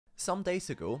Some days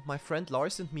ago, my friend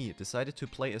Lars and me decided to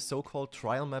play a so-called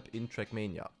trial map in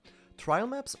Trackmania. Trial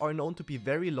maps are known to be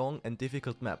very long and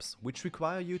difficult maps, which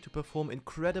require you to perform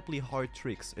incredibly hard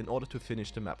tricks in order to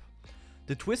finish the map.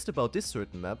 The twist about this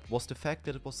certain map was the fact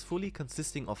that it was fully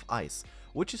consisting of ice,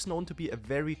 which is known to be a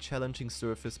very challenging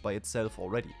surface by itself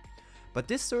already. But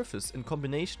this surface, in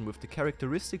combination with the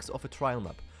characteristics of a trial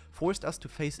map, forced us to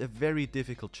face a very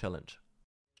difficult challenge.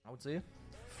 I would say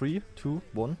 3, 2,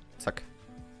 1, zack.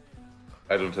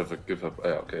 I don't have a give up.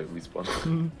 Yeah, okay,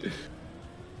 respawn.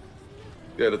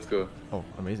 Yeah, let's go. Oh,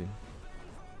 amazing.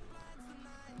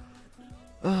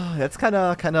 That's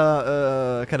kinda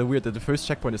weird that the first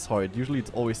checkpoint is hard. Usually it's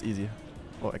always easy.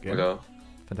 Oh, again. Yeah.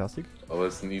 Fantastic.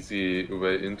 Always an easy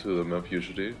way into the map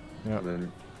usually. Yeah. And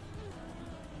then...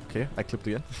 Okay, I clipped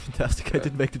again. Fantastic. Yeah. I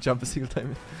didn't make the jump a single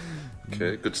time.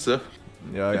 Okay, good stuff.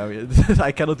 Yeah, I mean,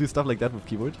 I cannot do stuff like that with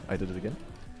keyboard. I did it again.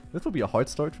 This will be a hard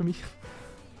start for me.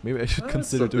 Maybe I should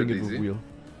consider doing it with wheel.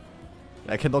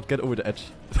 I cannot get over the edge.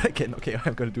 I can. Okay,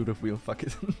 I'm gonna do it with wheel. Fuck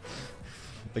it.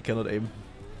 I cannot aim.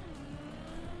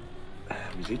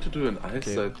 We need to do an ice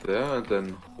slide there and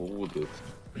then hold it.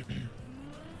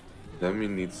 Then we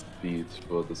need speed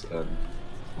for this end.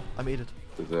 Oh, I made it.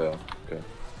 There, okay.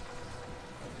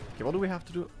 Okay, what do we have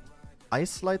to do? Ice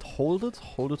slide, hold it,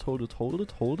 hold it, hold it, hold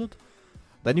it, hold it.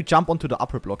 Then you jump onto the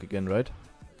upper block again, right?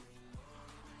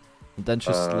 And then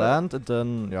just land and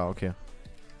then... yeah, okay.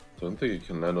 Don't think you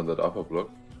can land on that upper block.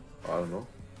 I don't know.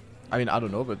 I mean, I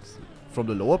don't know, but from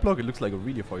the lower block it looks like a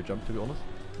really far jump, to be honest.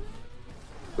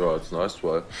 Yeah, it's nice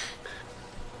try.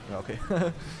 Yeah, okay.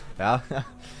 Yeah.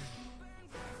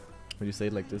 When you say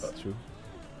it like this, it's true.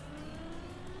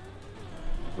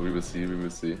 We will see, we will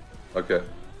see. Okay.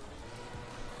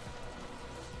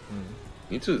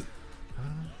 Need to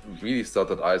really start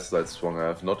that ice slide strong. I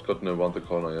have not gotten around the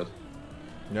corner yet.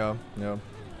 Yeah, yeah.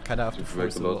 Kinda have to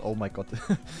force it. Oh my god.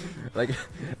 Like,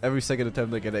 every second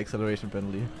attempt I get an acceleration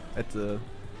penalty at the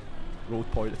road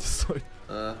point at the start.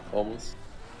 Almost.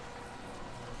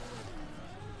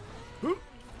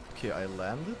 Okay, I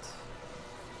landed.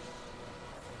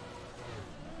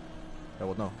 Yeah,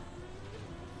 what now?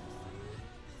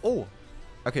 Oh!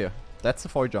 Okay, that's a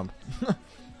far jump.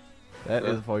 That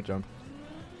is a far jump.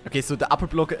 Okay, so the upper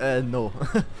block, no.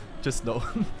 Just no.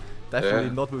 Definitely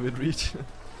not within reach.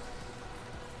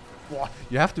 Wow,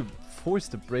 you have to force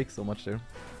the brake so much there.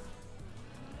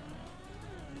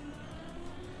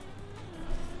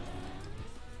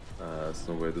 There's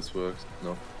no way this works.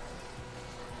 No.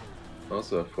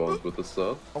 Also, I found with the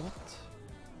start. Oh, what?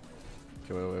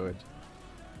 Okay, wait.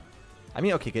 I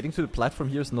mean, okay, getting to the platform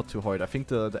here is not too hard. I think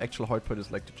the actual hard part is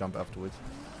like to jump afterwards.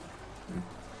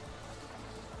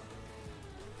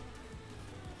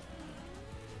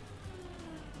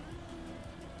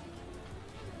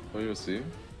 Oh, you see?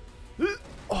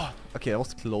 Oh, okay, that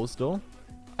was close though.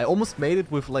 I almost made it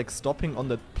with like stopping on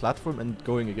that platform and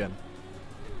going again.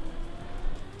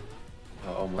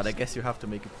 Almost. But I guess you have to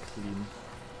make it clean.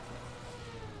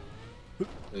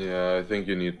 Yeah, I think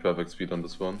you need perfect speed on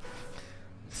this one.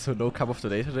 So no cup of the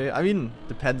day today? I mean,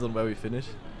 depends on where we finish.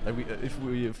 Like if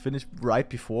we finish right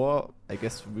before, I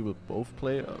guess we will both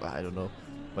play. I don't know.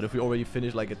 But if we already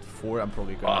finish like at 4, I'm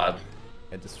probably gonna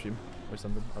end the stream or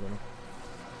something. I don't know.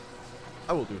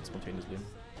 I will do it spontaneously.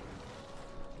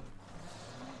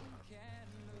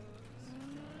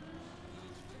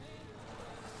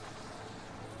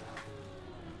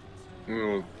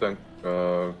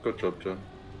 Good job, John.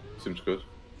 Seems good.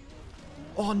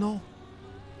 Oh no!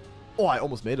 Oh, I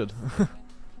almost made it.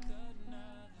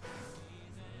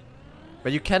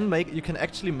 But you can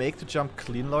actually make the jump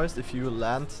clean, Lars, if you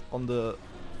land on the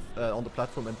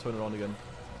platform and turn around again.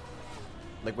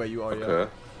 Like where you are. Okay. Yeah.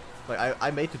 Like I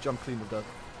made the jump clean with that.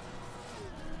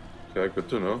 Okay, good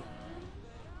to know.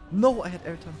 No, I had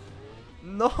airtime.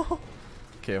 No.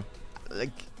 Okay.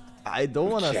 Like I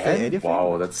don't wanna say anything.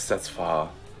 Wow, that's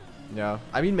far. Yeah.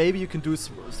 I mean, maybe you can do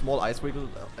small ice wiggle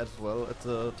as well at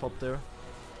the top there.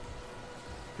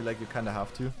 I feel like you kind of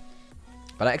have to.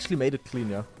 But I actually made it clean,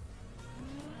 yeah.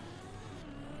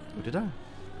 Oh, did I?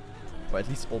 Or at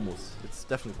least almost. It's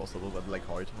definitely possible, but like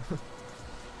hard.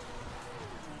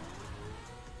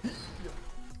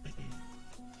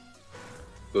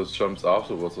 Those jumps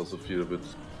afterwards also feel a bit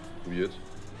weird.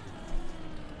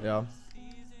 Yeah.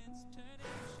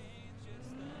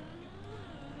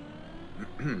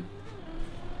 Okay.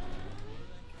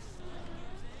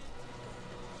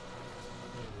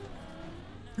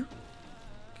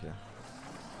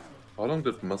 How long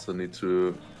did MASSA need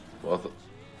to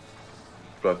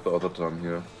drive the other time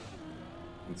here?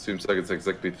 It seems like it's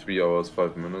exactly 3 hours,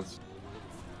 5 minutes.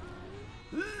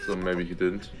 So maybe he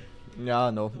didn't. Yeah,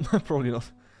 no, probably not.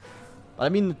 I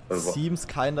mean, it But seems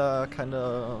kinda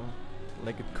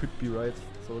like it could be right,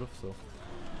 sort of. So.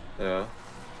 Yeah.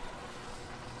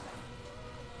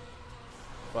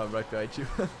 Well, I'm right behind you.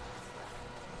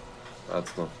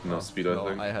 That's not enough speed, I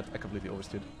think. I completely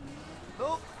oversteered.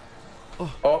 No.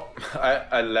 Oh,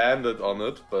 I landed on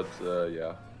it, but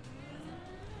yeah.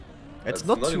 It's That's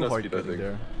not too enough hard speed, I getting think.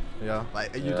 there. Yeah,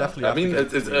 you Yeah. definitely I have mean,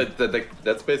 to get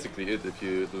that's basically it. If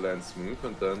you land smooth,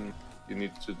 and then you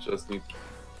need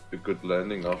a good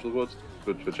landing afterwards,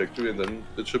 good trajectory, and then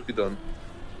it should be done.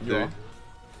 Yeah.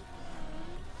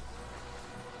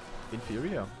 In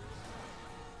theory, yeah.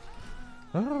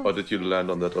 Or did you land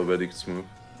on that already smooth?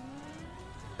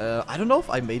 I don't know if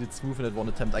I made it smooth in that one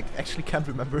attempt. I actually can't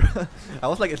remember. I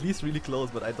was like at least really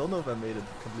close, but I don't know if I made it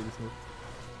completely smooth.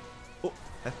 Oh,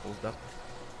 what was that?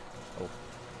 Oh,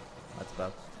 that's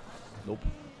bad. Nope.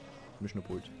 Mission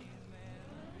abort.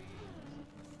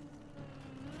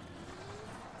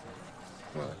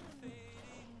 Right.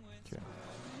 Okay.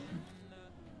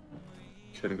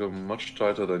 Can go much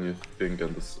tighter than you think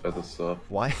at the start.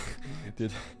 Why?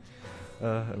 Dude.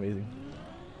 Amazing.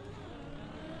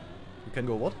 You can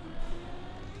go what?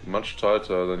 Much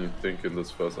tighter than you think in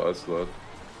this first ice slide.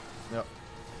 Yeah.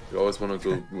 You always want to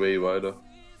go way wider.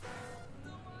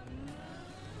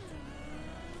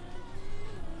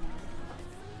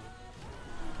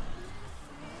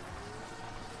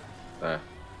 Ah.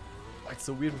 It's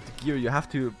so weird with the gear. You have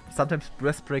to sometimes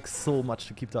press brake so much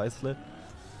to keep the ice sled.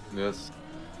 Yes.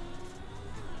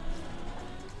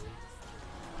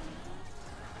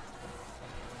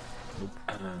 Nope.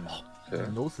 Okay. My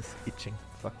nose is itching.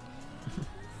 Fuck.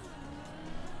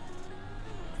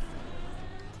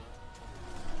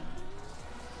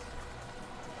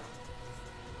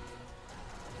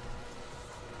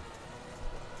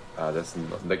 That's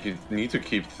not, like you need to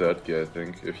keep third gear, I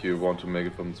think, if you want to make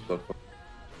it from this platform.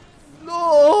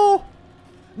 No!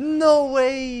 No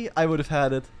way! I would have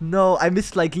had it. No, I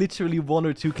missed like literally 1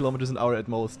 or 2 kilometers an hour at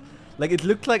most. Like it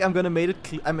looked like I'm gonna make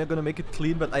it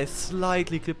clean, but I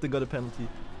slightly clipped and got a penalty.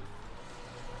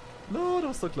 No, that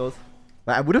was so close.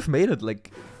 I would have made it,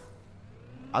 like,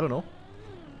 I don't know.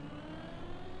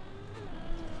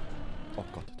 Oh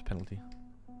god, the penalty.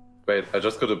 Wait, I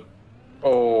just got a...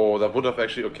 Oh, that would have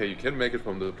actually... Okay, you can make it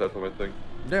from the platform, I think.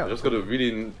 Yeah. I just got a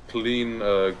really clean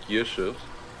gear shift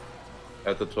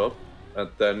at the top, and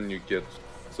then you get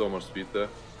so much speed there.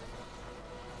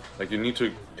 Like, you need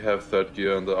to have third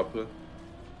gear on the upper.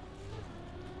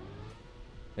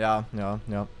 Yeah.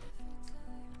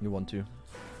 You want to.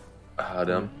 Ah,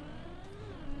 damn.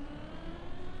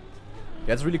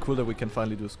 Yeah, it's really cool that we can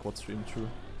finally do a squad stream through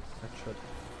that shit.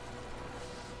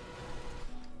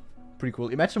 Pretty cool.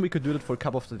 Imagine we could do that for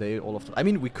Cup of the Day all of the... I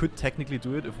mean, we could technically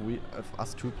do it if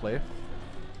us two play.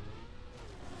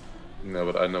 No,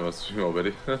 but I never stream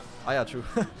already. Ah, yeah, true.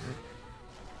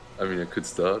 I mean, I could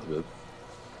start, but...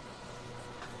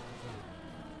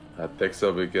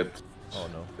 Dexter will get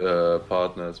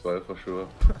partner as well, for sure.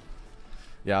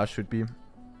 Yeah, should be.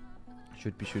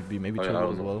 Should be. Maybe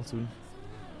Trevor as well soon.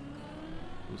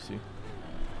 We'll see.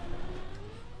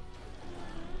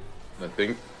 I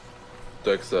think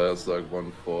Dexter has like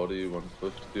 140,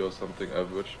 150 or something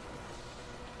average.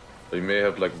 He may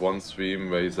have like one stream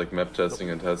where he's like map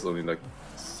testing and has only like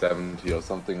 70 or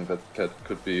something. That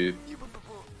could be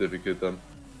difficult then.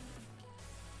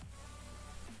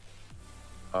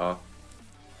 I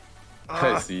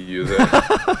see you there.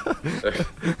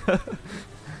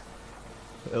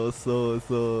 It was so.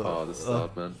 Oh, the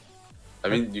start, man. I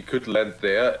mean, you could land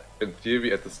there in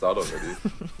theory at the start already.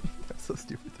 That's so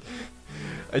stupid.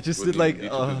 I just did like.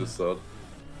 Need to do the start.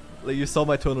 Like you saw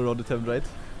my turnaround attempt, right?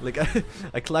 Like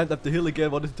I climbed up the hill again,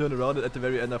 wanted to turn around, and at the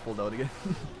very end I fall down again.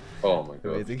 Oh my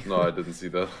god. Amazing. No, I didn't see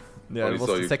that. Yeah, Only it was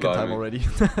saw the you second time climbing. already.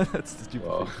 That's the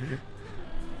stupid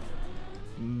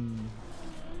thing.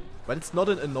 But it's not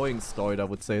an annoying start, I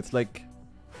would say. It's like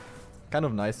kind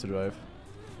of nice to drive.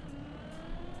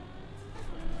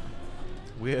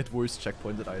 We're at worst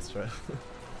checkpoint at Ice Trail.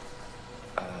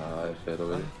 I failed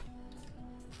already.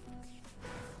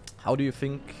 How do you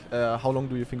think? How long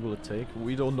do you think will it take?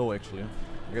 We don't know actually.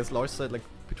 I guess Lars said like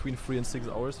between 3 and 6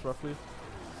 hours roughly.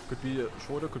 Could be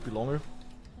shorter, could be longer.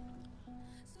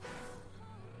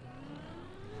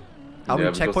 How many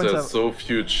checkpoints? There's so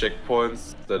few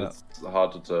checkpoints that it's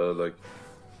hard to tell. Like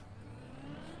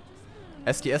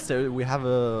SDS, there we have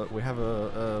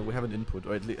an input,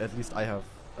 or at least I have.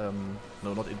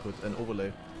 No, not input, an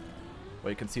overlay,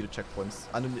 where you can see the checkpoints,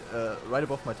 and right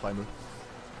above my timer.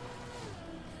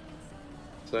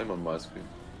 Same on my screen.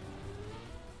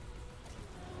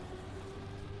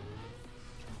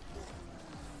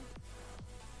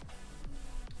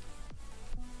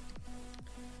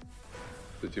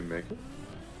 Did you make it?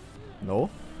 No.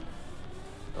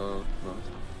 Nice.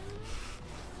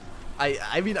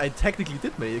 I mean, I technically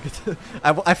did make it.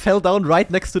 I fell down right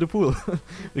next to the pool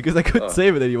because I couldn't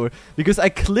save it anymore. Because I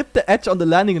clipped the edge on the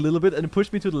landing a little bit and it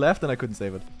pushed me to the left and I couldn't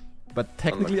save it. But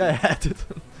technically I had it.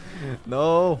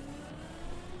 No.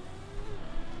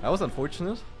 That was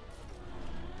unfortunate.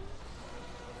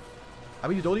 I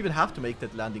mean, you don't even have to make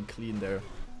that landing clean there.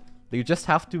 You just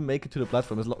have to make it to the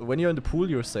platform. When you're in the pool,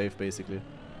 you're safe, basically.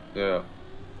 Yeah.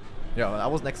 Yeah, I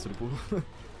was next to the pool.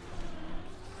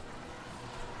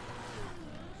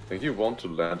 I think you want to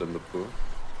land in the pool.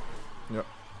 Yeah.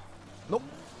 Nope.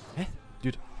 Hey,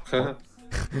 dude. Oh.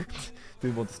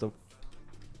 Didn't want to stop.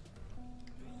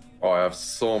 Oh, I have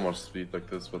so much speed like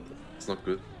this, but it's not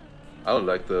good. I don't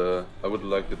like the... I would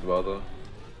like it rather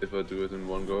if I do it in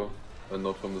one go and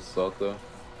not from the start there.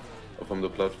 Or from the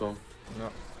platform. Ja.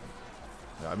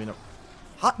 Ja, I mean...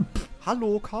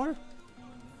 Hallo, Karl?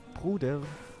 Bruder.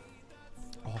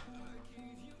 Oh.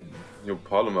 No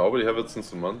problem, I already have it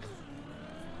since a month.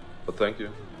 But thank you.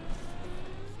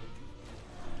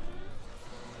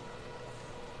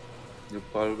 New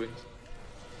pile wings.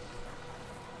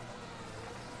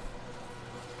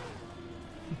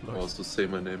 I was to say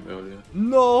my name earlier.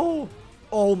 No!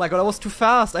 Oh my god, I was too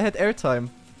fast. I had airtime.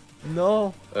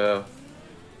 No. Yeah.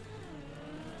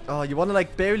 Oh, you wanna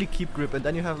like barely keep grip and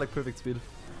then you have like perfect speed.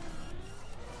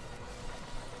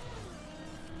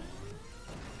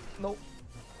 No.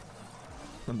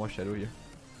 No more shadow here.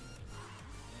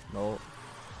 No.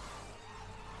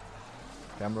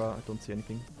 Camera, I don't see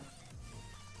anything.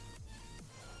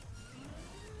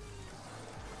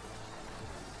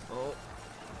 Oh.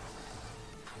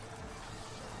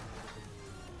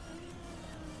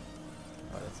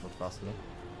 Oh, that's not fast enough.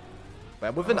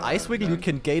 But with an ice wiggle you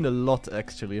can gain a lot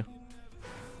actually.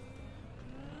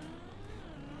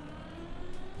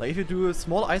 Like if you do a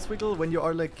small ice wiggle when you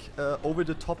are like over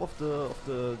the top of the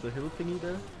hill thingy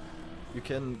there, you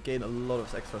can gain a lot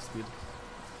of extra speed.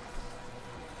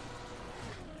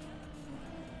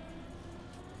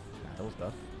 Yeah, that was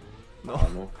bad. No. Oh,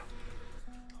 no.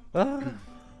 Ah.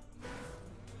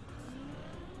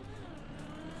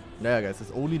 Yeah, guys,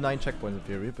 it's only 9 checkpoints in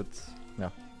theory, but yeah.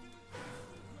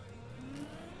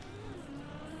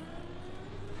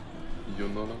 You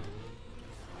know that?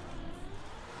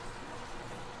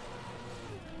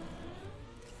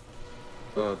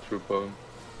 Ah, true problem.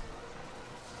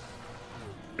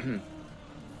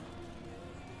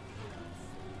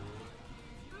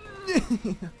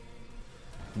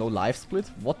 No life split?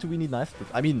 What do we need life split?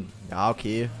 I mean, yeah,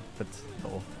 okay, but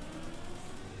no.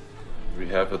 We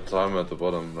have a timer at the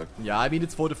bottom, like... Yeah, I mean,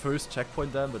 it's for the first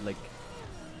checkpoint then, but like...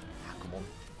 Ah, come on.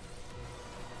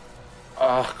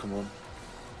 Ah, come on.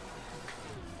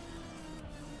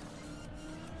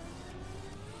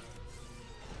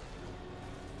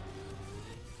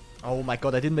 Oh my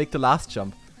god, I didn't make the last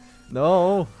jump.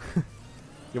 No!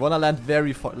 You wanna land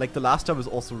very far. Like, the last jump is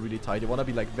also really tight. You wanna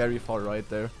be like very far right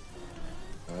there.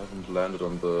 I haven't landed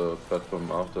on the platform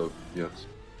after yet.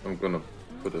 I'm gonna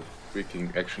put a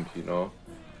freaking action key now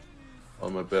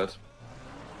on my bed.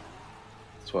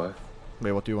 That's why.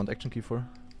 Wait, what do you want action key for?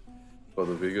 For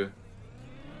the wiggle.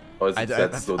 Or is it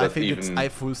set so I that think even... I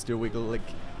full steer wiggle. Like,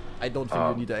 I don't think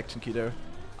you need an action key there.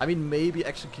 I mean, maybe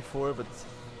action key 4, but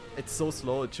it's so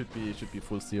slow. It should be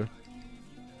full steer.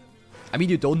 I mean,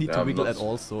 you don't need to wiggle at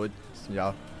all, so it's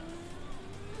yeah.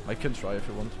 I can try if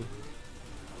you want to.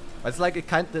 It's like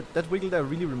a that wiggle there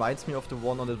really reminds me of the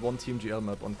one on that one TMGL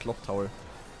map on Clock Tower.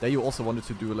 There you also wanted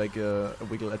to do like a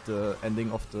wiggle at the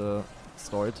ending of the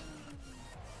start.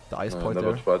 The ice point there.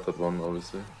 I never tried that one,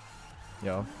 obviously.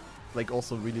 Yeah, like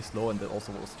also really slow, and that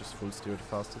also was just full steer the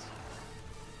fastest.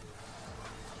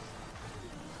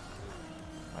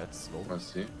 That's slow. I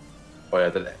see. Oh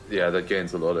yeah, that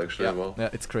gains a lot actually. Yeah, well. Yeah,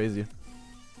 it's crazy.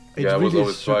 Yeah, I was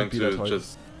always trying to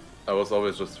just. I was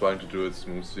always just trying to do it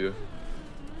smooth here.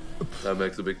 That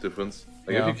makes a big difference.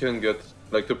 Like if you can get,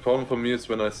 like the problem for me is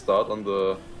when I start on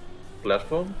the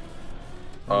platform,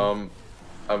 I'm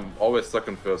always stuck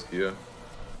in first gear.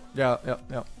 Yeah.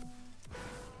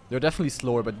 You're definitely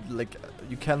slower, but like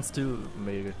you can still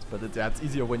make it. But it's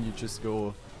easier when you just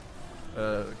go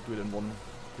do it in one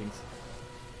things.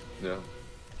 Yeah.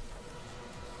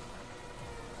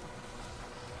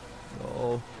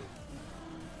 No.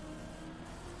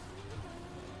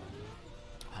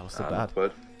 That was so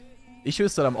bad. Issue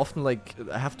is that I'm often like,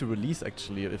 I have to release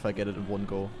actually if I get it in one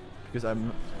go. Because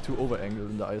I'm too over angled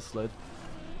in the ice slide.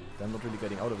 I'm not really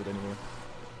getting out of it anymore.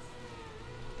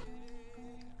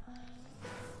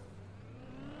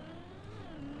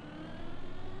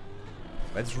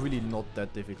 It's really not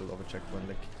that difficult of a checkpoint,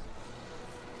 like.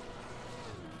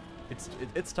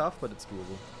 It's tough, but it's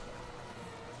doable.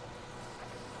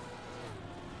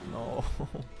 No.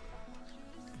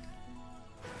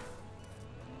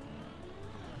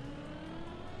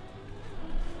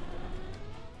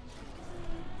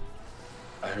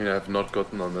 I mean, I have not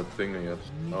gotten on that thing yet.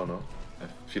 Oh no. I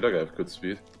feel like I have good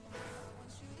speed.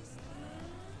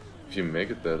 If you make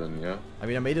it there, then yeah. I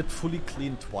mean, I made it fully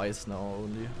clean twice now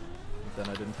only. And then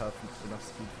I didn't have enough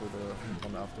speed for the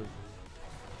one after.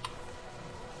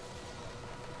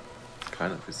 It's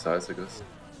kind of precise, I guess.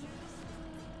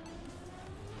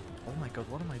 Oh my god,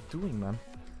 what am I doing, man?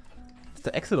 It's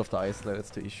the exit of the ice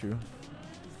that's the issue.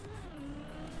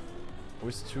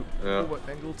 Always too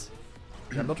angled.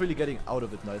 I'm not really getting out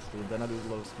of it nicely, and then I lose a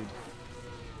lot of speed.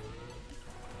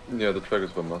 Yeah, the track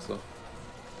is for MASSA.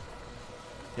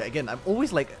 Yeah, again, I'm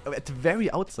always like at the very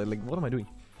outside. Like, what am I doing?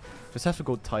 Just have to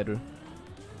go tighter.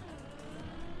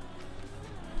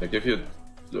 Like, if you're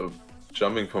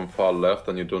jumping from far left,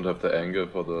 then you don't have the angle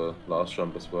for the last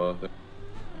jump as well, I think.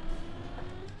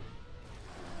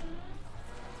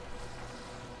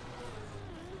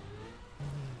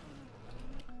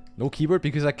 No keyboard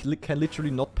because I can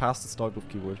literally not pass the start with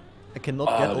keyboard. I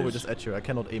cannot get over this edge here. I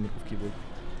cannot aim it with keyboard.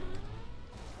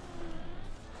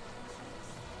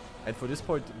 And for this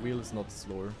point, wheel is not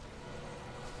slower.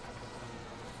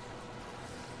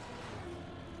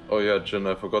 Oh yeah, Jin,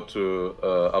 I forgot to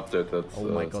update that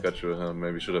schedule.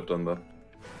 Maybe should have done that.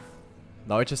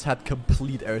 Now I just had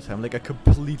complete airtime. Like I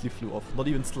completely flew off. Not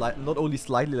even not only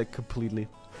slightly, like completely.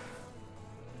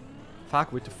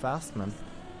 Fuck, we're too fast, man.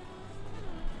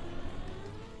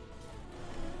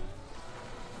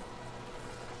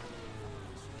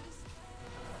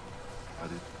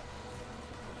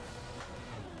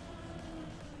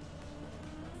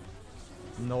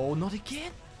 No, not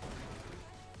again!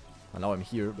 Well, now I'm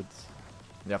here, but...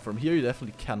 Yeah, from here you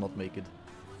definitely cannot make it.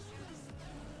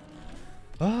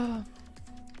 Ah!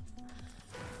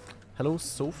 Hello,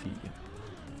 Sophie.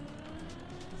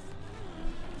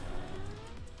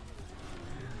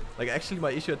 Like, actually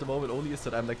my issue at the moment only is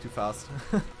that I'm like too fast.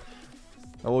 I'm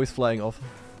always flying off.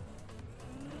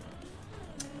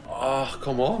 Oh,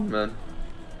 come on, man.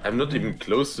 I'm not even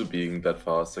close to being that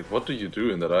fast. Like, what do you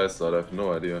do in that ice side? I have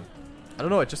no idea. I don't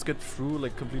know, I just get through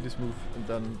like completely smooth and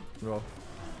then, well.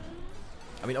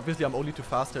 I mean, obviously I'm only too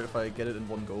fast there if I get it in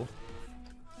one go.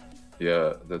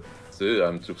 Yeah, that's it.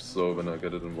 I'm too slow when I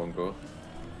get it in one go.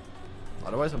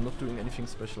 Otherwise I'm not doing anything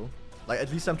special. Like,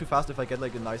 at least I'm too fast if I get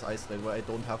like a nice ice lane where I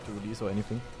don't have to release or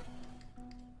anything.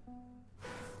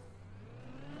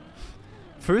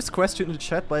 First question in the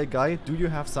chat by a guy, do you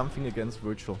have something against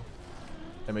virtual?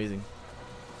 Amazing.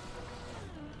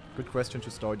 Good question to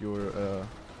start your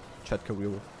chat career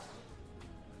with.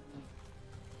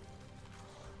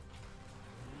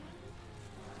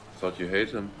 Thought you hate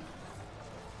him.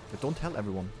 But don't tell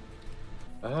everyone.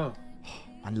 Ah.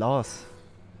 And Lars.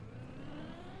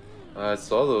 I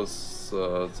saw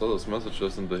those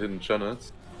messages in the hidden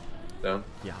channels. Yeah.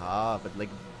 Yeah, but like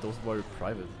those were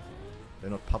private. They're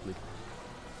not public.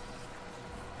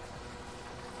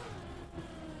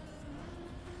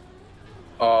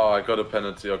 Oh, I got a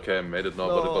penalty. Okay, I made it now,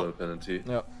 No. but I got a penalty.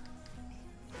 Yeah.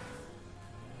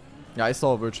 Yeah, I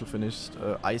saw virtual finished.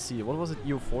 Icy. What was it?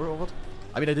 EO4 or what?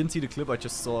 I mean, I didn't see the clip. I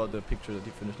just saw the picture that he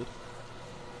finished it.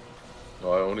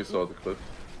 Oh, I only saw the clip.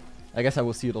 I guess I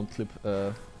will see it on clip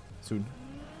soon.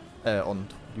 On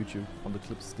YouTube, on the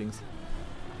clips things.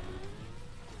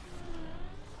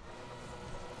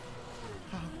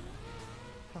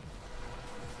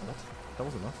 What? That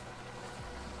was enough.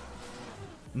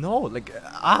 No, like,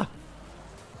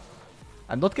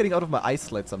 I'm not getting out of my ice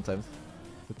slide sometimes.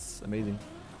 It's amazing.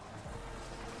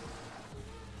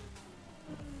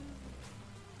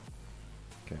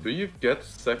 Okay. Do you get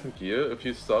second gear if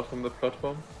you start from the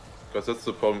platform? Because that's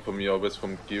the problem for me always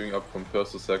from gearing up from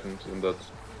first to second in that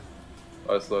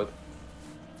ice slide.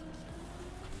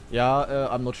 Yeah,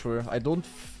 I'm not sure. I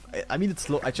mean, it's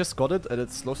slow. I just got it and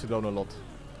it slows you down a lot.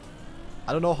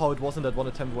 I don't know how it was in that one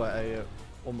attempt where I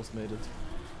almost made it.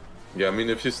 Yeah, I mean,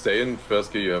 if you stay in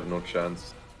first gear, you have no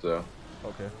chance there.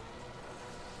 Okay.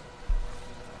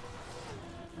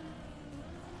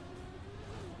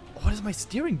 What is my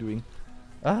steering doing?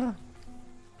 Ah.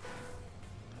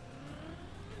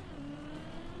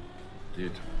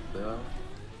 Dude, yeah.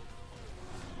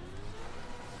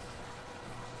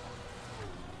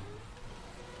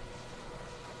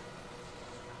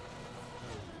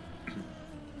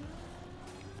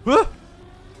 Huh?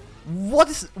 What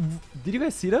is... Did you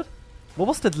guys see that? What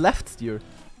was that left steer?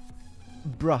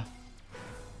 Bruh.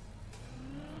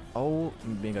 Oh,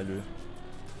 mega lol.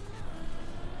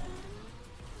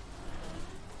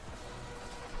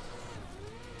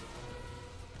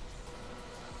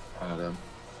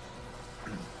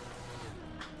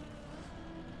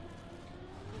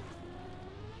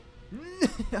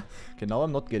 Yeah. Okay, now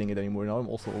I'm not getting it anymore. Now I'm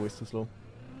also always too slow.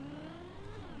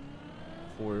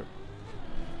 For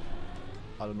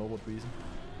I don't know what reason.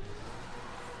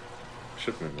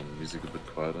 Should make my music a bit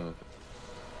quieter.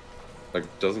 Like,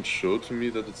 it doesn't show to me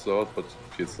that it's loud, but it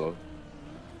feels loud.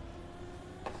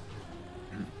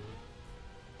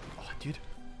 Oh, dude.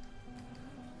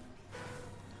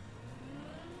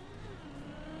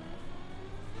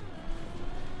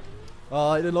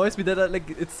 It annoys me that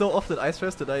it's so often ice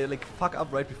first that I like fuck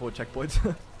up right before a checkpoint.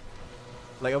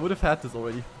 Like I would have had this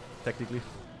already, technically.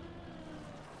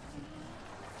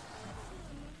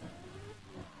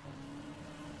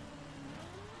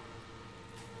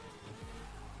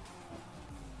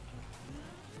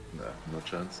 Nah, no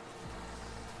chance.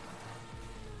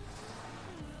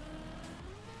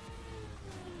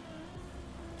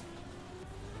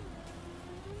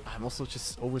 I'm also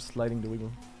just oversliding the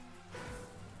wiggle.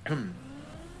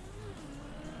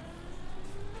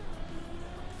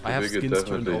 I have skins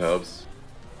turned off. Helps.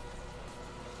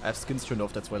 I have skins turned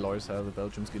off, that's why Lars has a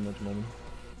Belgium skin at the moment.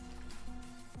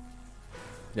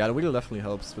 Yeah, the wiggle definitely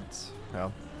helps, but yeah.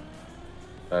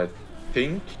 I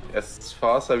think, as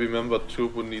far as I remember,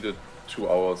 Turbo needed 2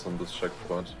 hours on this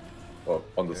checkpoint. Or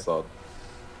on the start.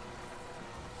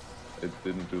 It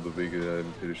didn't do the wiggle,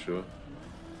 I'm pretty sure.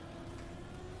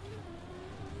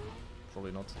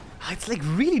 Probably not. It's like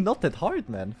really not that hard,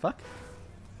 man. Fuck.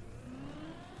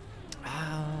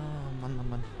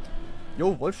 Man.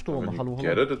 Yo, Wolfsturm, When you hallo.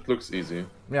 get it, it looks easy.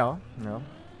 Yeah.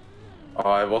 Oh,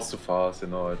 I was too fast, you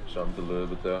know, I jumped a little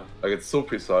bit there. Like, it's so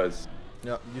precise.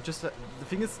 Yeah, you just... the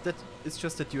thing is that it's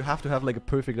just that you have to have like a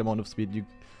perfect amount of speed. You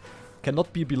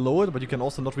cannot be below it, but you can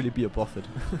also not really be above it.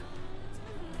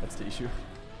 That's the issue.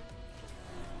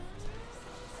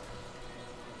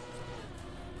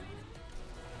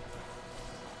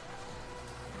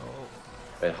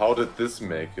 Hey, how did this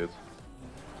make it?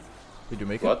 Did you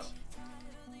make it? What?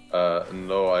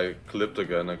 No, I clipped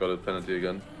again. I got a penalty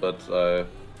again. But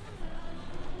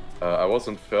I was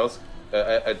in first.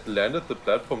 I landed the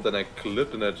platform, then I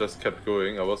clipped and I just kept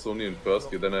going. I was only in first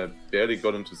gear, then I barely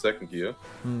got into second gear.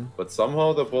 But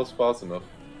somehow that was fast enough.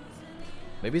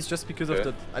 Maybe it's just because of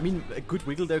that. I mean, a good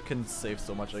wiggle there can save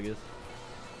so much, I guess.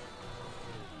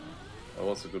 That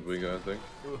was a good wiggle, I think.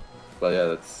 But yeah,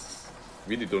 that's...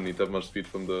 Really don't need that much speed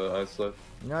from the ice side.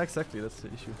 Yeah, exactly. That's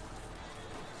the issue.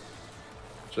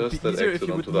 Just It'd be that easier if exit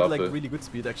you would onto need the like uphill. really good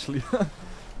speed, actually.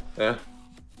 Yeah.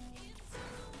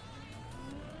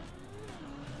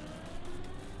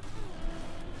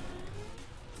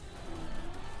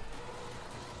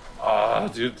 Ah,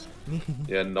 dude.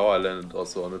 Yeah, now I landed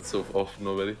also on it so often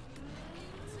already.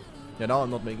 Yeah, now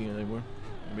I'm not making it anymore.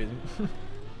 Amazing.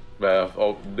 Well,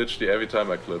 oh, literally every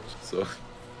time I clipped, so...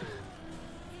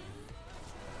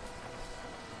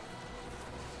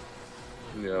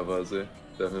 Yeah, Vase,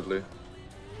 definitely.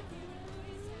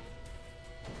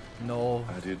 No.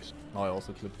 I did. Now I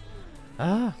also clip.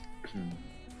 Ah!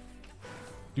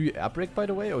 Do you air brake, by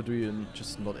the way, or do you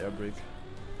just not air brake?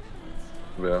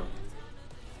 Where?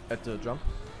 At the jump?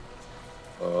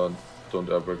 Don't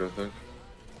air brake, I think.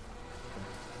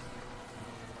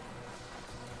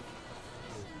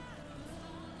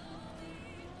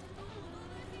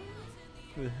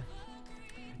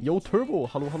 Yo, Turbo!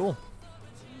 Hello.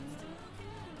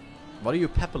 What are you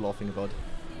pepper laughing about?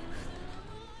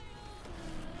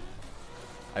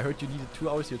 I heard you needed 2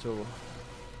 hours here, Turbo.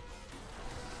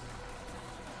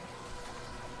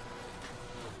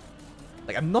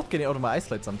 Like, I'm not getting out of my ice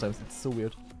slide sometimes, it's so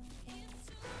weird.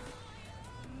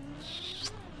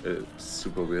 It's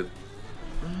super weird.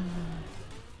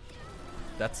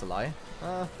 That's a lie.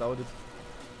 Doubt it.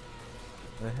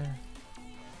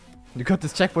 You got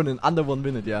this checkpoint in under 1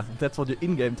 minute, yeah. That's what your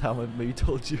in-game timer maybe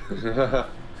told you. 500.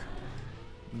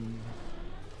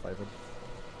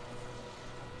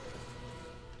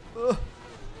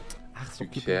 You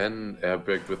can air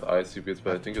brake with icy bits,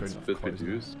 but I think it's a bit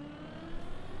reduced.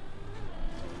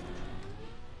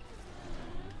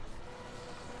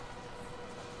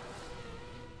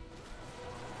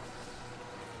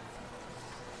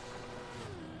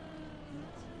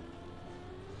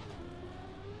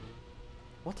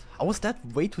 What? How was that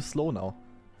way too slow now?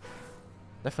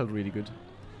 That felt really good.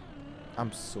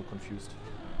 I'm so confused.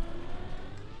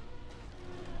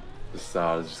 The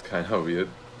start is just kind of weird.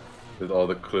 With all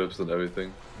the clips and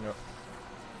everything. Yeah.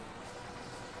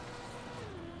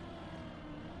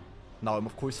 Now I'm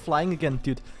of course flying again,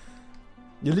 dude.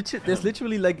 There's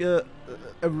literally like a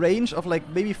range of like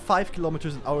maybe 5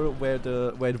 kilometers an hour where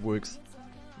it works.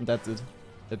 And that's it.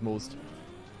 At most.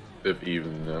 If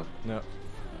even, yeah. Yeah.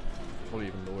 Probably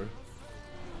even lower.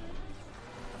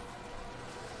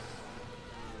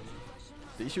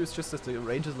 The issue is just that the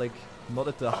range is like not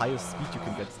at the highest speed you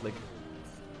can get. It's like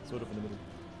sort of in the middle.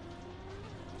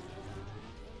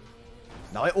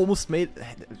 Now I almost made...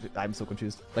 I'm so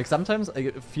confused. Like sometimes I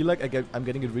feel like I'm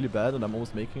getting it really bad and I'm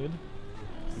almost making it.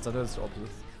 And sometimes it's the opposite.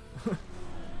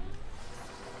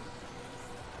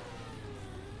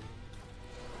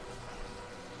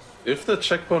 If the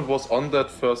checkpoint was on that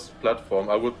first platform,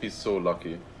 I would be so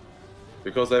lucky.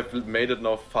 Because I've made it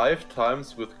now 5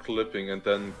 times with clipping and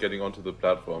then getting onto the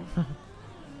platform.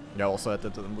 Yeah, I also had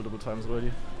that multiple times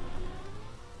already.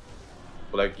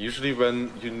 Like, usually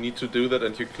when you need to do that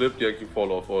and you clip, yeah, you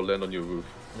fall off or land on your roof.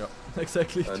 Yeah,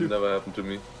 exactly. That never happened to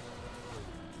me.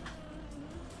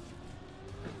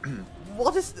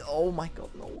 What is... Oh my god,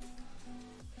 no.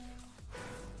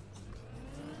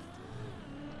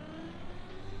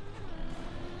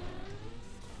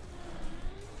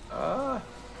 Ah.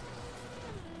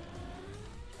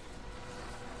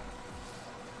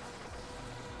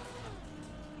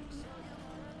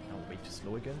 Oh, way too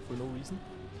slow again for no reason.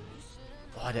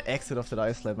 Oh, the exit of that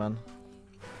ice slide, man.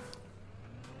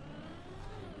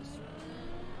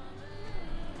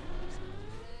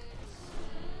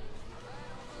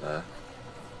 Nah.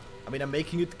 I mean, I'm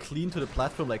making it clean to the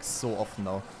platform like so often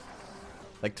now.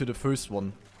 Like to the first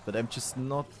one. But I'm just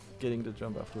not getting the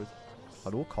jump afterwards.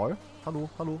 Hello, car? Hello,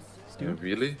 hello. Yeah,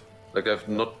 really? Like, I've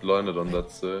not learned it on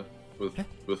that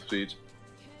with feet.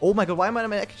 Oh my god, why am I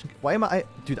in an action? Why am I?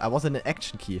 Dude, I was in an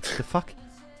action key. What the fuck?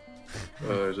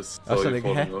 I just saw you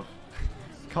falling off.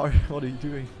 Car, what are you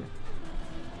doing?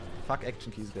 Fuck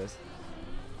action keys, guys.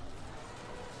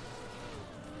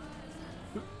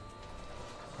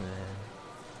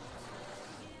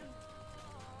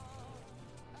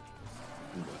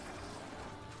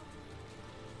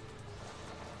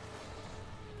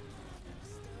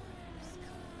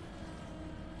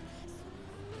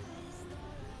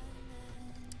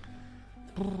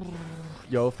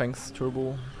 Yo, thanks,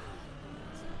 Turbo.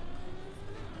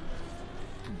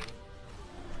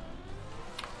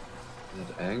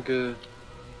 That angle...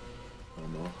 I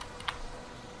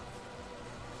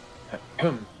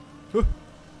don't know.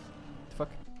 Fuck.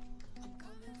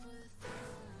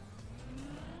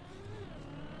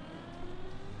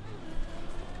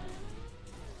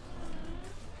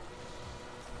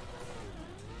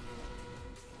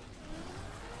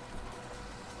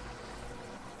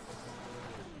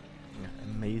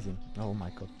 Amazing. Oh my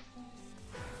god.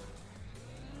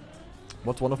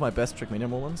 What's one of my best Trackmania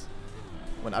moments?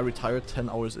 When I retired 10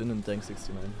 hours in Dank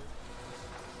 69.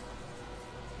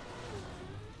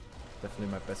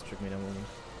 Definitely my best Trackmania moment.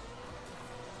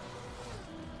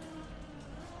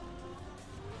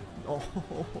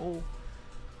 Oh.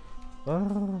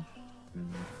 Ah.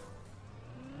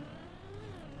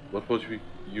 What would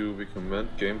you recommend?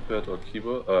 Gamepad or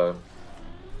keyboard?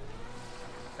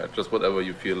 Yeah, just whatever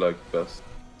you feel like best.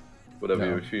 Whatever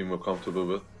you feel more comfortable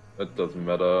with. It doesn't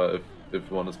matter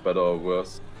if one is better or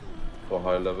worse for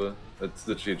high level. It's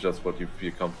literally just what you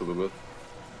feel comfortable with.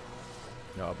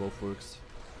 Yeah, both works.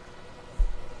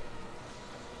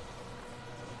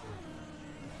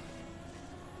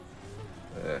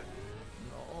 Yeah.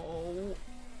 No.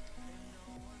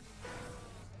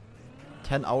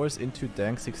 10 hours into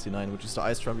Dank 69, which is the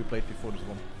ice run we played before this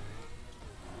one.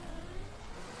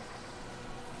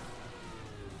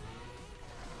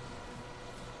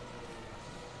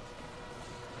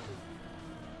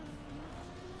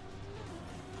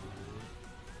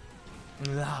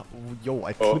 Yo,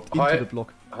 I clipped into the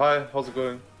block. Hi, how's it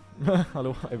going?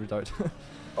 Hello, I retired.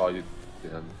 Oh, you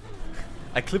didn't.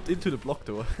 I clipped into the block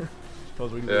though. That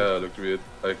was really Yeah, weird. it looked weird.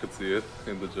 I could see it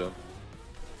in the jump.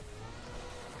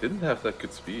 Didn't have that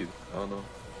good speed. I don't know.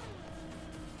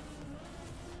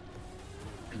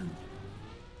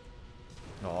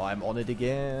 Oh, I'm on it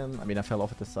again. I mean, I fell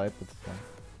off at the side, but it's fine.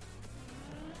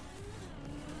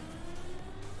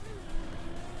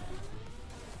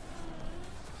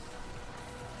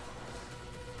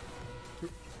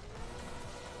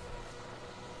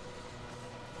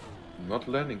 Not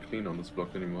landing clean on this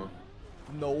block anymore.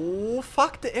 No,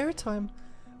 fuck the airtime.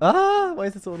 Ah, why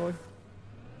is it so annoying?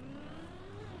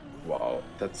 Wow,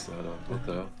 that's what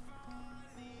the hell?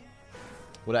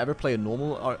 Would I ever play a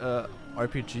normal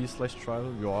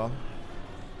RPG/trial? Yeah.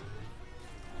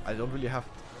 I don't really have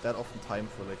that often time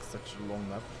for like such a long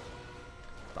map.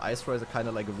 The ice rise are kind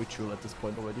of like a ritual at this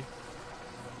point already.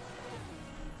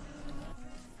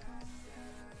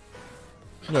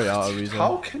 No, yeah, a reason.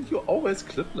 How can you always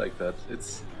clip like that?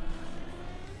 It's...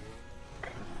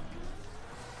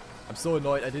 I'm so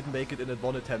annoyed I didn't make it in that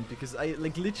one attempt because I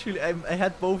like literally I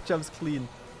had both jumps clean.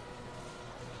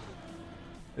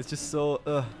 It's just so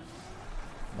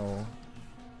no.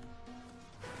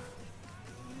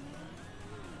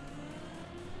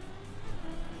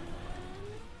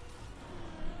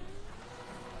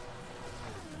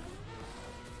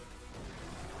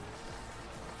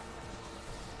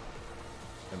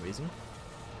 Amazing.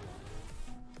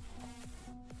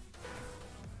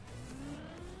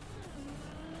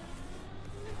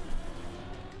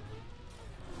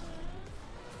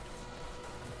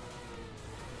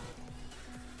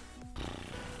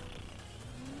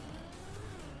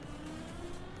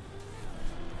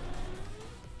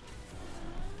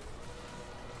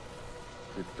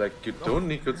 It's like you don't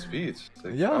need good speed.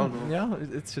 Like, Yeah, I don't know.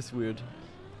 yeah, it's just weird.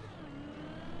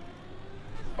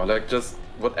 Or like just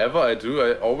whatever I do,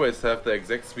 I always have the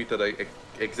exact speed that I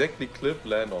exactly clip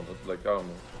land on it. Like I don't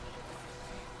know.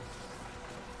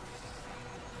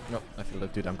 No, I feel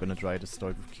like, dude, I'm gonna try to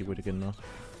start with keyword again now.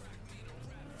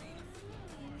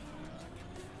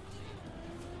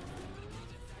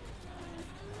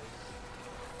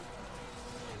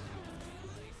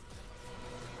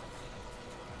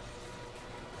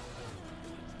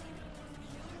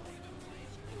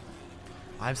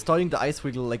 I'm starting the ice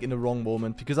wiggle like in the wrong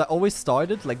moment because I always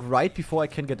started like right before I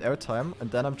can get airtime and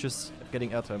then I'm just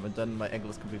getting airtime and then my angle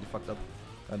is completely fucked up.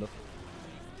 Kind of.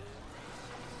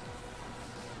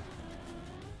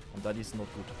 And that is not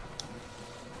good.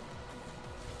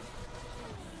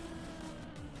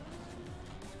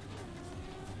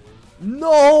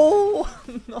 No!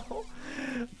 No!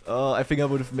 I think I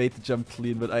would have made the jump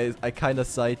clean, but I kind of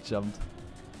side jumped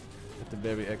at the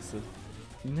very exit.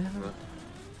 No.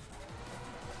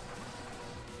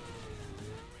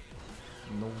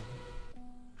 No.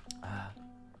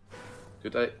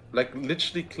 Dude, I like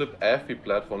literally clip every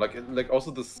platform. Like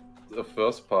also this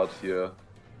first part here,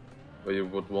 where you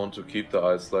would want to keep the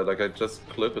ice slide. Like I just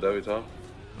clip it every time.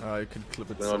 I can clip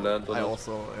it. Then So I land on I it.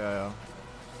 also, yeah.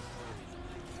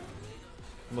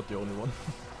 Not the only one.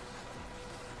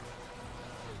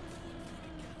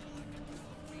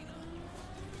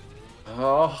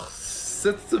 Oh, that's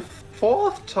the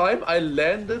fourth time I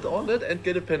landed on it and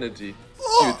get a penalty.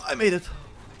 Oh, Dude. I made it.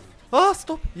 Oh,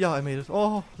 stop. Yeah, I made it.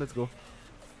 Oh, let's go.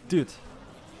 Dude.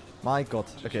 My god.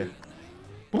 Okay.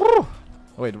 Oh,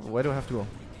 wait, where do I have to go?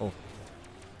 Oh.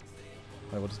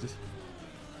 Wait, what is this?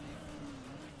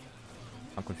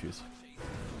 I'm confused.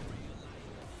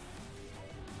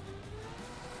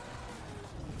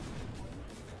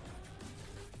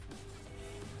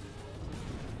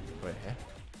 Wait, eh?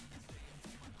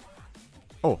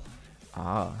 Oh.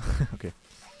 Ah, okay.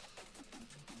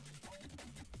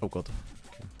 Oh god.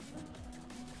 Okay.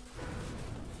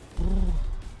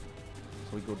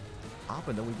 So we go up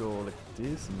and then we go like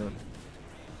this and then...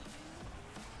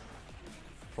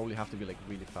 Probably have to be like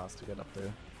really fast to get up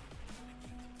there.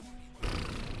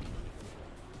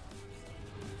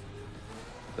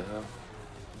 The hell?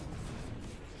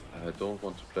 I don't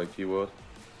want to play keyword.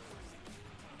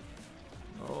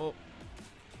 No.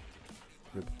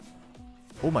 Rip.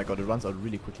 Oh my god, it runs out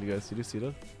really quickly, guys. Did you see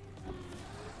that?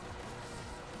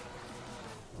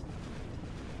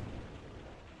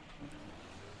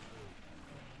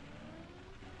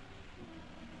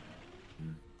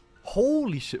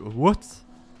 Holy shit, what?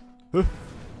 Huh?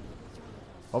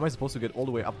 How am I supposed to get all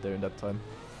the way up there in that time?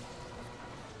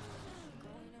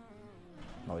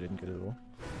 No, I didn't get it at all.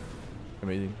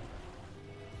 Amazing.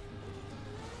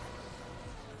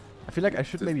 I feel like I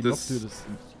should maybe not do this.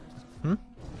 Hmm?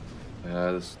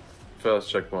 Yeah, this first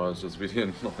checkpoint is just really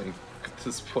annoying at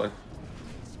this point.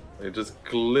 You just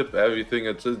clip everything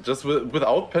and just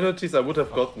without penalties I would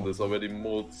have gotten this already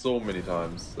so many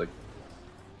times. Like,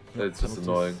 Yeah, it's just penalties,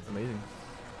 annoying. Amazing.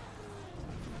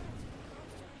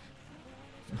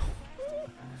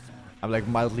 I'm like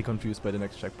mildly confused by the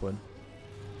next checkpoint.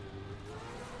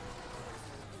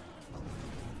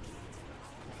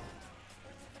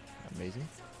 Amazing.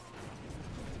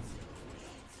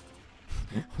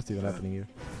 What's even happening here?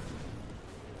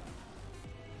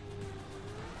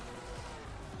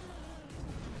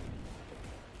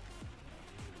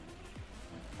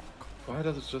 Why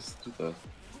does it just do that?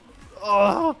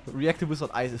 Oh! Reactive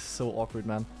without ice is so awkward,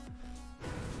 man.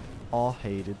 Oh,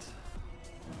 hate it.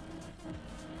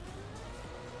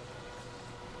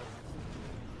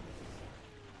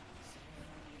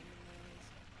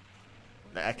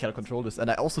 I cannot control this, and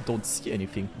I also don't see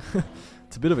anything.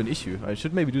 It's a bit of an issue. I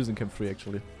should maybe do this in Camp 3,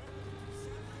 actually.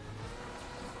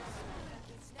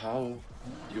 How?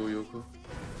 Yo-Yoko?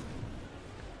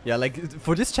 Yeah, like,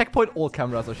 for this checkpoint, all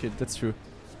cameras are shit. That's true.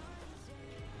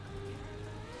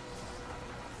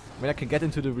 I mean, I can get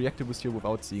into the reactor boost here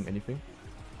without seeing anything.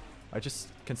 I just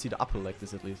can see the upper like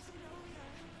this, at least.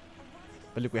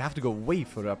 But look, we have to go way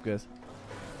further up, guys.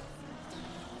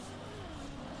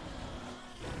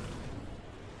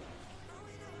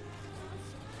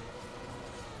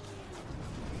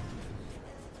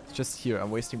 It's just here. I'm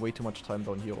wasting way too much time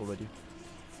down here already.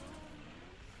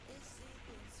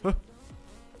 Huh.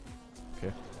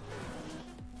 Okay.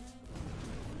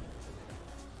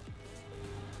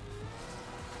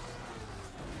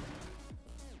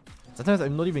 Sometimes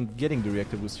I'm not even getting the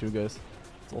reactor boost here, guys.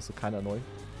 It's also kind of annoying.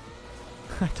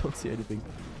 I don't see anything.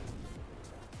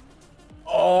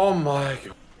 Oh my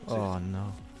god. Oh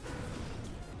no.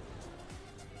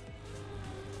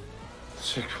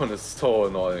 Checkpoint is so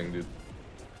annoying, dude.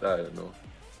 I don't know.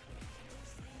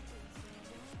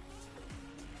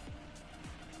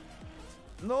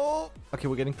 No! Okay,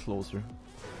 we're getting closer.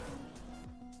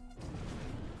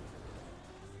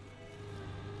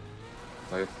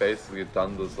 I've basically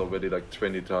done this already like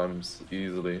 20 times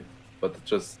easily, but it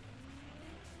just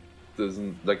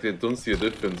doesn't, like, they don't see a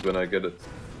difference when I get it.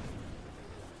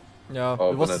 Yeah,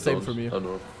 Or it was when the I same don't. for me. I don't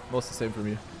know. It was the same for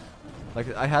me.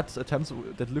 Like, I had attempts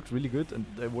that looked really good and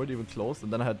they weren't even close,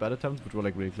 and then I had bad attempts which were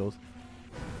like really close.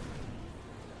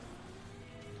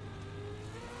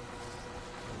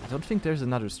 I don't think there's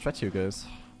another strat here, guys.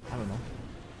 I don't know.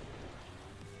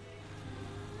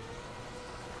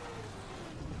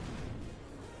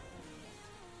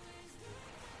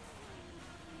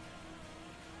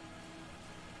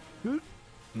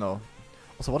 No.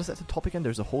 Also, what is at the top again?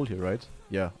 There's a hole here, right?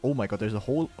 Yeah. Oh my god, there's a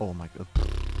hole. Oh my god.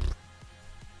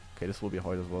 Okay, this will be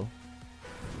hard as well.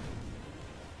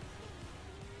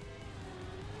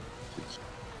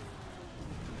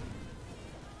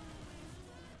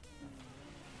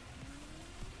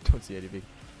 Don't see anything.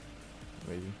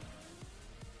 Maybe.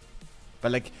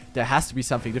 But like, there has to be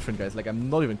something different, guys. Like, I'm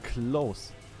not even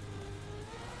close.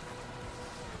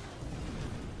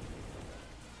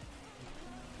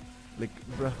 Like,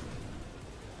 bruh.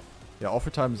 Yeah,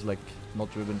 offer time is like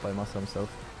not driven by MASSA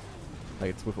himself. Like,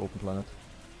 it's with Open Planet.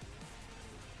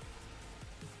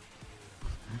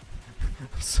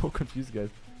 I'm so confused, guys.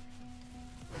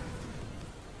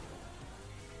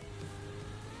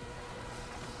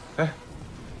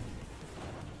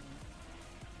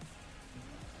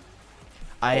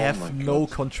 I have no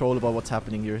control about what's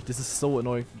happening here. This is so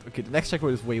annoying. Okay, the next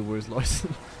checkpoint is way worse, Lars.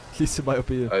 At least in my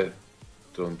opinion. I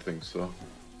don't think so.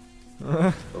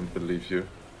 Don't believe you.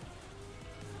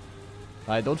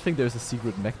 I don't think there's a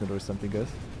secret magnet or something, guys.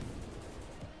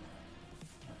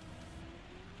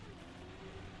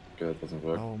 Okay, that doesn't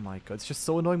work. Oh my god, it's just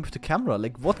so annoying with the camera.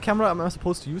 Like, what camera am I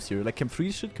supposed to use here? Like, Cam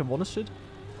 3 shit? Cam 1 shit?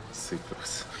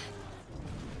 Secrets.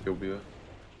 You'll be there.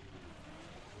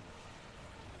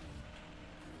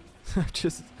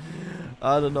 Just,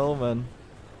 I don't know, man.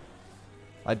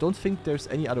 I don't think there's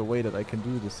any other way that I can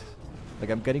do this. Like,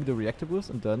 I'm getting the reactor boost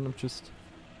and then I'm just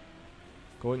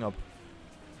going up.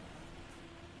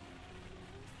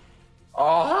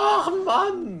 Oh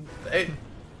man! Ey.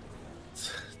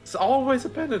 It's always a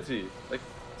penalty. Like,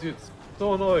 dude, it's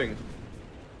so annoying.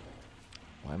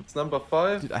 It's number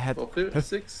 5 dude, I had or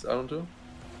 6, I don't know.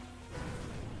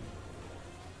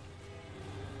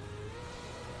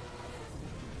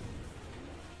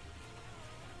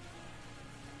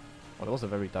 Oh, that was a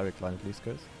very direct line at least,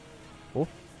 guys. Oh.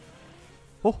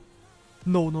 Oh!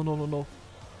 No, no, no, no, no.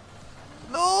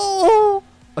 No!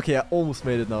 Okay, I almost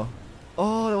made it now.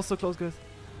 Oh, that was so close, guys.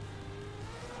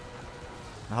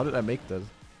 How did I make that?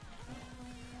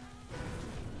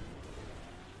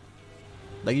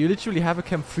 Like, you literally have a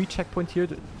Cam 3 checkpoint here,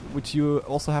 which you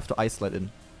also have to ice slide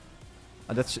in.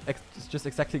 And that just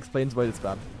exactly explains why it's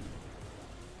bad.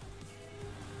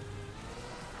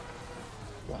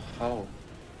 How?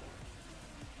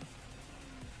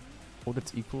 Oh,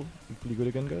 that's equally good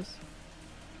again, guys.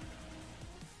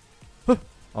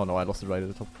 Oh no, I lost it right at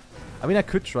the top. I mean, I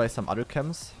could try some other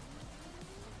cams.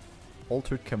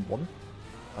 Altered Cam 1.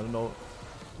 I don't know.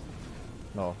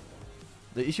 No.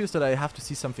 The issue is that I have to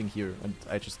see something here, and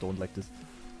I just don't like this.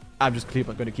 I'm just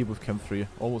gonna keep with Cam 3.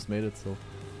 Almost made it, so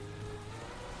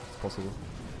it's possible.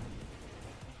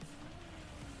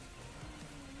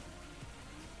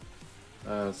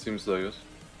 Seems like it.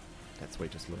 That's way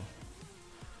too slow.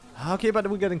 Okay, but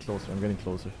we're getting closer. I'm getting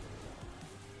closer.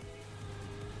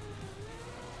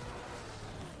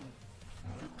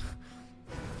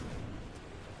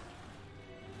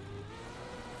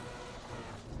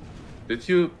 Did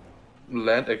you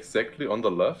land exactly on the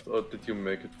left, or did you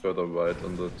make it further right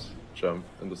on that jump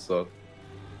in the start?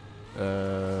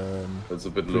 It's a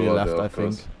bit lower left, there, I of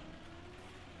course. think.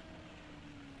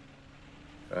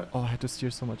 Yeah. Oh, I had to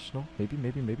steer so much. No, maybe.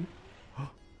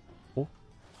 Oh.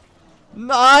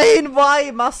 Nein!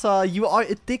 Why, Massa? You are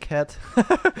a dickhead.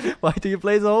 Why do you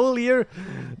play the hole here?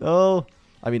 No.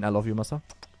 I mean, I love you, Massa.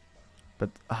 But,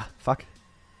 fuck.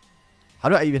 How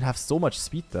do I even have so much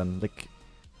speed then? Like,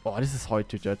 oh, this is hard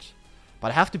to judge.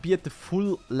 But I have to be at the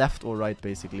full left or right,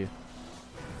 basically.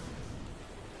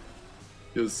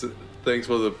 Yes, thanks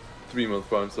for the 3-month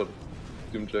Prime sub,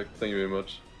 Doom Jack. Thank you very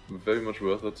much. Very much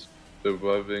worth it. They're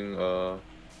arriving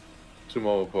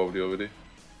tomorrow probably already.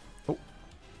 Oh.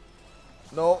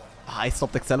 No. I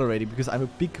stopped accelerating because I'm a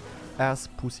big ass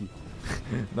pussy.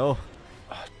 No.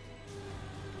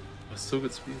 That's so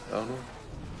good speed, I don't know.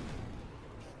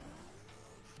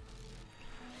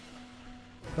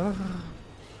 Oh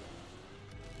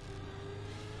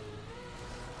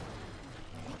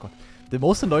god. The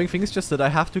most annoying thing is just that I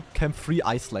have to cam 3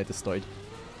 ice slide this stoid.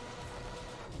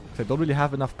 I don't really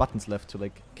have enough buttons left to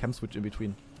like cam switch in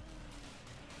between.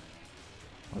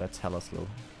 Oh, that's hella slow.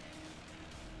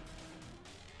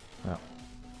 Yeah.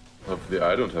 Hopefully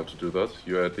I don't have to do that.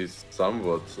 You're at least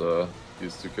somewhat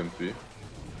used to Cam 3.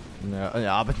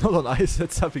 Yeah, but not on ice,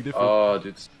 that's something different. Oh,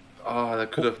 dude. Oh,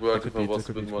 that could have worked if I was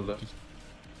a bit more left.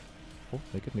 Oh,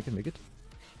 make it.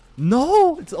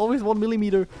 No! It's always 1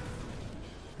 millimeter. It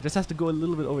just has to go a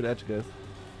little bit over the edge, guys.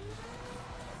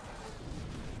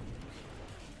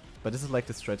 But this is like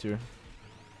the stretch here.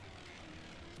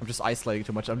 I'm just ice sliding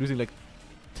too much. I'm losing like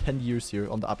 10 years here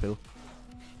on the uphill.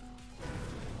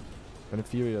 But in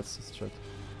theory, that's the stretch.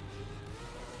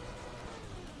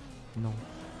 No.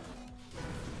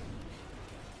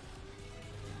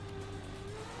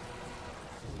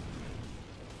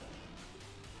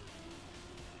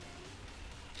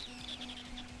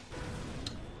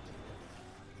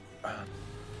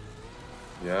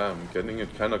 Yeah, I'm getting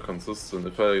it kind of consistent.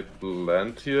 If I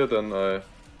land here, then I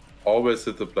always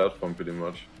hit the platform pretty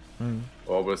much.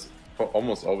 Almost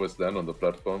always land on the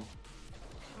platform.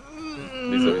 At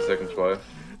least every second try.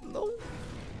 No.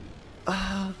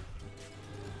 I'm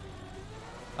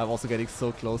also getting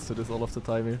so close to this all of the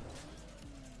time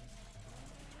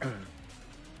here.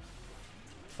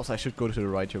 Also, I should go to the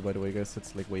right here, by the way, guys.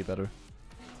 It's like way better.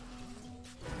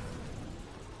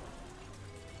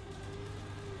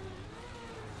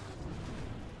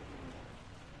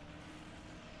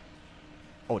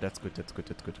 Oh, that's good,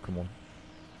 come on.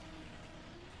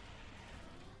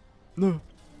 No.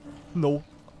 No.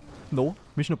 No.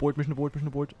 Mission abort.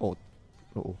 Oh.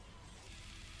 Uh-oh.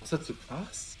 Was that too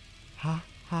fast? Ha.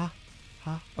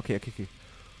 Okay.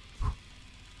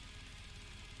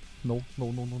 No.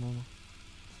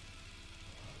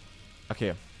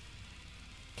 Okay.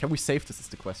 Can we save this is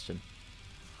the question.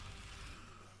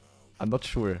 I'm not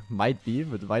sure. Might be,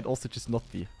 but might also just not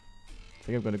be. I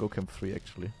think I'm gonna go camp 3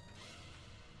 actually.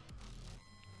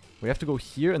 We have to go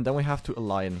here and then we have to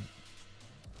align.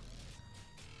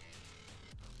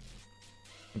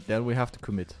 And then we have to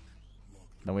commit.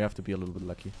 Then we have to be a little bit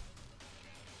lucky.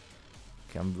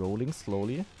 Okay, I'm rolling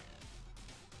slowly.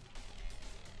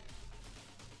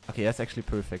 Okay, that's actually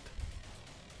perfect.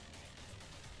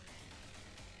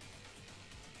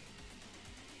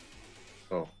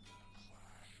 Oh.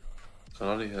 I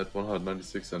only had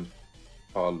 196 and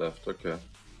far left, okay.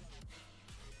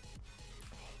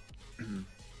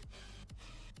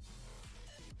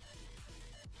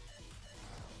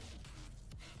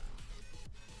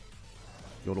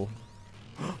 YOLO.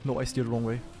 No, I steered the wrong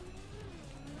way.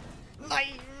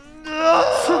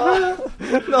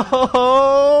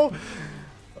 No!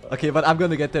 Okay, but I'm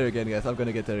gonna get there again, guys. I'm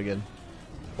gonna get there again.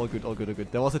 All good.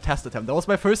 That was a test attempt. That was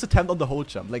my first attempt on the whole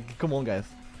jump. Like, come on, guys.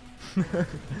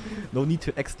 No need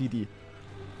to XDD.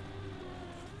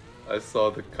 I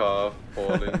saw the car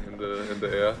falling in the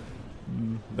air.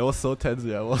 That was so tense,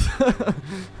 yeah. It was.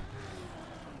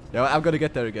 Yeah, I'm gonna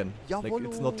get there again. Like,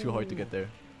 it's not too hard to get there.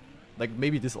 Like,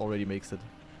 maybe this already makes it.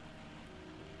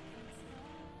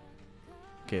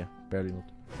 Okay, barely not.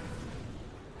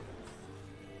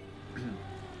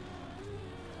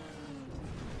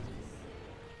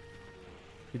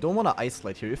 You don't wanna ice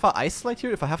slide here. If I ice slide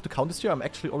here, if I have to counter steer, I'm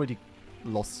actually already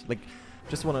lost. Like,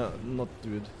 just wanna not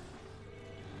do it.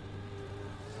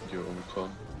 Your own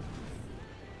con.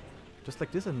 Just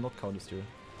like this and not counter steer.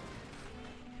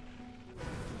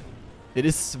 It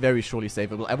is very surely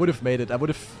savable. I would have made it.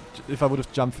 If I would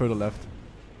have jumped further left.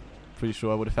 Pretty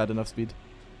sure I would have had enough speed.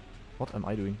 What am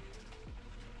I doing?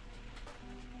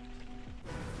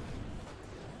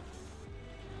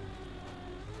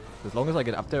 As long as I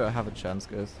get up there, I have a chance,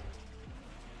 guys.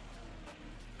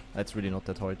 That's really not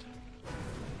that hard.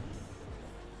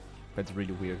 That's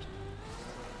really weird.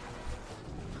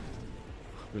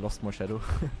 We lost more shadow.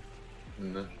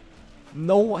 No.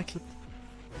 No, I clipped.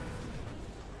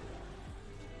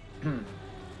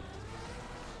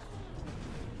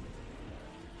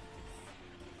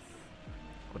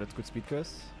 Oh, that's good speed,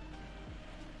 guys.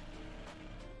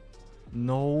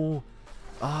 No.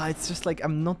 Ah, it's just like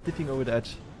I'm not dipping over the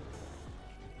edge.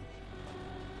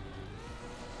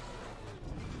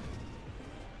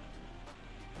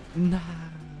 Nah.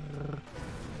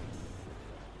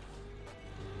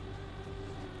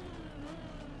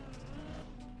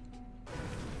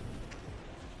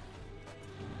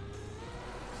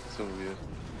 So weird.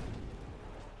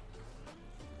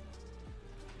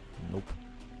 Nope.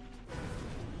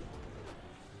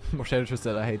 Marshall just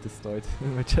said I hate this droid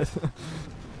in my chat.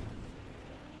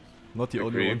 Not the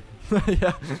only one.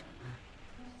 Yeah.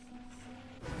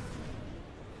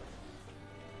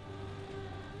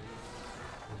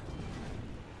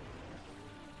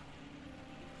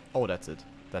 Oh, that's it.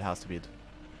 That has to be it.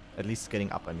 At least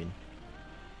getting up, I mean.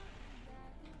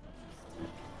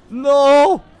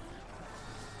 No!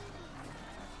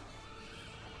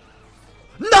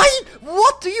 Nein!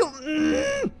 What do you...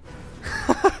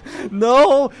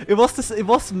 No! It was this, it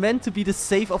was meant to be the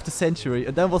save of the century,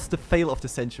 and that was the fail of the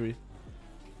century.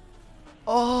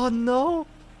 Oh no!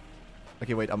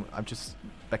 Okay, wait, I'm just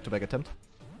back-to-back attempt.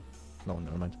 No,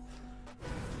 never mind.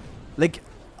 Like,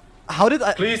 how did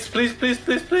I... Please, please, please,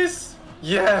 please, please!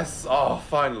 Yes! Oh,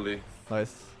 finally.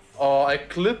 Nice. Oh, I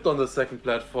clipped on the second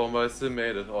platform, but I still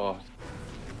made it. Oh.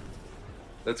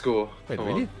 Let's go. Wait, Come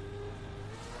really? on.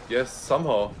 Yes,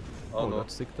 somehow. Oh, no.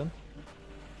 That's sick then.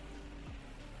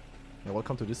 Yeah,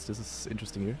 welcome to this. This is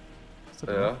interesting here. Is that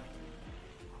Yeah. right?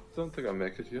 Don't think I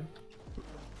make it here.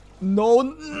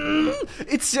 No,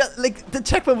 it's just like the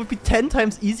checkpoint would be 10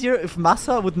 times easier if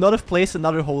MASSA would not have placed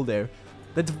another hole there.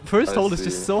 That first hole is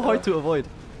just so hard to avoid.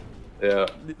 Yeah.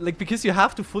 Like, because you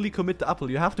have to fully commit the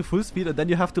apple, you have to full speed and then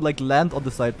you have to like land on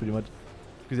the side pretty much.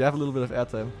 Because you have a little bit of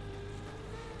airtime.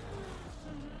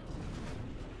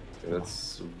 Okay,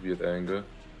 that's a weird angle.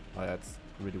 Oh yeah, it's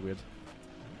really weird.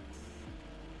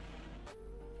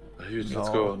 Huge, let's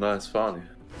go. Nice, funny.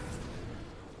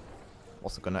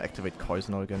 Also gonna activate cars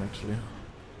now again actually.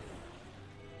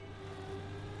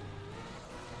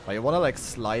 But you wanna like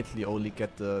slightly only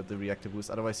get the reactor boost,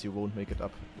 otherwise you won't make it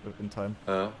up in time.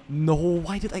 No,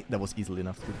 why did I... That was easily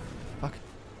enough, dude. Fuck.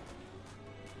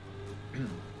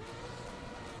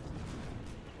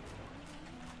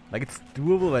 Like, it's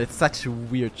doable, but it's such a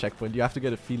weird checkpoint. You have to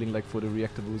get a feeling like for the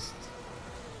reactor boost.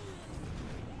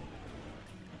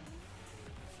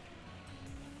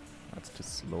 That's too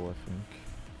slow, I think.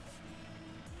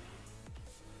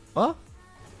 Huh?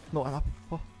 No, I'm up.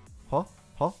 Huh? Huh?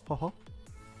 Huh? Huh? Huh?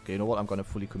 Okay, you know what? I'm gonna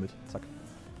fully commit. Zack.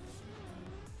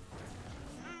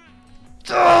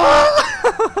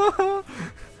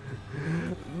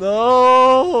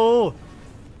 No!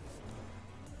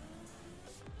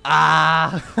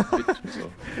 Ah!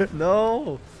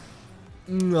 No!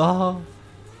 No!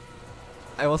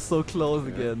 I was so close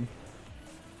again.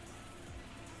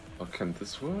 Oh, can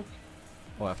this work?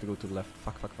 Oh, I have to go to the left.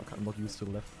 Fuck, fuck, fuck. I'm not used to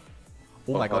the left.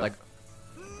 Oh my god,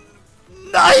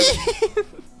 Nein!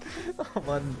 Oh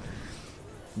man.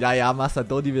 Ja, ja, Massa,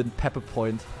 don't even pepper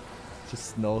point.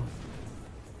 Just no.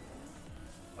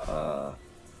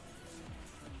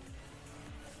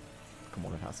 Come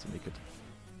on, it has to make it.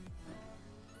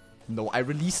 No, I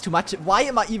release too much. Why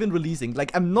am I even releasing?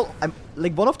 Like, I'm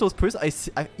like one of those persons,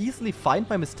 I easily find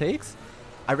my mistakes.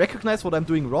 I recognize what I'm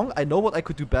doing wrong. I know what I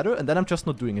could do better, and then I'm just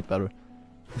not doing it better.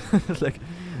 Like,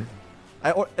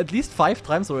 at least 5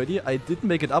 times already, I didn't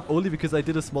make it up only because I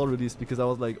did a small release. Because I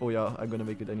was like, oh yeah, I'm gonna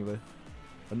make it anyway.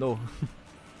 But no.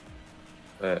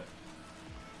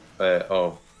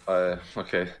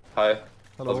 Okay. Hi.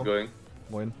 Hello. How's it going?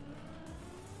 Moin.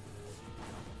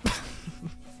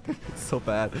 It's so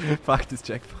bad. Fuck this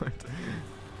checkpoint.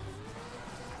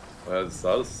 Well, the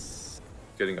start is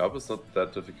getting up is not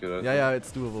that difficult. Yeah, yeah,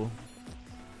 it's doable.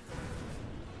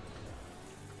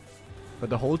 But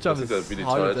the whole jump is really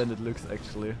harder tight. than it looks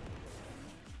actually.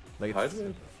 Like it's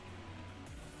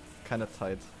kind of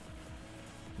tight.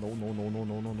 No, no, no, no,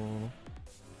 no, no, no, no.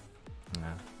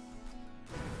 Nah.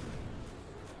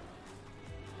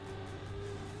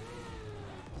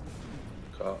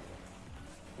 Car.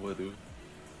 What do?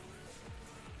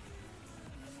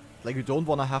 Like you don't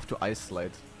wanna have to ice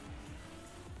slide.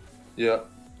 Yeah,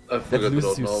 I That figured it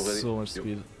loses out you now already. so much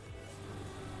speed.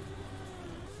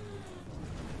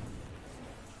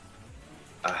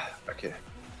 Ah, okay.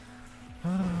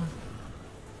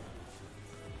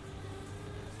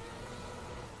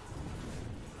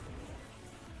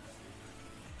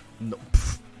 No.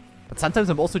 Pff. But sometimes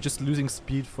I'm also just losing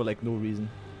speed for like no reason.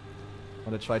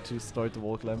 When I try to start the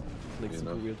wall climb. It's like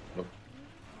super weird. Nope.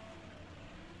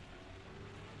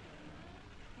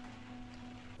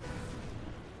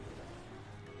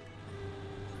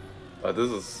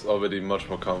 This is already much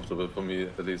more comfortable for me,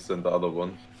 at least than the other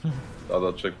one. The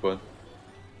other checkpoint.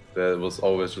 That was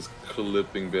always just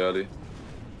clipping barely.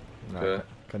 Okay. Nah,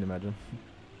 can't imagine.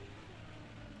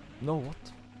 No, what?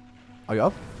 Are you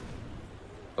up?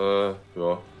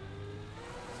 Yeah.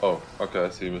 Oh, okay, I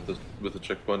see with the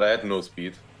checkpoint. I had no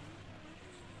speed.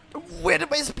 Where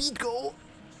did my speed go?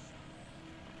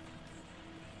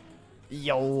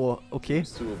 Yo, okay.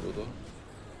 It's doable though.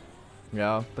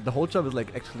 Yeah, but the whole jump is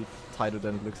like actually tighter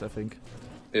than it looks, I think.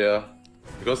 Yeah,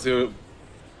 because the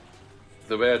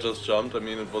way I just jumped, I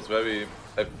mean, it was very...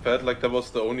 I felt like that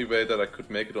was the only way that I could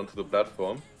make it onto the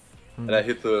platform. And I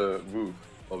hit the roof,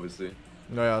 obviously.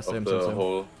 No, yeah, same, of the same.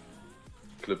 whole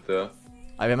clip there.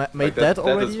 I made like that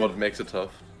already. That is what makes it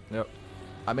tough. Yeah.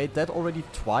 I made that already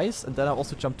twice, and then I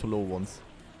also jumped too low once.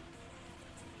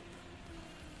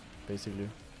 Basically.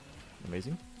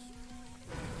 Amazing.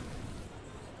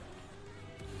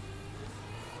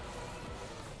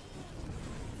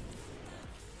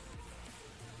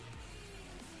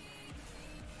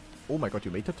 Oh my god,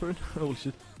 you made that turn? Holy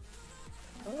shit.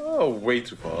 Oh, way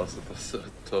too fast. It was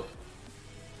tough.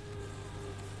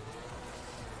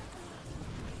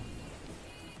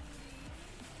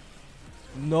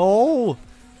 No!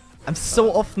 I'm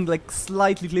so often like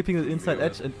slightly clipping the inside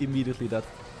edge and immediately that.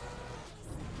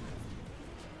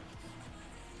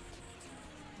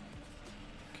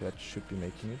 Okay, I should be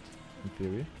making it, in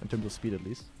theory. In terms of speed at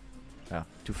least. Yeah,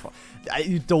 too far.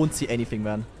 You don't see anything,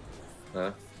 man.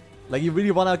 Huh? Like, you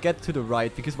really wanna get to the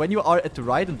right, because when you are at the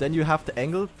right and then you have the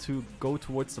angle to go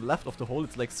towards the left of the hole,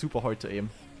 it's like super hard to aim.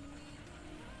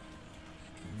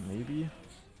 Maybe?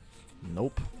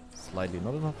 Nope. Slightly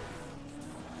not enough.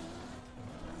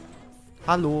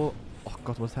 Hello! Oh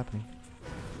god, what's happening?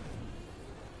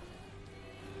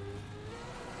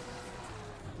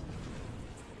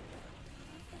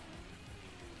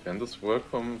 Can this work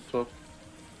from top?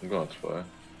 I'm gonna try.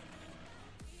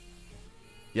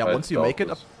 Yeah, once you make it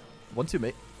up. Once you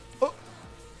make. Oh!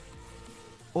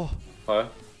 Oh! Hi.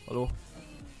 Hello?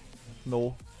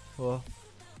 No.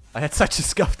 I had such a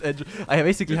scuffed edge. I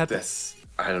basically had. This.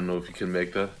 I don't know if you can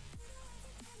make that.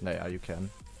 Nah, yeah, you can.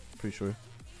 Pretty sure.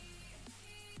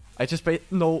 I just made.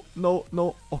 No, no,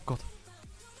 no. Oh god.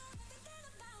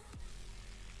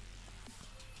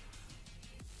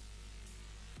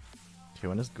 Okay,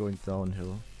 when it's going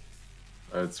downhill.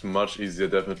 It's much easier,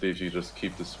 definitely, if you just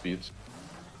keep the speed.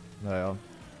 Naja.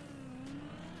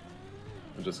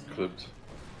 I just clipped.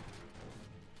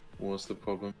 What's the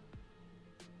problem?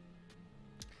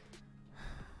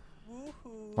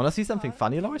 Wanna see something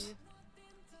funny, Lars?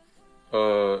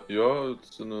 Yeah,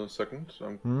 it's in a second.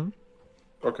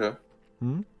 Okay.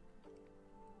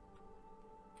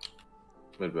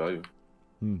 Wait, where are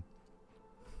you?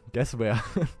 Guess where?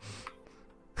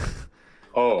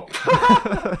 Oh.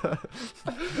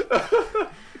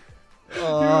 You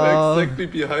were exactly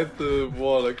behind the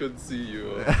wall, I couldn't see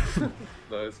you.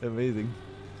 Nice. Amazing.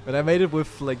 But I made it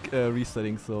with like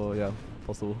resetting, so yeah,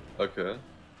 possible. Okay.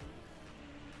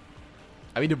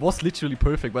 I mean, it was literally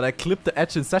perfect, but I clipped the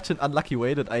edge in such an unlucky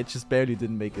way that I just barely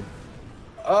didn't make it.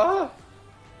 Ah!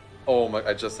 Oh my,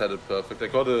 I just had it perfect. I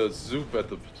got a zoop at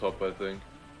the top, I think.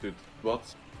 Dude, what?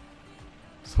 So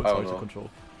it's hard to control.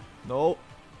 No.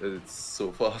 It's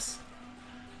so fast.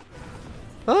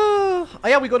 Oh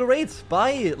yeah, we got a raid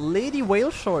by Lady Whale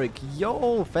Shark.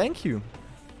 Yo, thank you.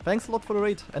 Thanks a lot for the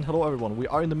raid. And hello everyone. We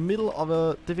are in the middle of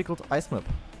a difficult ice map.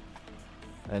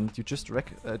 And you just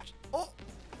like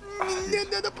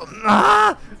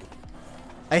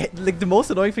the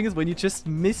most annoying thing is when you just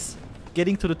miss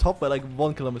getting to the top by like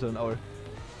 1 kilometer an hour.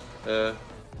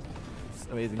 It's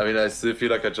amazing. I mean, I still feel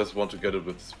like I just want to get it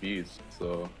with speed,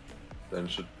 so then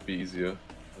it should be easier.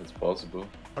 It's possible.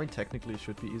 I mean, technically it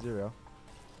should be easier, yeah.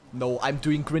 No, I'm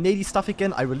doing grenade stuff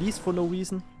again. I released for no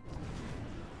reason.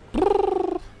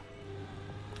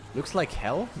 Looks like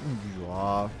hell.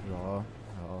 Yeah, a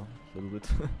little bit.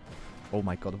 Oh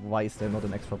my god, why is there not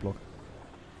an extra block?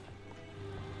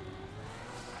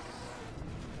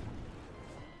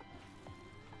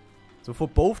 So for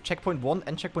both checkpoint 1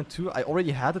 and checkpoint 2, I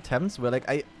already had attempts where like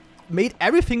I made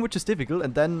everything which is difficult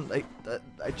and then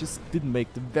I just didn't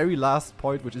make the very last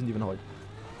part, which isn't even hard.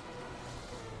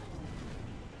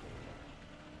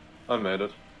 I made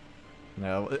it.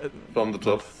 Yeah, from the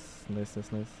top. Nice.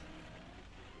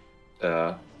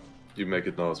 Yeah, you make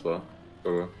it now as well.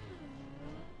 Okay.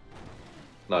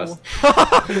 Nice.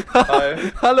 Oh.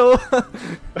 Hi. Hello.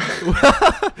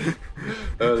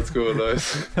 Let's go,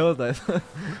 nice. That was nice.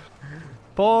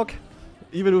 Pork.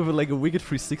 Even with like a wicked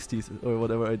 360s or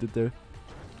whatever I did there.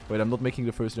 Wait, I'm not making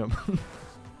the first jump.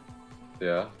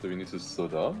 Yeah, do we need to slow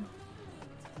down?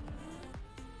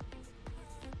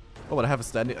 Oh, but I have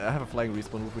a flying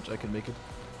respawn with which I can make it.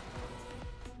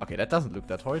 Okay, that doesn't look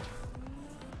that hard.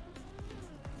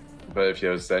 But if you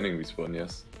have a standing respawn,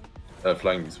 yes.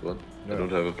 Flying respawn. No. I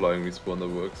don't have a flying respawn that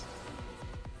works.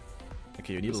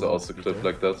 Okay, you need Is a lot also of speed clip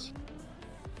there. like that?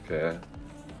 Okay.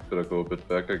 Better go a bit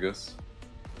back, I guess.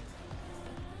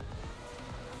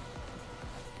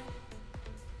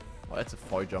 Oh, that's a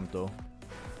far jump though.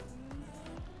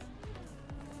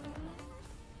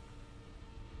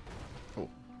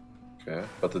 Yeah,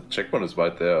 but the checkpoint is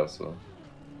right there, so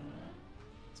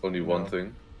it's only one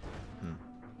thing.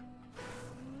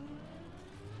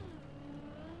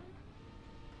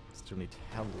 Still need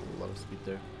hell of a lot of speed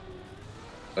there.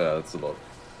 Yeah, that's a lot.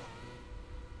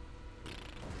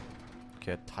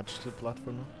 Okay, I touched the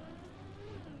platform now.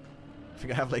 I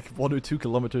think I have like 1 or 2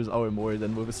 kilometers an hour more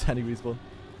than with a standing respawn.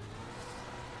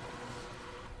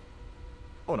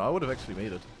 Oh no, I would have actually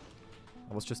made it.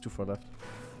 I was just too far left.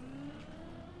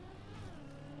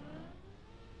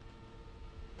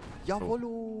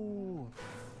 Jawollo!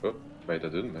 Oh, wait, I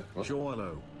didn't, man. What?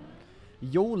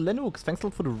 Yo, Lennox, thanks a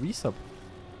lot for the resub.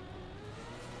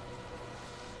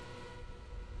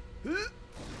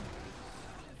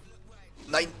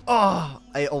 Nein! Oh,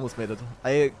 I almost made it.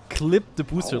 I clipped the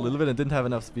booster a little bit and didn't have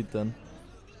enough speed then.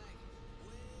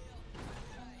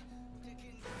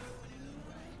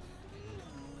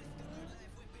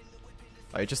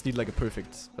 I just need like a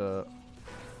perfect, okay,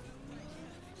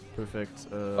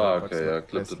 yeah, I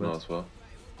clipped it now as well.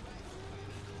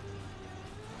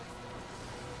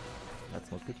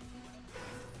 That's not good.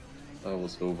 I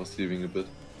was oversteering a bit,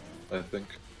 I think.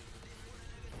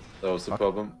 That was the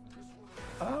problem.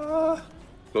 Ah,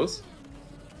 close.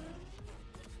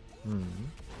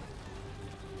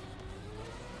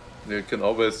 You can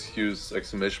always use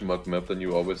exclamation mark map, then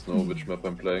you always know which map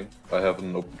I'm playing. I have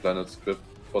an open planet script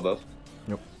for that.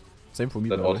 Yep. Same for me.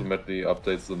 That automatically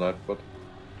updates the night bot.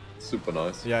 Super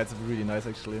nice. Yeah, it's really nice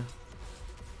actually.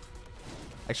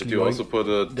 Did you also put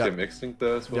a TMX link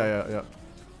there as well? Yeah.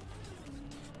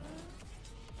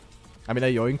 I mean,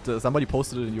 I yoinked. Somebody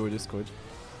posted it in your Discord.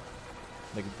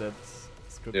 Like that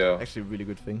script. Yeah. Actually, a really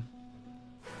good thing.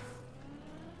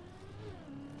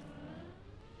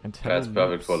 And yeah, it's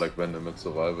perfect for like random and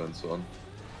survival and so on.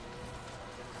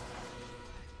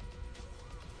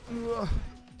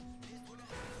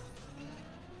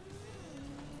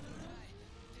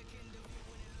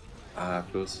 Ah,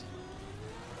 close.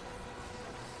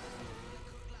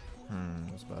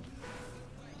 That's bad.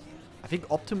 I think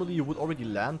optimally you would already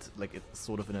land like it's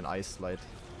sort of in an ice slide.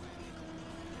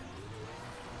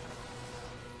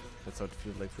 That's how it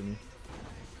feels like for me.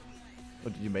 Oh,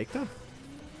 did you make that?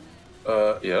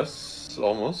 Yes,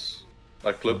 almost.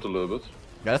 I clipped a little bit.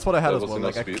 Yeah, that's what I had as well.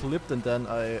 Like I speed. clipped and then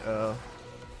I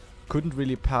couldn't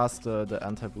really pass the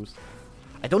anti-boost.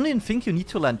 I don't even think you need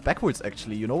to land backwards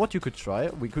actually. You know what you could try?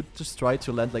 We could just try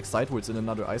to land like sideways in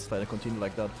another ice slide and continue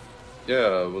like that.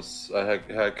 Yeah, I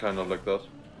had kind of like that.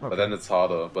 Okay. But then it's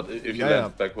harder. But if you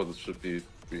land backwards, it should be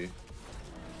free.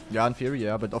 Yeah, in theory,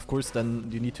 yeah. But of course, then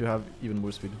you need to have even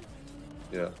more speed.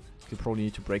 Yeah. You probably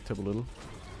need to brake tab a little.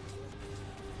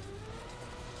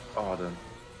 Oh, then.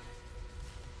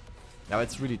 Yeah,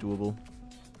 it's really doable.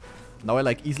 Now I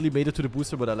like easily made it to the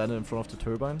booster, but I landed in front of the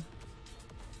turbine.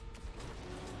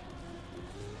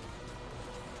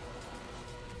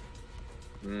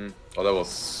 Oh, that was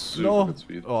super good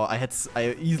speed. Oh,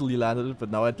 I easily landed it, but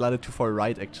now I landed too far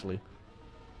right actually.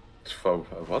 For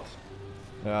what?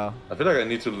 Yeah. I feel like I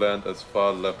need to land as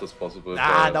far left as possible.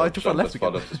 Now I'm too far left as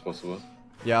far left as possible.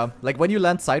 Yeah, like when you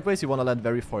land sideways, you want to land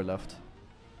very far left.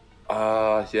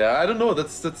 Yeah, I don't know.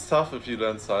 That's tough if you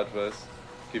land sideways.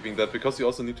 Keeping that, because you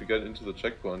also need to get into the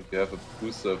checkpoint. You have a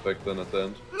booster effect then at the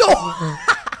end. No!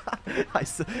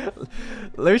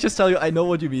 Let me just tell you, I know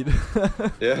what you mean.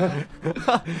 Yeah?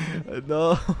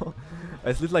 No.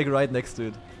 I slid like right next to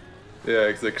it. Yeah,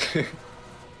 exactly.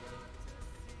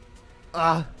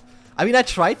 I mean, I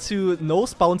tried to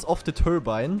nose bounce off the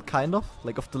turbine, kind of.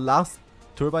 Like off the last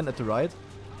turbine at the right.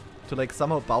 To like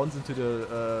somehow bounce into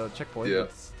the checkpoint. Yeah.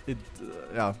 It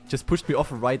just pushed me off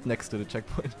right next to the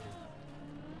checkpoint.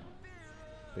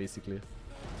 Basically.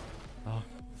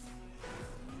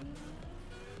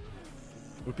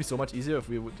 It would be so much easier if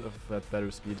we would have had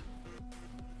better speed.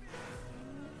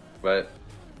 Right.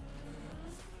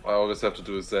 I always have to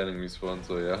do a standing respawn,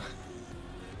 so yeah.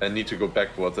 I need to go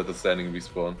backwards at the standing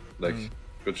respawn. Like,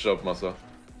 good job, MASSA.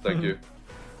 Thank you.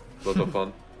 Lot of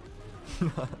fun.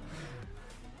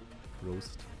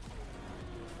 Roast.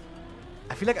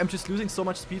 I feel like I'm just losing so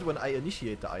much speed when I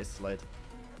initiate the ice slide.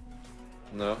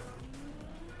 No.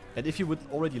 And if you would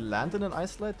already land in an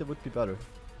ice slide, that would be better.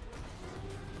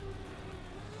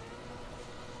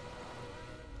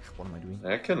 What am I doing?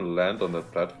 I can land on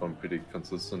that platform pretty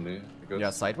consistently, I guess.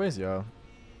 Yeah, sideways, yeah.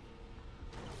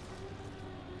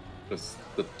 Just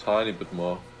a tiny bit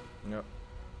more. Yeah.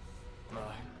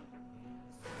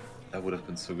 That would have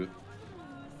been so good.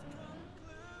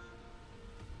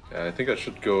 Yeah, I think I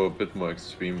should go a bit more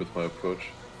extreme with my approach.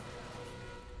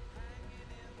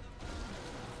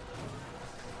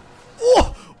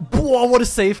 Oh! Whoa, what a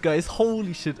save, guys.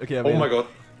 Holy shit. Okay, I Oh my god.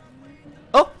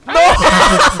 Oh!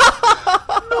 No!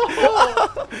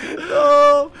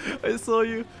 No! I saw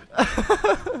you.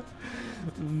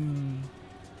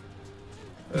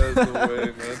 There's no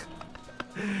way, man.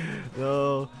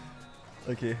 No.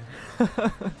 Okay.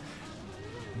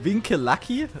 Winke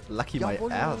Lucky? Lucky my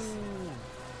ass.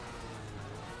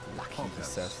 Lucky, he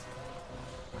says.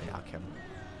 Oh, yeah, Cam.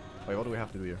 Wait, what do we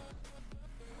have to do here?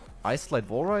 Ice slide,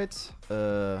 wall ride,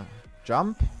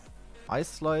 jump, ice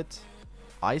slide,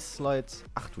 ice slide.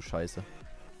 Ach du Scheiße.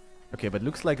 Okay, but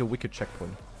looks like a wicked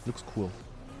checkpoint. Looks cool.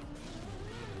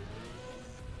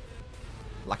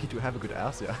 Lucky to have a good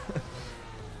ass, yeah.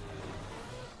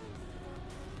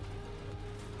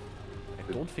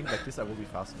 I don't think like this I will be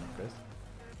fast enough, guys.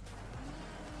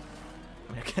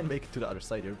 I mean, I can make it to the other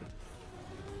side here, but...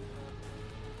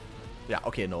 Yeah,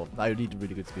 okay, no. I need a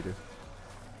really good speeder.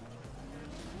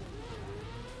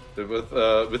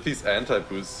 With these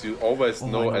anti-boosts, you always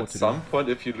know at some point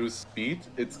if you lose speed,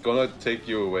 it's gonna take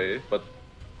you away, but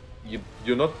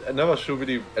you're never sure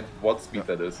really at what speed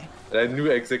that is. And I knew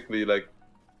exactly like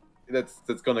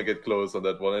that's gonna get close on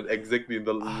that one, and exactly in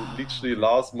the literally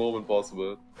last moment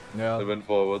possible, I went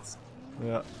forwards.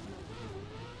 Yeah.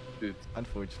 Dude.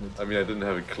 Unfortunate. I mean, I didn't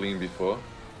have it clean before.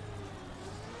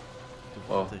 Dude,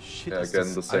 what the shit yeah, is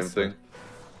again this the same thing.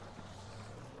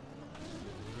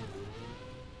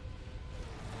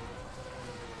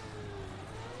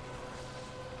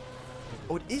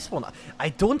 Oh, it is one. I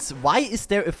don't... Why is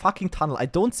there a fucking tunnel? I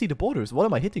don't see the borders. What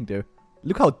am I hitting there?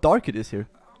 Look how dark it is here.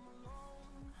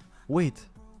 Wait.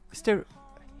 Is there...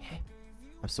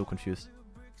 I'm so confused.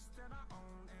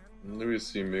 Maybe you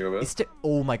see Mega well. Is there...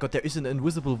 Oh my god, there is an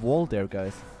invisible wall there,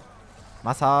 guys.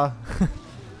 MASSA.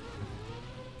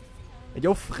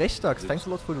 Yo, Frechtags, thanks a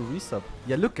lot for the resub.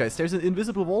 Yeah, look, guys, there's an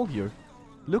invisible wall here.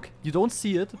 Look, you don't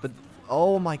see it, but...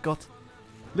 Oh my god.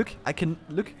 Look, I can...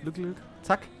 Look.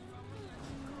 Zack.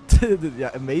 Yeah,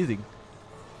 amazing.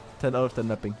 10 out of 10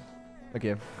 mapping.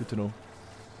 Okay, good to know.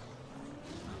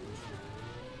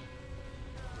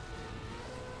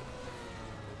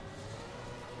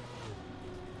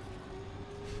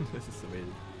 This is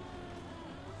amazing.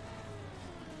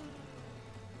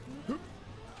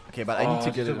 Okay, but I need to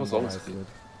get it on my field.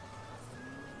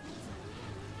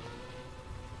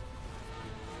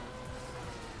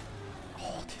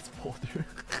 Oh, this border.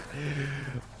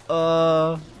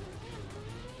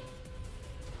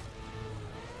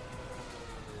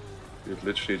 You're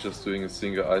literally just doing a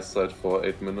single ice slide for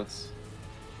 8 minutes.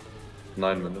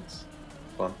 9 minutes.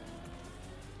 Fun.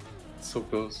 It's so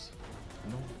close.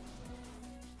 No.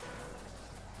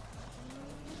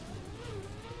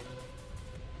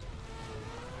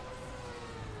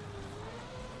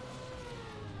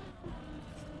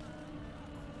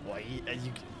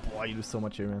 Boy, you lose so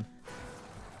much here, man.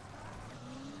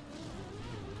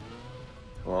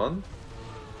 Come on.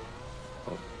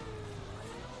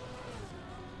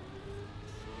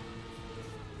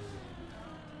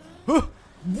 Oh.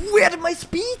 Where did my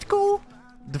speed go?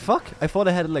 The fuck? I thought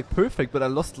I had it like perfect, but I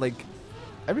lost like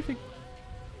everything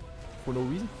for no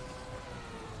reason.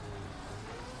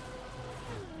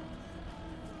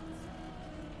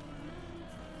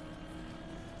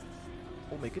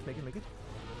 Oh, make it.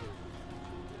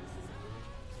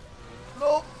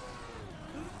 No!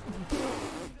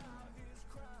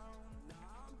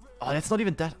 Oh, that's not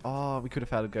even that. Oh, we could have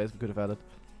had it, guys. We could have had it.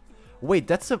 Wait,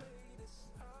 that's a...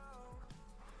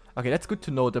 Okay, that's good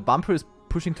to know. The bumper is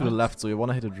pushing to the left, so you want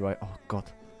to hit it right. Oh,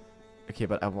 God. Okay,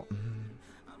 but I want...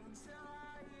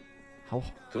 How?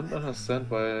 Don't understand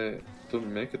why I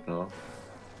don't make it now.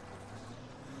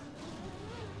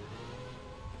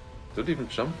 Don't even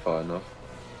jump far enough.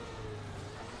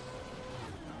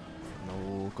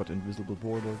 No, got invisible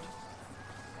bordered.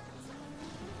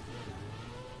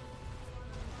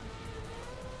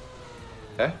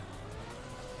 Eh?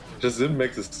 Just didn't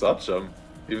make the start jump,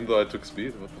 even though I took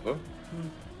speed. What the fuck?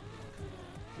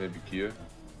 Maybe gear.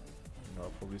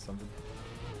 No, probably something.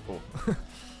 Oh,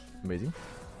 amazing.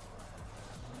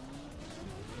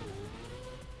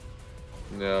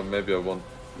 Yeah, maybe I want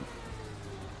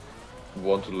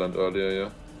to land earlier.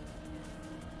 Yeah.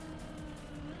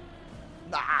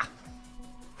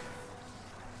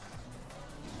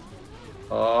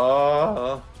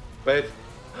 Ah! Wait.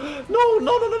 No!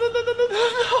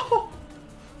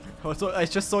 Oh, so I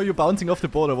just saw you bouncing off the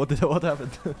border. What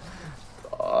happened?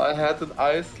 I had an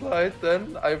ice slide,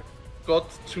 then I got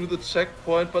to the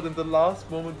checkpoint, but in the last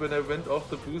moment when I went off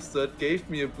the booster, it gave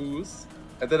me a boost,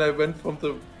 and then I went from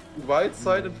the right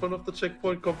side in front of the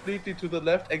checkpoint completely to the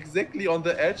left, exactly on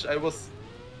the edge. I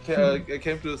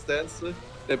came to a standstill.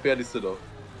 I barely stood off.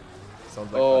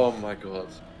 Sounds like oh fun. My god,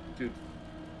 dude!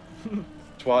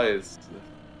 Twice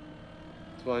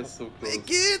so close. Make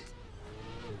it!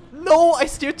 No, I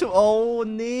steered too. Oh,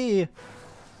 nee.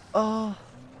 No,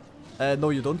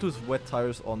 you don't use wet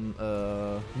tires on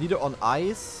neither on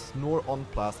ice nor on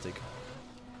plastic.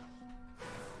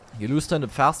 You lose them the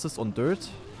fastest on dirt,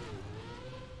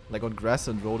 like on grass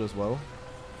and road as well.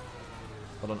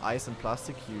 But on ice and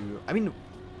plastic, I mean,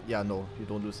 yeah, no, you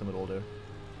don't lose them at all there.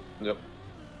 Yep.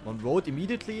 On road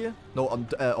immediately, no,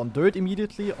 on dirt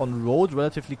immediately. On road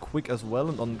relatively quick as well,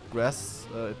 and on grass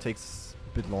it takes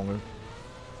a bit longer.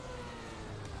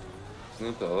 Isn't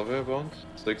it the other way around?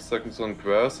 6 seconds on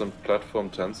grass and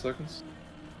platform 10 seconds?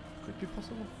 Could be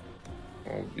possible.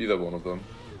 Oh, either one of them.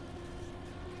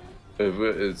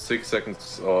 6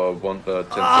 seconds or 10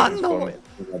 seconds no.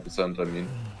 from 1%, I mean.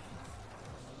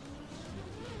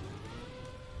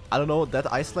 I don't know,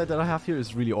 that ice slide that I have here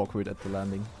is really awkward at the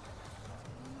landing.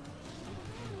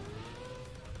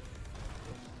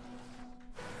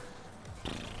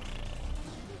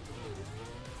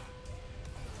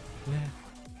 Yeah.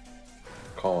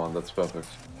 Come on, that's perfect.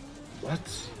 What?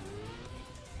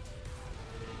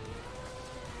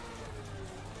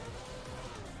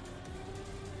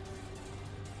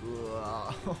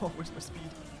 Where's my speed?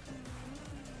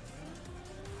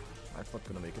 I'm not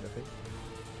gonna make it, I think.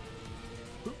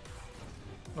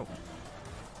 No.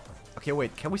 Okay,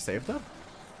 wait, can we save that?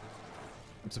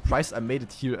 I'm surprised I made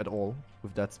it here at all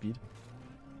with that speed.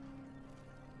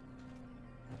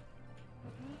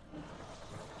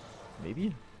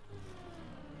 Maybe?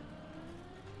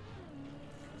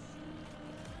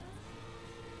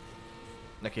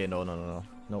 Okay, no.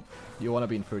 Nope. You wanna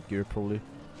be in third gear, probably.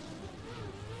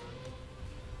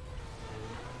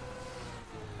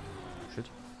 Shit.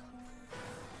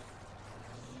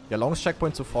 Yeah, longest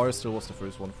checkpoint so far still was the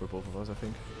first one for both of us, I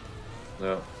think.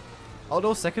 Yeah.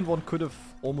 Although second one could have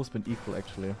almost been equal,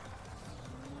 actually.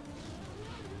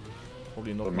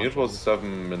 Probably not. For me it was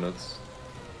 7 minutes.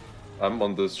 I'm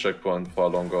on this checkpoint far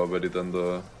longer already than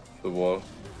the wall.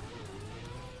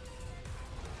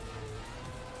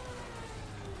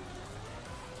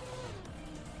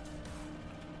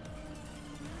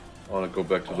 I wanna go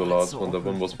back to the last one, that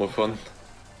one was more fun.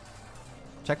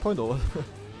 Checkpoint or?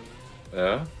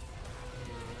 Yeah.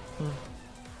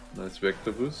 Nice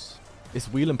vector boost. Is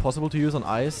wheel impossible to use on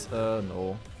ice?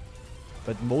 No.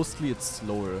 But mostly it's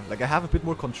slower. Like I have a bit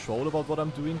more control about what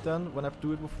I'm doing then when I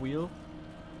do it with wheel.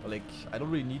 But like I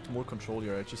don't really need more control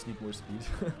here, I just need more speed.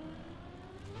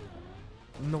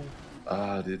 No.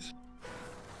 Ah, dude.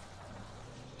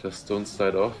 Just don't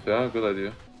slide off. Yeah, good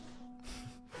idea.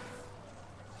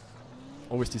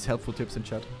 Always these helpful tips in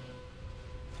chat.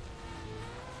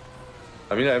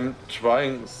 I mean, I'm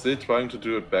still trying to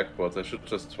do it backwards. I should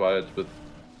just try it with...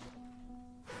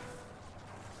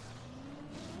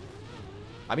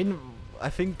 I mean, I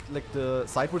think like the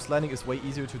sideways landing is way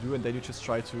easier to do, and then you just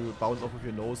try to bounce off with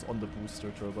your nose on the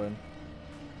booster turbine.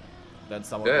 Then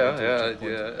someone. Yeah, I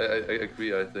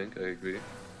agree. I agree.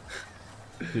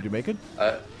 Did you make it?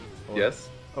 Yes.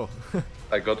 Oh.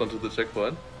 I got onto the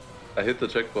checkpoint. I hit the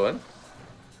checkpoint.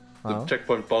 The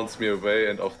checkpoint bounced me away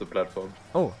and off the platform.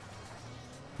 Oh.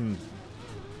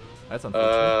 That's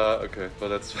unfortunate. Okay, but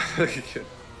that's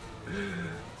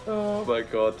oh my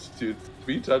god, dude.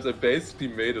 3 times I basically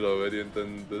made it already, and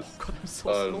then this. God, I'm so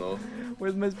I slow. don't know.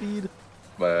 Where's my speed?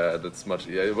 But that's much.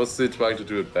 Yeah, I was still trying to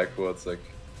do it backwards. Like,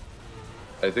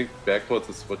 I think backwards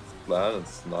is what's the plan.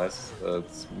 It's nice.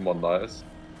 It's more nice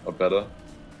or better.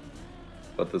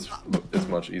 But this is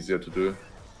much easier to do.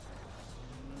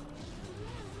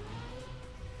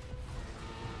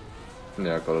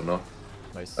 Yeah, I gotta know.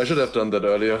 Nice. I should have done that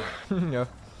earlier. Yeah.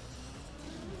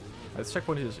 This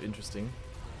checkpoint is interesting.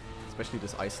 Especially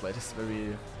this ice slide is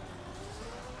very...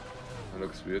 It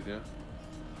looks weird, yeah.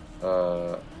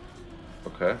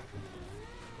 Okay.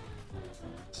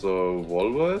 So,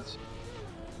 wall ride?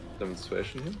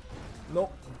 Demonstration here? No.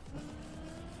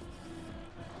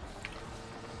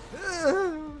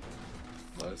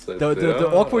 Nice. The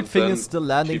awkward thing is the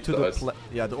landing to the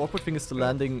the awkward thing is the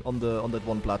landing on that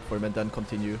one platform and then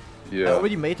continue. Yeah. I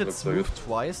already made it smooth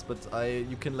twice, but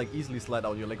you can like easily slide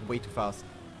out. You're like way too fast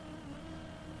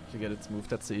to get it smooth.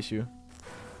 That's the issue.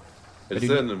 Is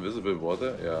there an invisible wall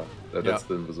there? Yeah, that's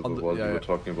the invisible wall we were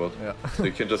talking about. Yeah. So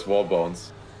you can just wall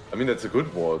bounce. I mean, that's a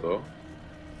good wall though.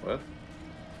 What?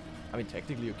 I mean,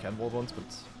 technically you can wall bounce, but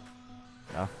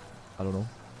yeah, I don't know.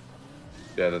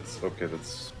 Yeah, that's okay.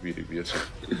 That's really weird.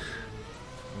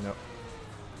 No.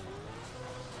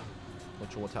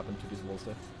 Not sure what happened to these walls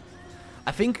there.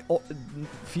 I think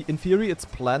in theory it's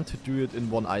planned to do it in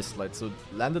one ice slide. So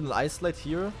land in an ice slide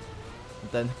here,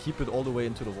 and then keep it all the way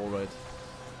into the wall ride.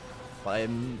 But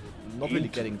I'm not really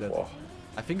getting that.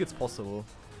 I think it's possible,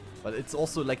 but it's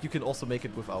also like you can also make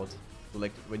it without. So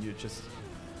like when you just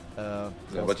yeah,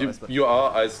 but you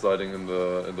are ice sliding in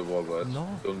the wall, right? No.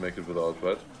 Don't make it without,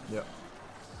 right? Yeah.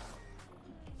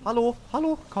 Hello,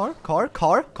 hello, car.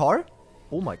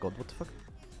 Oh my god, what the fuck?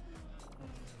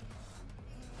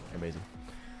 Amazing.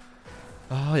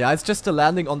 Oh yeah, it's just the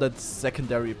landing on that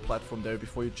secondary platform there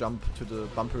before you jump to the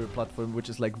bumper platform, which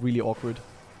is like really awkward.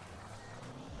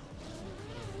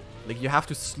 Like you have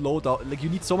to slow down, like you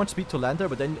need so much speed to land there,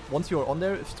 but then once you're on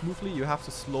there smoothly, you have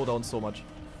to slow down so much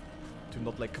to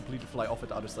not like completely fly off at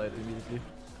the other side immediately.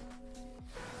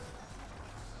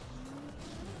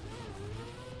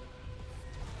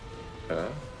 Yeah,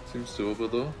 seems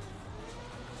doable though.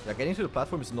 Yeah, getting to the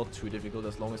platform is not too difficult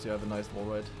as long as you have a nice wall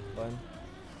ride line.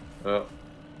 Yeah.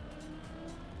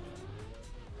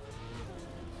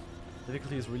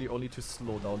 Difficulty is really only to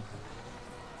slow down.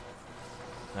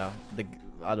 Yeah,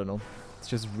 I don't know. It's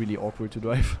just really awkward to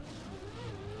drive.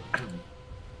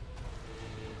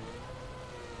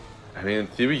 I mean, in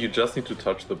theory, you just need to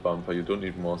touch the bumper. You don't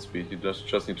need more speed. You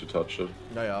just need to touch it.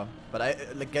 Yeah. But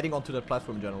like getting onto that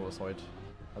platform in general is hard,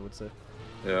 I would say.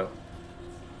 Yeah.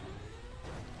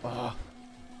 Oh.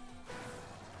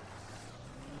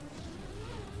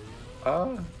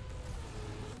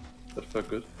 That felt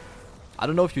good. I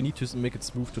don't know if you need to make it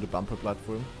smooth to the bumper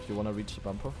platform if you want to reach the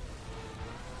bumper.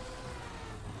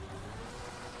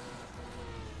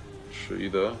 Sure,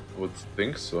 either. Would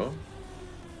think so.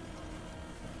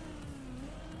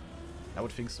 I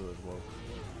would think so as well.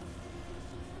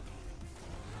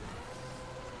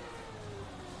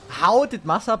 How did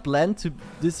MASSA plan to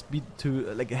this be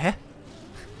to like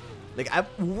like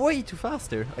I'm way too fast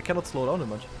there. I cannot slow down that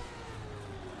much.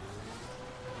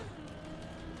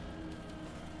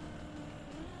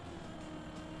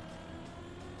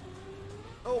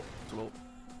 Oh, too low.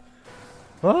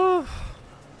 Oh.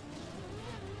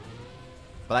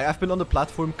 But I've been on the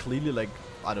platform clearly like,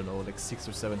 I don't know, like 6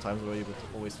 or 7 times already, but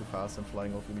always too fast and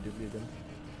flying off immediately again.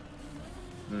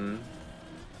 Hmm.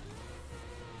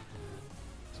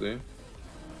 See?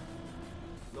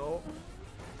 No.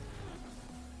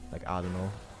 Like, I don't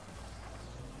know.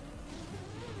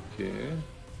 Okay.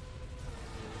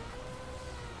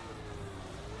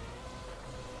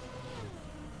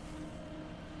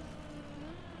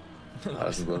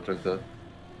 Doesn't work like that.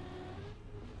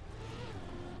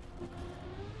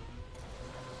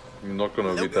 I'm not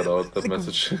gonna read that out, that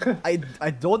message. I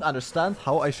don't understand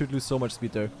how I should lose so much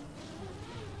speed there.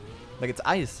 Like, it's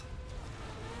ice.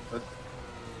 What?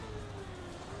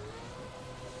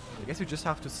 I guess you just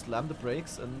have to slam the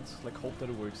brakes and like hope that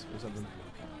it works or something.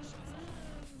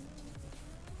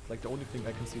 Like the only thing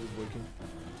I can see that's working.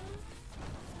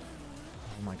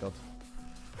 Oh my god.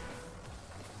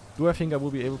 Do I think I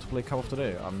will be able to play Cup of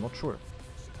today? I'm not sure.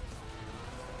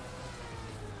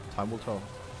 Time will tell.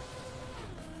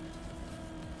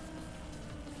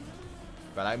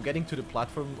 But I'm getting to the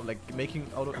platform, like making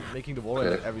the wall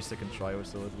like every second try or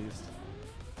so at least.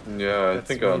 Yeah, That's I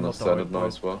think really I understand it now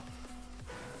as well.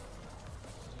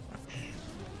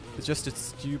 It's just a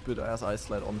stupid ass ice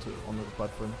slide onto the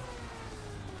platform.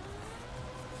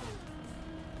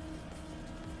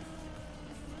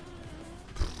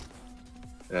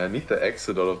 Yeah, I need the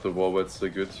exit out of the wall where it's so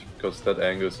good, because that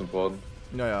angle is important.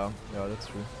 Yeah, that's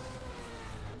true.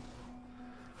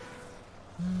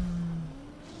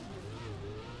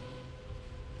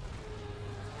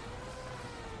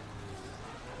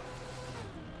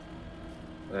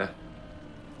 Yeah.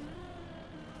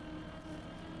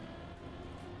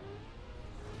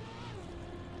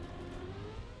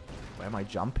 Where am I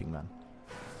jumping, man?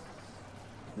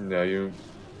 Yeah,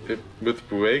 with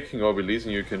braking or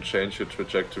releasing, you can change your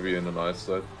trajectory in an ice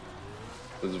slide.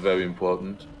 That's very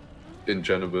important in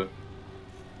general.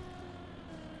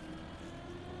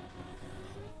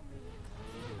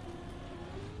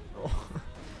 Oh.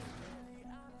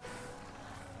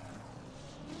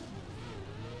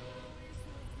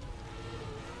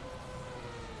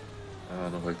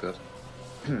 Not like that.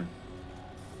 Where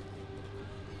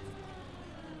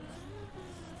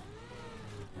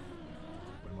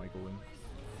am I going?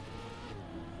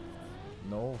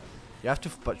 No. You have to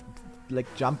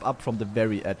like jump up from the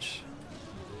very edge.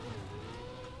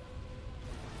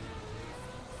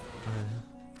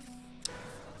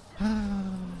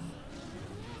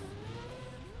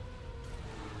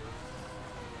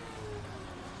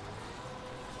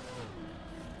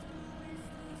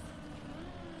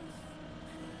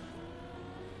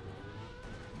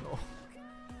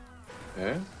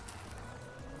 Yeah?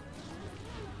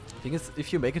 Thing is,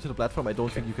 if you make it to the platform, I don't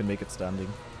think you can make it standing.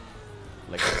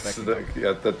 Like,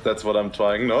 yeah, that's what I'm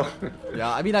trying now.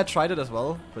 Yeah, I mean, I tried it as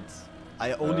well, but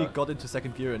I only got into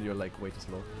second gear and you're like way too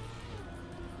slow.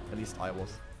 At least I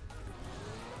was.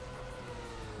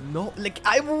 No, like,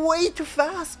 I'm way too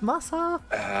fast, Massa!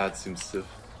 Ah, it seems stiff.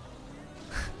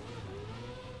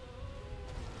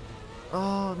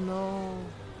 Oh, no.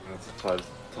 That's a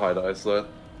tight ice slide.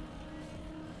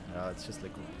 Yeah, it's just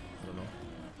like, I don't know.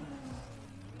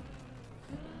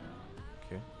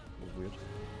 Okay, was weird.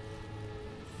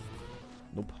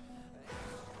 Nope.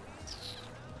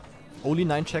 Only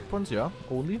 9 checkpoints, yeah,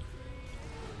 only.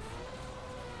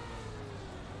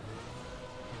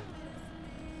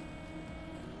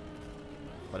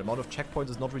 But the amount of checkpoints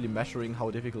is not really measuring how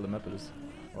difficult the map is.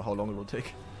 Or how long it will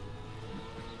take.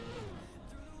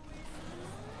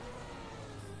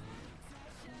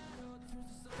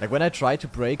 Like when I try to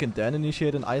brake and then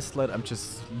initiate an ice slide, I'm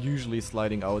just usually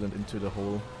sliding out and into the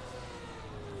hole.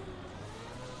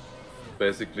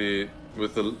 Basically,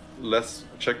 with the less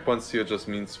checkpoints here just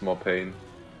means more pain.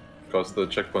 Because the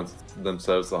checkpoints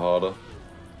themselves are harder.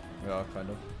 Yeah, kind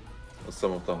of.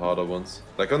 Some of the harder ones.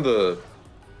 Like on the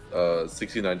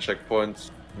 69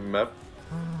 checkpoint map,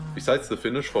 besides the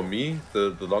finish for me,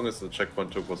 the longest the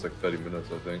checkpoint took was like 30 minutes,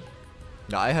 I think.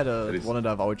 Yeah, I had a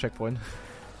 1.5 hour checkpoint.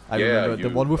 I yeah, remember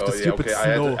the one with the stupid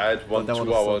okay. snow. I had one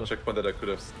 2-hour was checkpoint that I could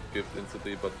have skipped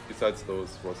instantly, but besides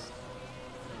those was,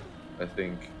 I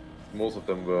think, most of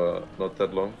them were not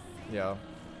that long. Yeah.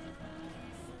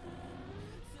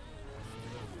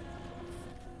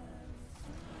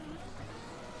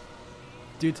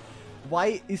 Dude,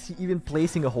 why is he even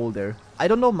placing a hole there? I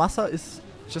don't know, Massa is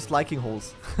just liking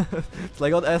holes. It's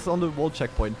like as on the wall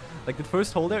checkpoint. Like the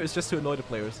first hole there is just to annoy the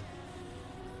players.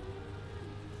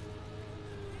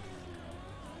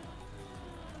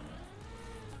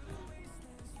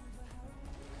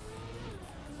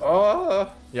 Oh!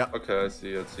 Yeah. Okay, I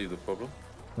see the problem.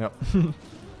 Yeah.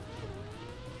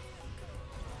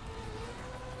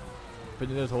 Been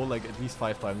in that hole like at least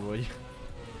 5 times already.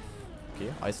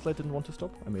 Okay, Ice Slide didn't want to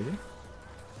stop. Amazing.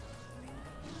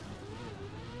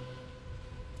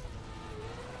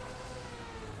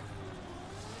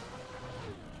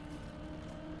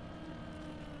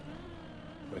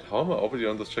 Wait, how am I already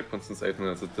on this checkpoint since 8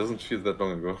 minutes? It doesn't feel that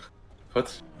long ago.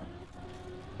 What?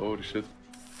 Holy shit.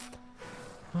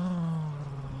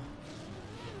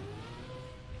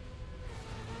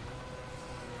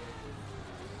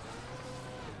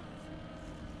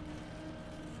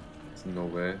 There's no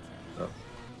way. No.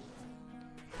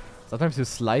 Sometimes you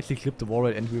slightly clip the wall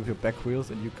right end with your back wheels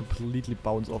and you completely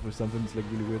bounce off with something. It's like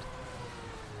really weird.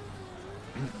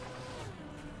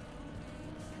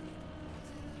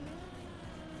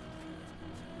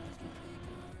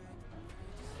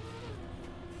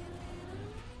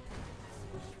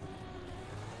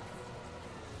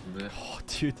 Oh,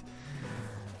 dude.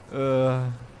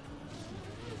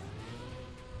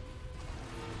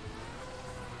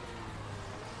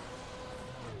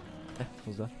 What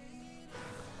was that?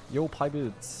 Yo,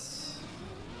 pirates.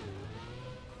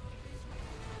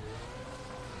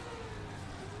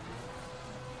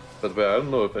 But I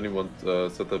don't know if anyone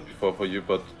said that before for you,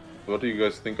 but what do you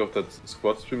guys think of that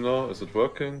squad stream now? Is it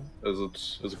working?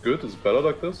 Is it good? Is it better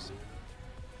like this?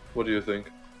 What do you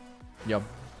think? Yeah.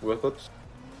 Worth it?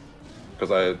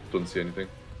 Because I don't see anything.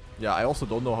 Yeah, I also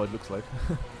don't know how it looks like.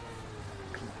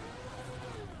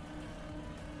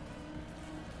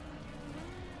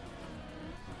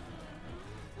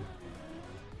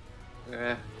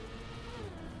 Eh.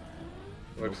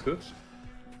 Works good.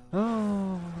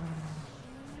 Oh.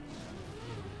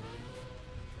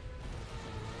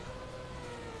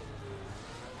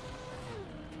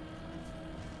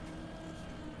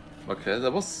 Okay,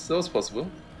 that was possible.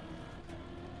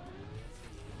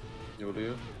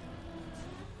 Julio.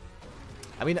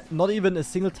 I mean, not even a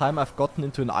single time I've gotten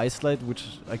into an ice slide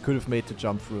which I could have made to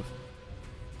jump through.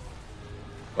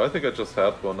 I think I just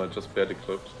had one, I just barely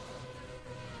clipped.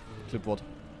 Clip what?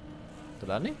 The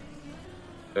landing?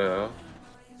 Yeah.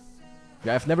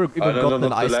 Yeah, I've never even gotten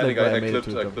an ice slide where I made it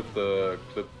to I jump.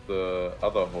 clipped the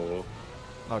other hole.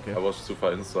 Okay. I was too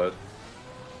far inside.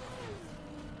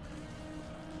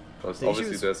 Because The issue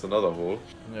obviously is- there's another hole.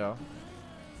 Yeah.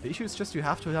 The issue is just you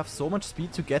have to have so much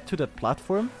speed to get to that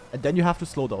platform, and then you have to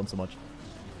slow down so much.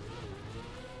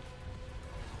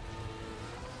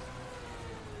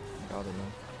 I don't know.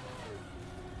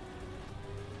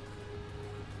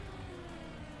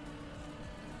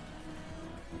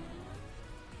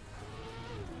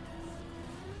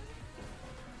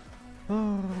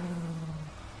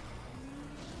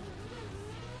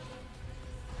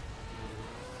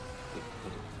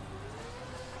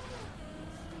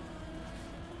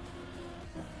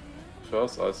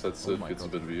 First ice slide Oh still my gets a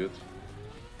God. bit weird.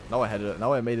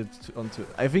 Now I made it onto.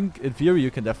 I think in theory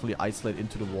you can definitely ice slide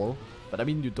into the wall, but I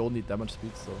mean you don't need that much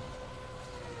speed, so.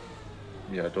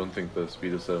 Yeah, I don't think the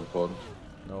speed is that important.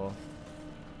 No.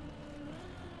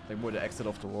 Like more the exit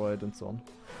of the void and so on.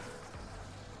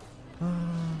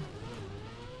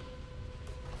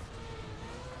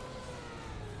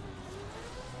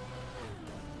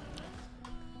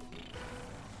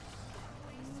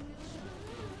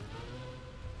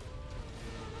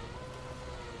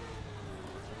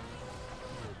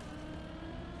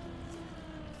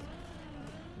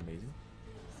 Amazing.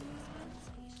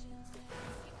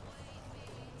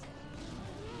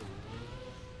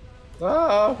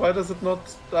 Ah, why does it not?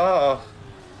 Ah,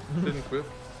 didn't quit.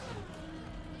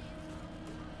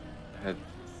 I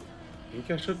think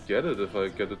I should get it if I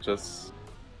get it just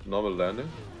normal landing.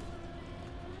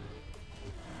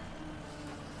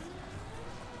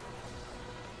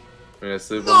 I mean, I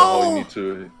still wonder how you need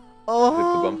to hit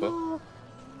the bumper.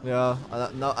 Yeah,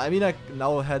 now I mean I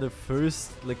now had a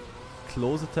first like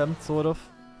close attempt sort of.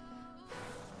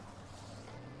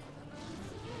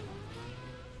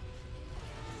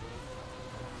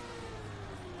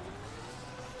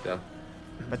 Yeah.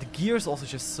 But the gear is also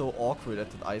just so awkward at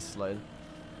that ice slide.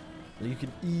 Like you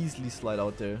can easily slide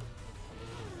out there.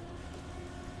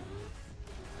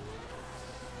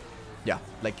 Yeah,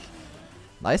 like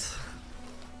nice.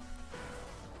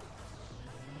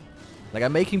 Like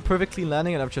I'm making perfect clean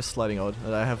landing and I'm just sliding out.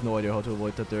 And I have no idea how to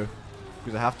avoid that there.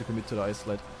 Because I have to commit to the ice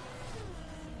slide.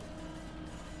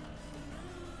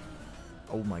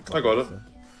 Oh my god. I got it.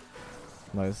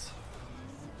 Nice.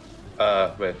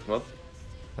 Wait, what?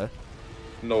 Huh?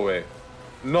 No way.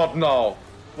 Not now.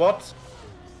 What?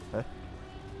 Huh?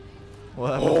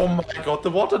 What happened? Oh my god,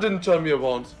 the water didn't turn me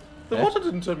around. The water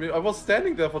didn't turn me. I was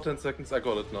standing there for 10 seconds. I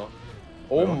got it now.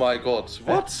 Oh my god,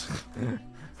 what?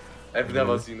 I've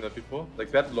never seen that before.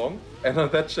 Like that long. And on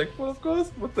that checkpoint, of course.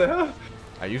 What the hell?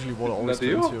 I usually water always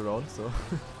turns you around, so.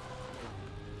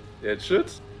 Yeah, it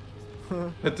should.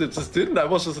 It just didn't. I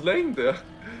was just laying there.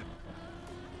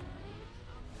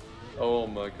 Oh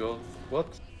my god. What?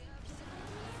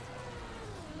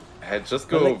 I just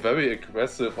go very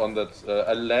aggressive on that.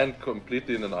 I land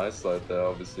completely in an ice slide there,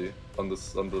 obviously, on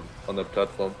that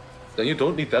platform. Then you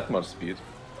don't need that much speed,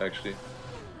 actually.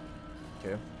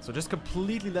 Okay, so just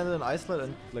completely land in an ice slide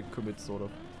and like commit, sort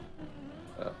of.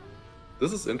 Yeah.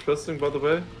 This is interesting, by the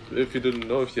way. If you didn't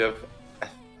know, if you have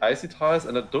icy tires,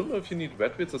 and I don't know if you need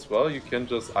wet wheels as well, you can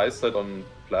just ice slide on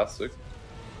plastic.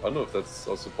 I don't know if that's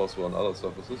also possible on other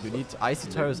surfaces. You need icy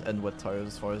tires and wet tires,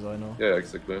 as far as I know. Yeah,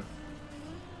 exactly.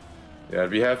 Yeah,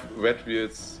 we have wet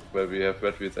wheels, where we have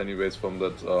wet wheels anyways from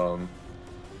that,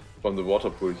 from the water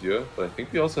pool here. But I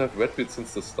think we also have wet wheels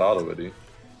since the start already.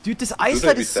 Dude, this ice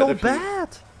slide is so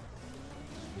bad!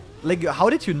 Like, how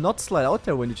did you not slide out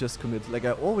there when you just commit? Like,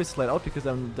 I always slide out because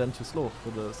I'm then too slow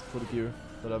for the gear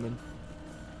that I'm in.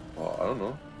 Oh, I don't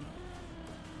know.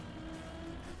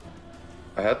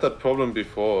 I had that problem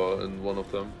before in one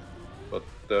of them, but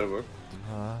there it worked.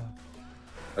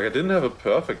 Like, I didn't have a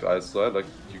perfect ice slide, like,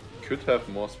 you could have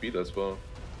more speed as well.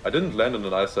 I didn't land on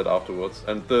an ice slide afterwards,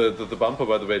 and the bumper,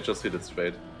 by the way, just hit it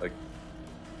straight. Like,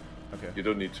 okay. You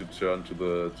don't need to turn to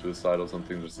the side or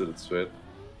something, just hit it straight.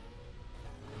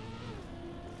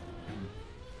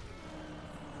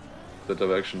 The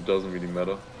direction doesn't really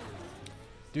matter.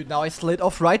 Dude, now I slid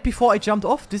off right before I jumped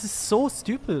off. This is so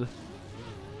stupid.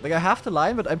 Like, I have the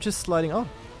line, but I'm just sliding out.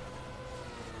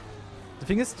 The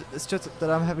thing is, it's just that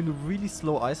I'm having a really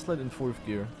slow ice slide in 4th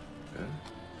gear. Okay.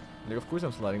 Like, of course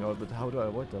I'm sliding out, but how do I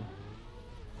avoid them?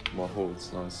 More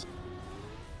holes, nice.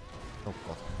 Oh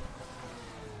god.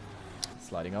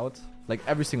 Sliding out. Like,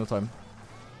 every single time.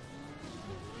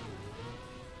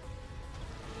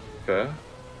 Okay.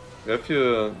 We have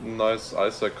here a nice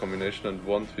ice slide combination and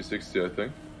one 360, I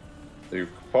think. You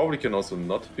probably can also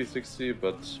not 360,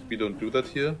 but we don't do that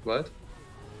here, right?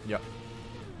 Yeah.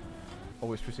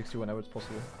 Always 360 whenever it's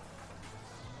possible.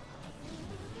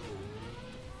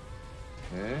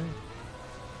 Okay.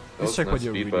 This checkpoint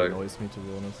here really feedback. annoys me, to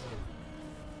be honest.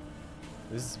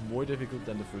 This is more difficult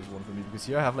than the first one for me, because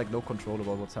here I have like no control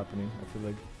about what's happening, I feel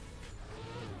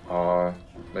like.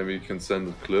 Maybe you can send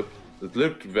a clip. It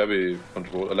looked very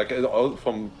controlled. Like all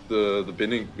from the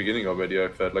beginning already, I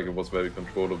felt like it was very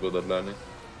controllable, that landing.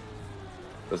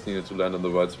 Just needed to land on the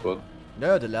right spot.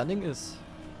 Yeah, the landing is...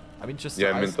 I mean, just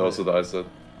yeah, I meant also the ice slide.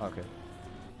 Okay.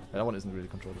 Yeah, that one isn't really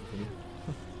controllable for me.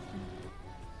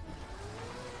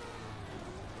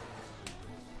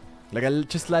 Like, I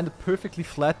just landed perfectly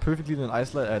flat, perfectly in an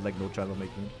ice slide. I had like no chance of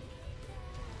making it.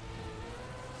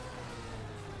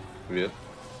 Weird.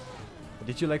 But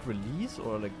did you like release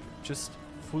or like just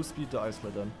full speed the ice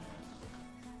slide then?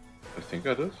 I think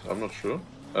I did. I'm not sure.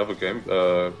 I have a game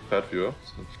pad viewer.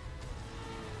 So.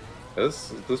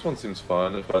 This one seems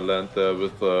fine if I land there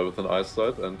with an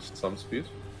eyesight and some speed.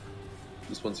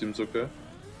 This one seems okay.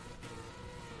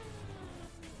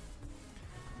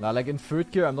 Now, like in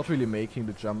third gear, I'm not really making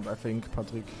the jump, I think,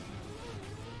 Patrick.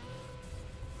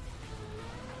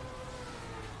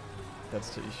 That's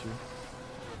the issue.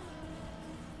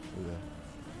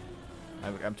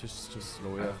 Yeah. I'm just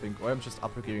slow, yeah, I think. Or I'm just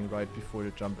upper gearing right before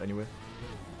the jump anyway.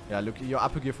 Yeah, look, your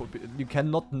upper gear, you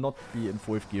cannot not be in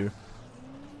fourth gear.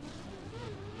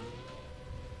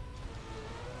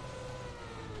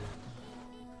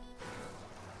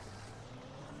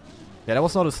 Yeah, that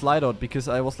was not a slide out because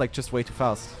I was like just way too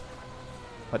fast.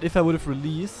 But if I would have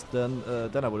released, then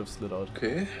I would have slid out.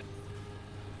 Okay.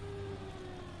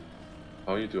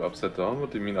 How you do upside down?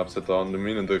 What do you mean upside down? Do you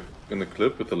mean in the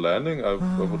clip with the landing? I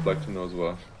would like to know as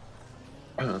well.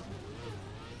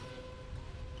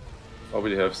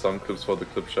 Already have some clips for the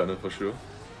clip channel for sure.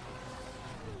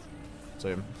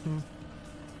 Same.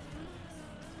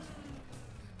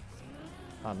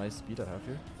 Ah, nice speed I have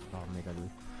here. Oh, mega low.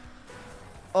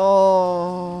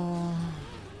 Oh.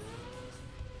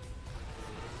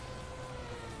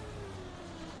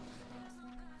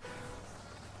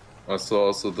 I saw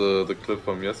also the clip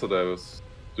from yesterday. I was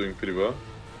doing pretty well.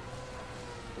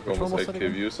 Like almost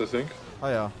 8k views, I think. Oh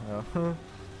yeah, yeah.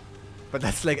 But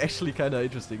that's like actually kind of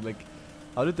interesting. Like,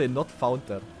 how did they not found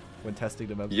that when testing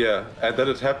the map? Yeah, and that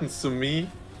it happens to me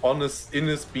on in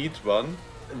a speed run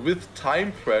with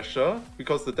time pressure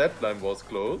because the deadline was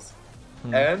close,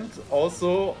 and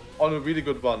also on a really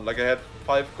good one. Like I had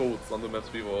 5 goals on the maps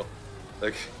before.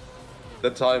 Like the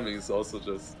timing is also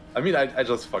just. I mean, I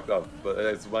just fucked up, but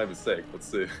it's my mistake. But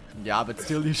still. Yeah, but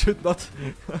still, you should not.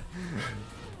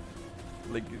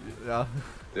 Like, yeah.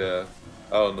 Yeah.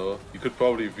 I don't know. You could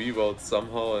probably reroute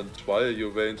somehow and trial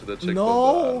your way into the checkpoint. No.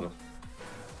 I don't know.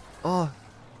 Oh.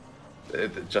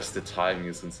 Just the timing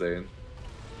is insane.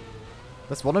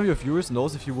 Does one of your viewers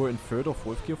knows if you were in third or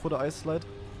fourth gear for the ice slide?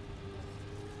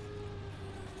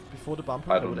 Before the bumper?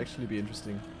 That would actually be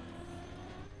interesting.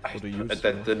 That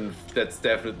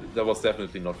was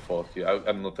definitely not fourth gear.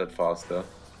 I'm not that fast there.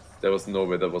 There was no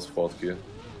way that was fourth gear.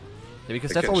 Yeah,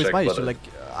 because that's always my issue. Like,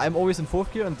 I'm always in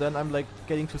fourth gear and then I'm like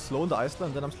getting too slow in the ice slide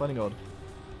and then I'm sliding out.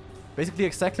 Basically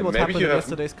exactly what happened in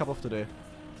yesterday's Cup of the Day.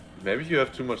 Maybe you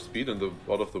have too much speed in the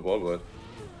out of the wall ride.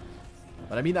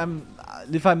 But I mean,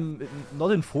 if I'm not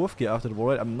in fourth gear after the wall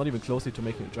ride, I'm not even closely to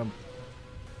making a jump.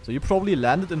 So you probably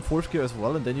landed in fourth gear as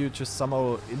well and then you just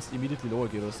somehow immediately lower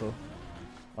gear or so.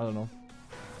 I don't know.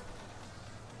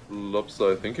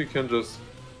 Lobster, I think you can just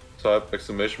type !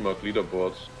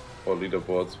 leaderboard or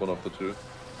leaderboards, one of the two.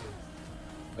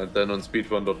 And then on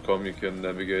speedrun.com you can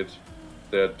navigate.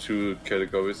 There are 2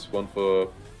 categories, one for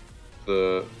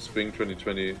the Spring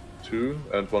 2022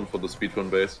 and one for the speedrun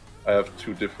base. I have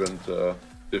 2 different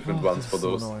runs for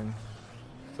those. Annoying.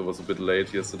 So it was a bit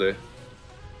late yesterday.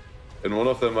 In one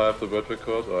of them I have the world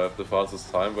record, or I have the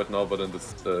fastest time right now, but in the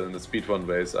speedrun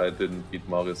race I didn't beat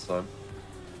Mario's time.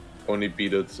 Only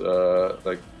beat it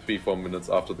like 3-4 minutes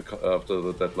after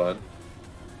the deadline.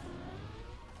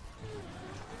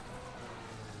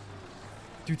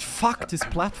 Dude, fuck this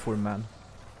platform, man.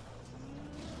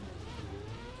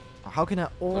 How can I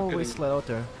always slide out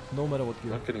there, no matter what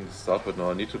gear? I'm not getting the start right now,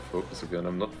 I need to focus again,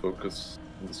 I'm not focused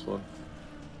on this one.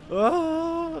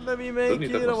 Oh, let me make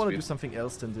it, I want to speed. do something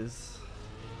else than this.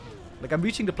 Like, I'm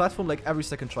reaching the platform like every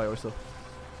second try or so.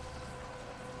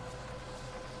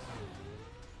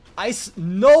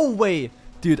 No way!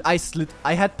 Dude, I slid.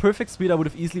 I had perfect speed, I would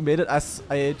have easily made it as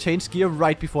I changed gear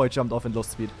right before I jumped off and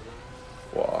lost speed.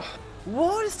 Wow.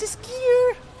 What is this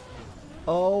gear?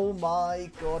 Oh my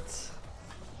god.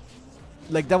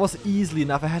 Like, that was easily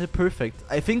enough, I had it perfect.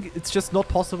 I think it's just not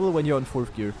possible when you're in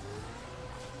fourth gear.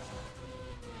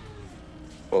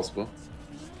 Possible.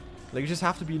 Like, you just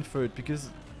have to be in third, because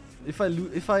if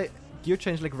I gear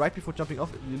change like right before jumping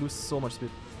off, you lose so much speed.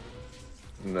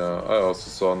 No, I also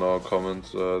saw now a comment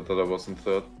that I was in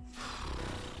third.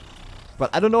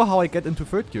 But I don't know how I get into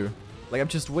third gear. Like, I'm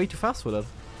just way too fast for that.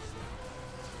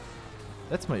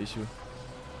 That's my issue.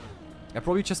 I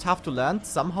probably just have to land,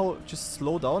 somehow just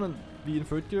slow down and be in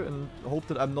third gear and hope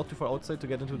that I'm not too far outside to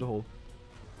get into the hole.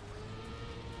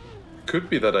 Could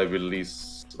be that I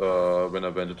released when I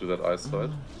went into that ice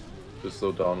slide. Just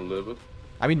slow down a little bit.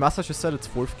 I mean, MASSA just said it's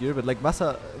fourth gear, but like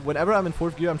MASSA, whenever I'm in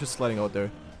fourth gear, I'm just sliding out there.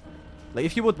 Like,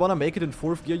 if you would want to make it in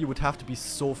fourth gear, you would have to be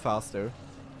so fast there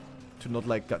to not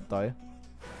like die.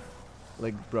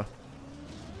 Like, bruh.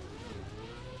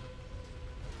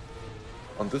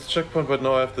 On this checkpoint right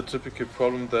now I have the typical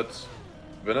problem that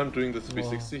when I'm doing the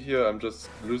 360 here, I'm just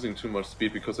losing too much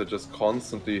speed because I just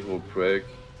constantly hold brake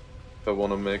if I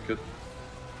want to make it.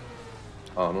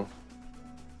 I don't know.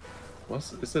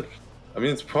 What is it? I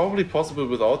mean, it's probably possible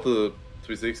without the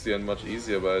 360 and much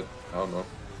easier, but I don't know.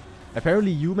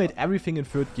 Apparently you made everything in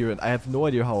third gear and I have no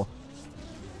idea how.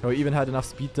 How you even had enough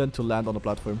speed then to land on the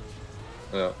platform.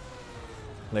 Yeah.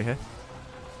 Like, hey?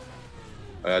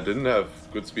 I didn't have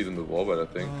good speed in the wall, but I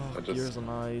think Oh, I just... gears are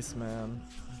nice, man.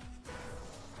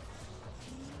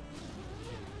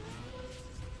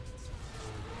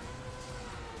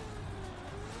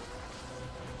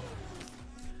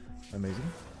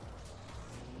 Amazing.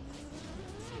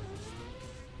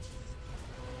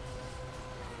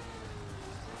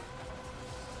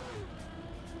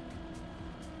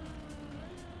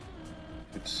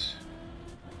 It's...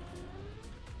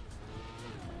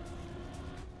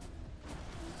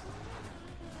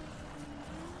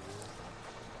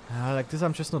 Like this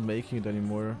I'm just not making it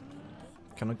anymore.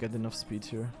 Cannot get enough speed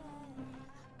here.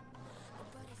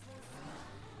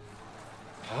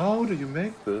 How do you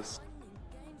make this?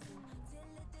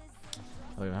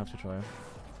 Oh, you have to try.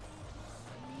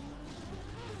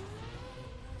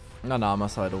 Nah,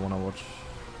 MASSA I don't wanna watch.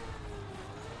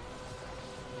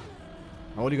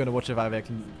 I'm only gonna watch if I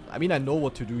can. I mean, I know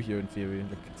what to do here in theory.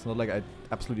 Like, it's not like I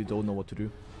absolutely don't know what to do.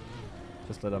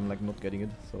 Just that I'm like not getting it,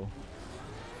 so.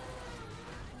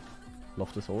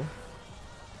 Love this all.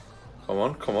 Come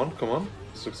on, come on, come on.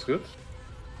 This looks good.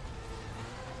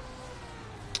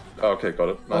 Okay, got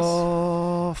it. Nice.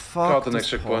 Oh, fuck. Got the next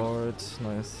checkpoint.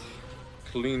 Nice.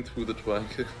 Clean through the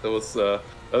triangle. There was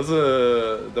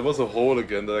a hole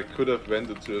again that I could have went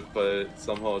into if I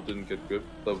somehow didn't get grip.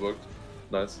 That worked.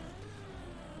 Nice.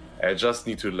 I just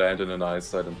need to land in an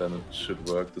eyesight and then it should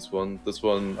work. This one,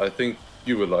 I think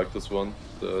you will like this one,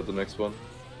 the next one.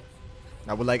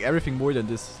 I would like everything more than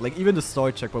this. Like, even the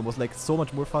start checkpoint was like so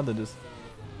much more fun than this.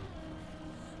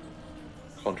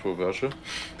 Controversial.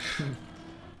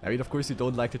 I mean, of course you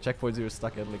don't like the checkpoints you're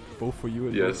stuck at, like, both for you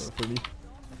and yes. for me.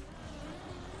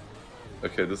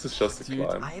 Okay, this is just a Dude,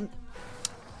 climb.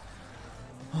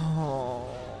 Oh.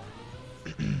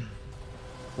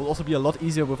 Will also be a lot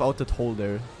easier without that hole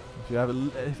there.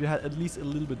 If you had at least a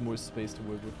little bit more space to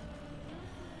work with.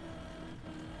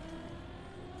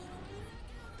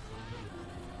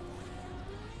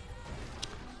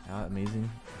 Yeah, amazing.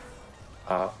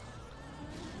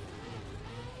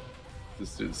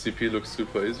 This CP looks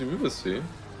super easy. We will see. It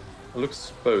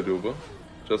looks very doable.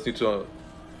 Just need to.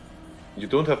 You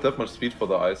don't have that much speed for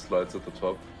the ice slides at the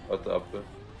top, at the upper.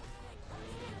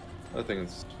 I think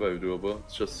it's very doable.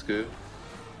 It's just skill.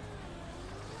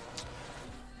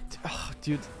 Oh,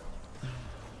 dude.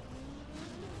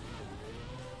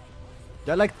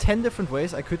 There are like 10 different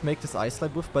ways I could make this ice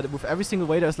slide with, but with every single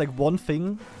way there's like one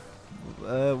thing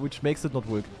which makes it not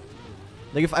work.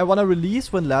 Like if I wanna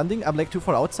release when landing, I'm like too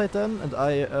far outside then, and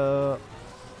I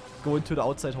go into the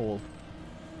outside hole.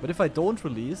 But if I don't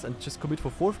release and just commit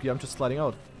for 4th gear, I'm just sliding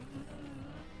out.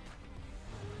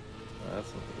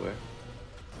 That's not the way.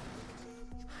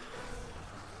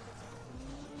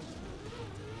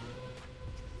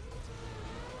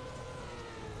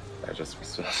 I just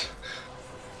missed that.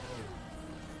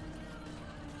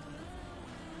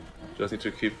 Just need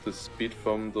to keep the speed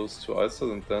from those two ices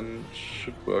and then it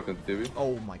should work in theory.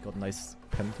 Oh my god, nice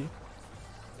penalty.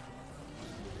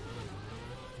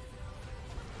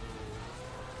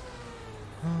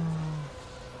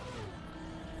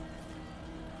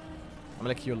 I'm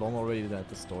like here long already at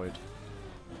the start.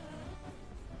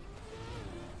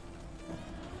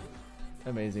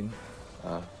 Amazing.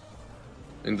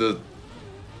 In the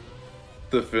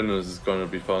finish is gonna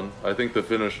be fun. I think the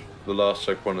finish, the last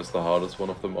checkpoint is the hardest one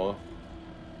of them all.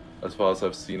 As far as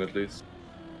I've seen at least.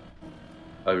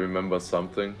 I remember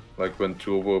something, like when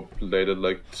Turbo played it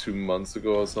like 2 months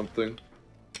ago or something.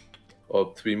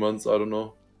 Or 3 months, I don't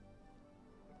know.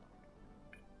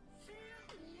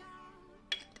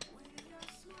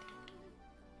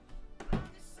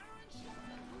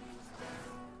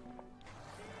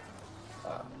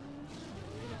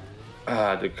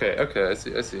 Okay, I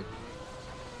see.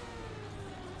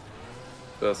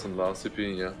 There's some Lars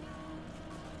CP, yeah.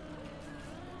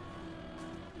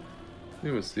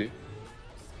 We will see.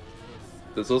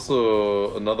 There's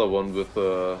also another one with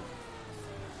that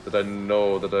I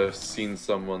know that I've seen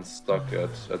someone stuck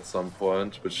at some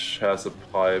point, which has a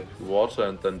pipe, water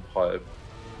and then pipe.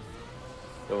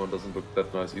 That one doesn't look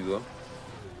that nice either.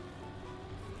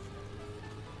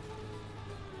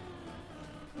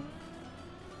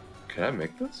 Can I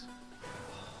make this?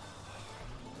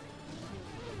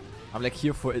 I'm like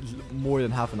here for more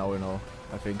than half an hour now,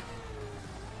 I think.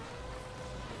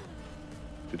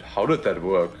 Dude, how did that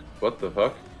work? What the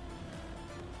fuck?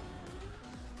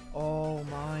 Oh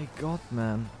my god,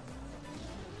 man.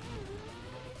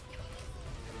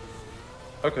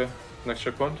 Okay, next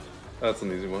checkpoint. That's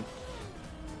an easy one.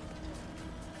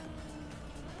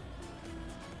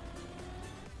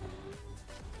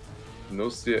 No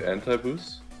steer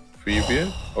anti-boost.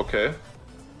 Freewheel. Okay.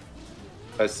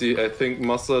 I see. I think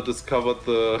MASSA discovered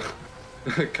the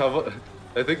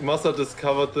I think MASSA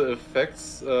discovered the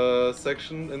effects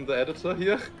section in the editor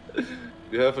here.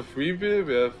 We have a freewheel,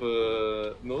 we have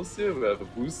a no steer, we have a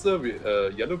booster,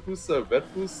 yellow booster, red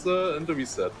booster, and a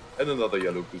reset, and another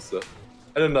yellow booster,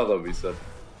 and another reset.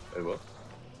 Wait, what?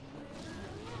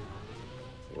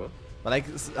 What? But like,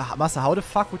 Massa, how the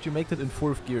fuck would you make that in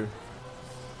 4th gear?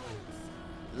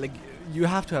 Like, you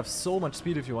have to have so much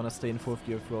speed if you want to stay in 4th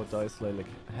gear throughout the ice slide. Like,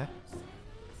 huh?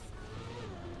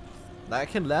 Like,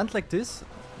 I can land like this,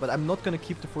 but I'm not gonna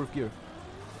keep the 4th gear.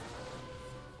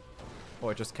 Oh,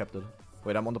 I just kept it.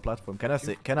 Wait, I'm on the platform. Can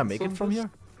I make it from here?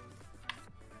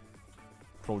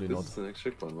 Probably not. This is the next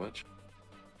checkpoint, right?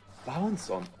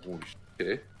 Bounce on. Oh,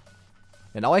 okay.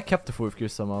 And now I kept the 4th gear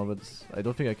somehow, but I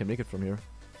don't think I can make it from here.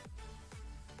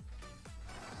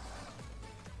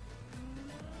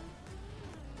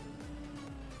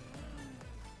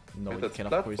 No, Hey, you that's cannot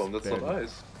platform, that's not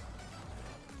ice.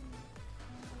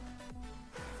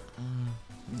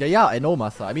 Yeah, I know,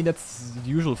 Massa. I mean, that's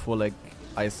usual for like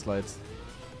ice slides.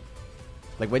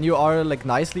 Like when you are like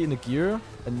nicely in a gear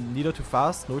and neither too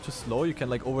fast nor too slow, you can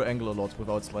like over angle a lot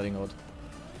without sliding out.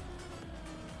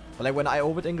 But like when I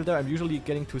over angle there, I'm usually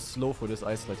getting too slow for this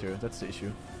ice slide here. That's the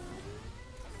issue.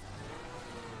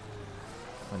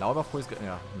 And now I'm of course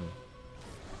yeah.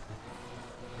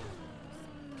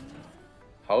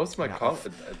 How is my car?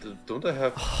 Don't I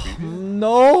have freewheel?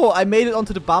 No, I made it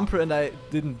onto the bumper and I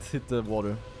didn't hit the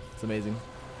water. It's amazing.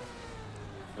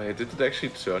 Wait, did it actually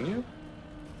turn you?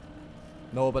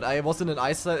 No, but I was in an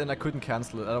ice slide and I couldn't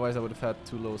cancel it. Otherwise, I would have had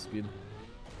too low speed.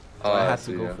 So I had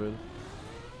to go for it.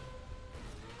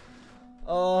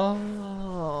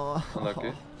 Oh.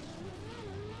 Unlucky.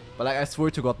 But like, I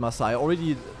swear to God, Massa, I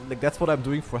already like that's what I'm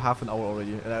doing for half an hour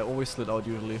already, and I always slid out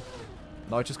usually.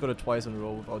 Now I just got it twice in a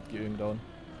row without gearing down.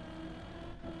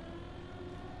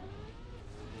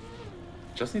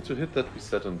 Just need to hit that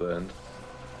reset in the end.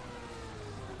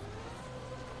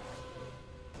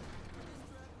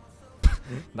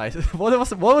 Nice.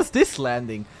 What was this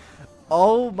landing?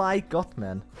 Oh my God,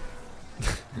 man.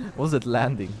 What was it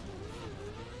landing?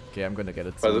 Okay, I'm gonna get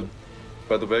it soon.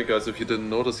 By the way, guys, if you didn't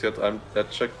notice yet, I'm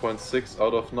at checkpoint 6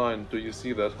 out of 9. Do you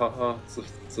see that? Haha,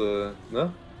 it's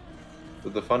no?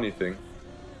 The funny thing.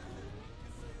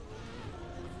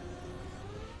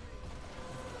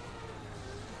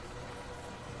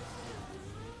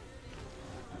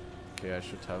 Okay, I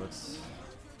should have it.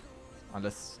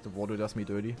 Unless the water does me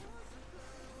dirty.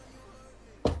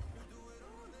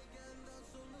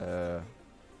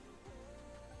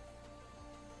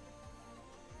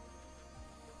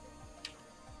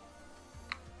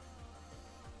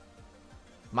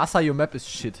 Massa, your map is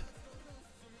shit.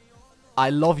 I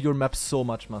love your map so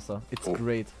much, Massa. It's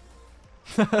great.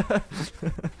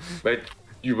 Wait,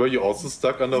 were you also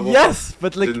stuck underwater? Yes,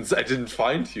 but like I didn't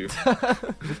find you.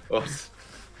 Oh,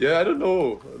 yeah, I don't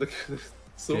know.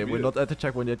 So okay, weird. we're not at the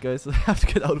checkpoint yet, guys. I have to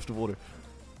get out of the water.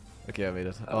 Okay, I made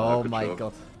it. Oh my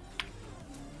God.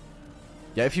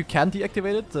 Yeah, if you can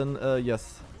deactivate it, then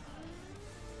yes.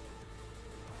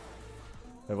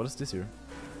 Wait, what is this here?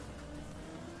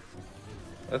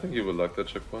 I think you will like that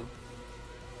checkpoint.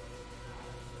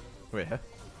 Wait, huh?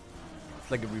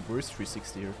 It's like a reverse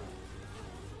 360 here.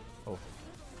 Oh.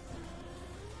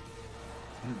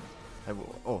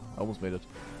 Oh, I almost made it.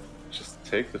 Just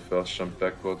take the first jump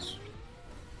backwards.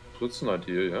 That's an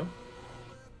idea, yeah?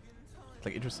 It's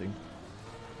like interesting.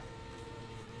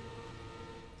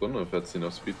 Don't know if that's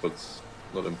enough speed, but it's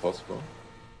not impossible.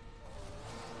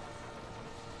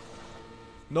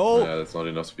 No! Yeah, that's not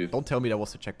enough speed. Don't tell me there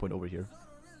was a checkpoint over here.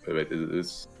 Wait, it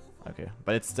is. Okay,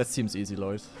 but that seems easy,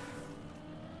 Lars.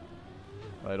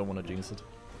 I don't want to jinx it.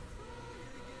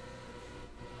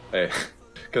 Hey,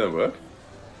 can it work?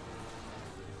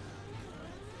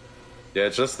 Yeah,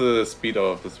 just the speed out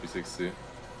of the 360.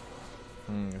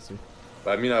 I see.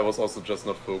 But I mean, I was also just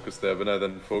not focused there. When I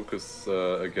then focus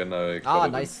again, I got Ah,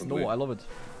 it nice. instantly. No, I love it.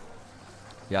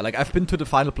 Yeah, like I've been to the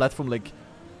final platform like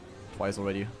twice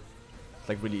already. It's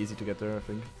like really easy to get there, I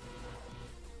think.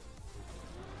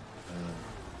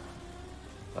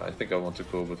 I think I want to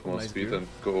go with more Nice speed view. and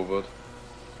go over it.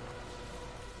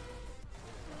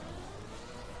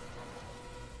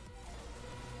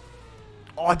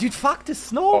 Oh, dude, fuck the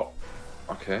snow!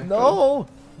 Oh, okay. No!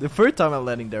 The third time I'm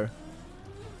landing there.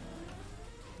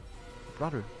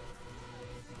 Brother.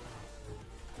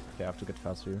 Okay, I have to get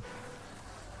faster here.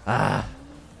 Ah!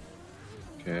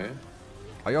 Okay.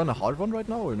 Are you on a hard one right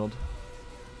now or not?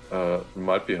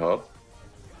 Might be hard.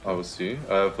 I will see.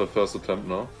 I have the first attempt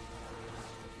now.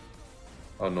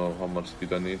 I don't know how much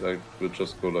speed I need. I will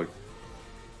just go like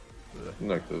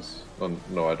this.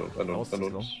 No, I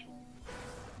don't.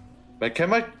 Man, can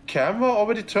my camera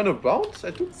already turn around?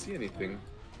 I don't see anything.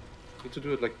 Need to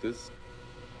do it like this.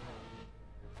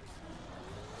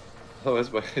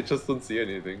 Otherwise, I just don't see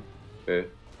anything. Okay.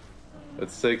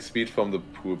 Let's take speed from the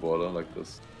pool border like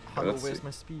this. Hello, where's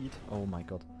my speed? Oh my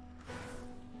god.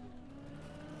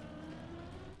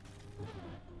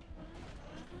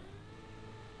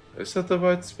 Is that the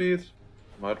right speed?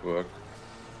 Might work.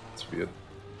 It's weird.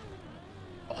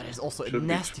 Oh, there's also a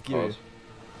nasty gear.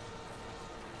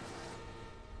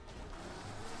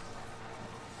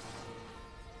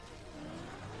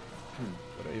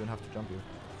 But I even have to jump here.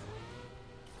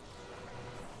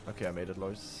 Okay, I made it,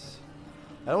 Lars.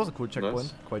 That was a cool checkpoint.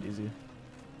 Nice. Quite easy.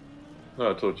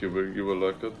 No, I thought you will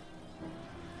like it.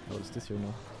 Oh, it's this here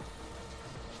now.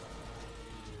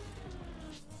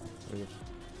 Very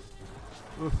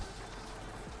good.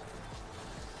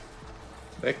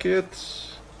 Make it.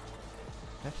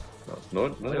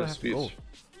 No speed.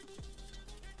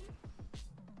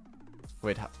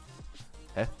 Wait,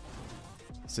 huh?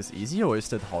 Is this easy or is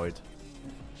that hard?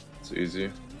 It's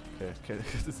easy. Okay,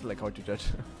 this is like hard to judge.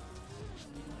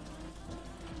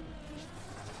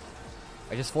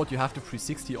 I just thought you have to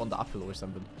 360 on the uphill or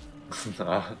something.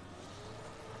 Nah.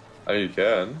 I mean, you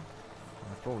can.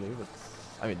 Probably, but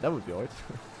I mean, that would be hard.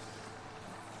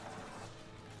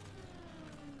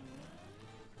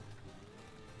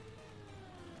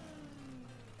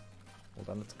 Well,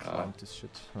 then let's climb this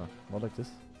shit. Huh, not like this.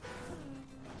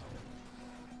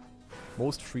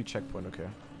 Most free checkpoint, okay.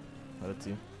 Let's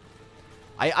see.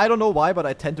 I don't know why, but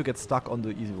I tend to get stuck on the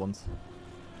easy ones.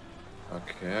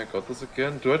 Okay, I got this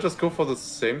again. Do I just go for the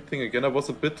same thing again? I was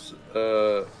a bit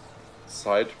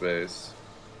sideways.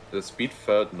 The speed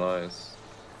felt nice.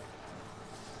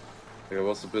 Like I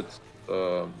was a bit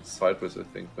sideways, I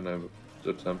think, when I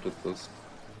attempted this.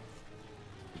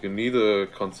 You need a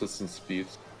consistent speed.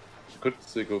 You could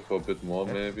still go for a bit more,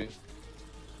 maybe.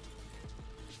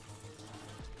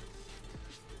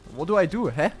 What do I do,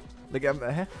 huh? Like,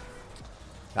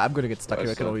 I'm gonna get stuck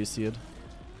here, I can already see it.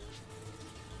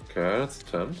 Okay, let's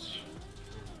attempt.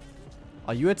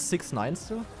 Are you at 6-9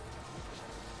 still?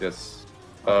 Yes.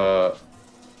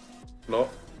 No,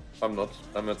 I'm not.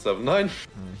 I'm at 7-9.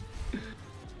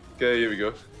 Okay, here we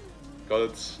go. Got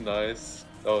it. Nice.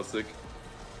 That was sick.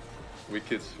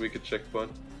 Wicked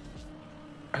checkpoint.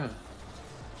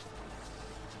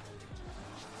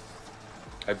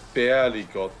 I barely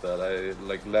got that. I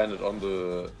like landed on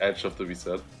the edge of the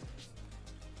reset.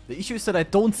 The issue is that I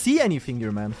don't see anything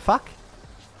here, man. Fuck.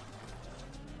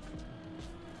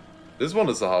 This one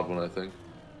is a hard one, I think.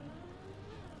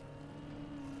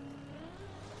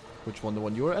 Which one? The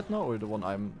one you're at now, or the one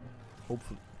I'm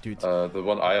hopeful? Dude. The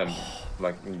one I am.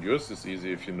 Like, yours is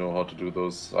easy if you know how to do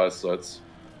those ice sides.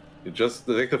 You just,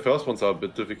 I think the first ones are a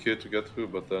bit difficult to get through,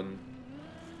 but then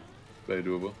very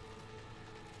doable.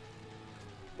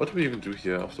 What do we even do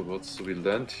here afterwards? So we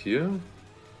land here.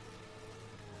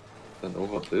 Then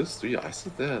over this. Do you ice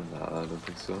it there? Nah, I don't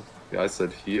think so. We ice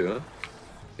it here.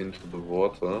 Into the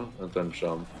water and then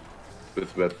jump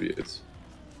with wet wheels.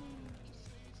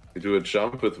 We do a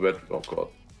jump with wet. Oh god,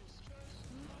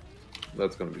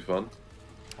 that's gonna be fun.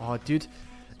 Oh, dude,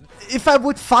 if I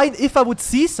would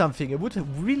see something, it would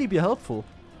really be helpful.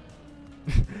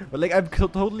 But like, I'm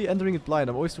totally entering it blind.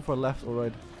 I'm always too far left or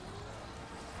right.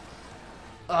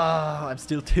 Ah, I'm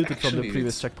still tilted from the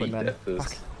previous checkpoint, man.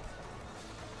 Fuck.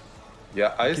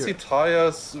 Yeah, icy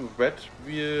tires, wet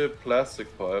wheel,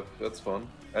 plastic pipe. That's fun.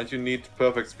 And you need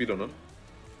perfect speed on it.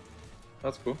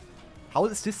 That's cool. How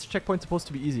is this checkpoint supposed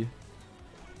to be easy?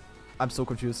 I'm so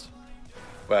confused.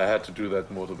 Well, I had to do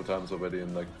that multiple times already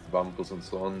in like bumpers and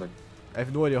so on. Like, I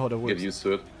have no idea how that works. Get used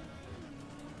to it.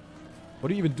 What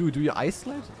do you even do? Do you ice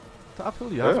slide the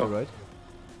uphill? You have to, right?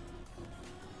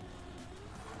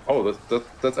 Oh,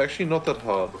 that's actually not that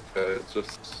hard. Okay, it's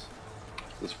just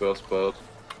this first part.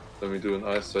 Then we do an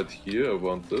ice slide here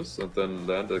around this, and then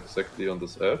land exactly on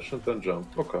this edge, and then jump.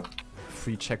 Okay.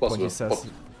 Free checkpoint, he says.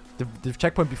 The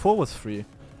checkpoint before was free.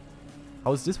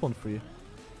 How is this one free?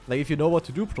 Like, if you know what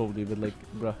to do, probably, but like,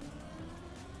 bruh.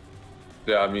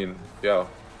 Yeah, I mean, yeah.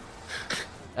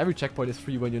 Every checkpoint is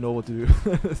free when you know what to do.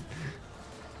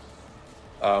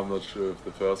 I'm not sure if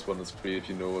the first one is free if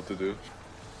you know what to do.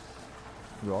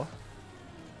 Yeah.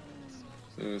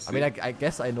 I mean, I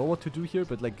guess I know what to do here,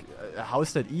 but like, how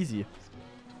is that easy?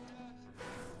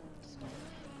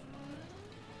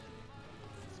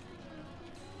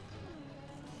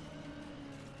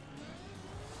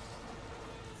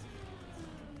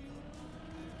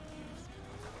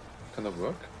 gonna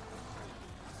work?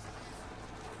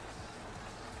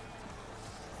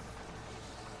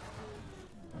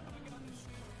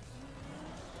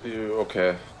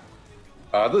 Okay.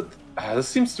 This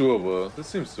seems doable. This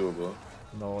seems doable.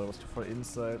 No, it was too far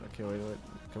inside. Okay, wait.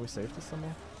 Can we save this somehow?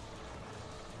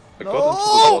 I got into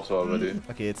the water already.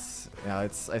 Okay, I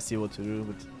see what to do,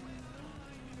 but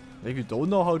if you don't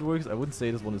know how it works, I wouldn't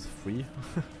say this one is free.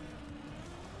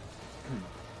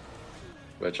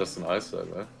 We're just an ice side,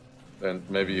 right? And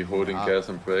maybe holding gas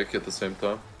and brake at the same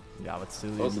time. Yeah, but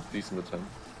still. That was a decent attempt.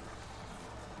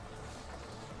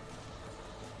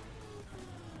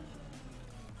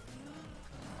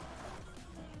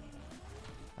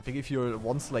 I think if you're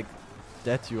once like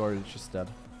dead, you are just dead.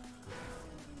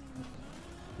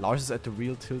 Lars is at the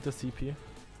real tilter CP.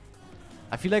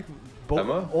 I feel like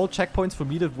all checkpoints for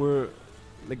me that were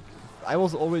like I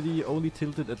was already only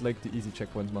tilted at like the easy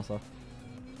checkpoints, MASSA.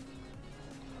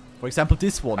 For example,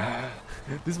 this one.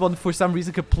 This one for some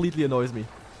reason completely annoys me.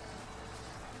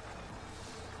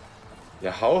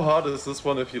 Yeah, how hard is this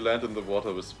one if you land in the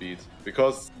water with speed?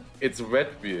 Because it's wet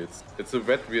weird. It's a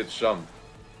wet weird jump.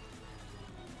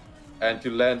 And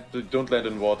you don't land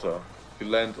in water. You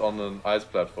land on an ice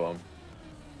platform.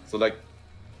 So like,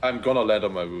 I'm gonna land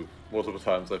on my roof multiple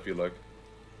times, I feel like.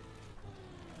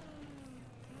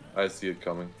 I see it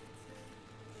coming.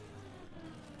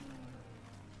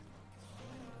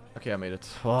 Okay, I made it.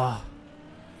 Oh,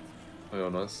 yeah,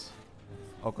 nice.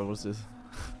 Oh god, what's this?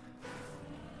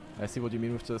 I see what you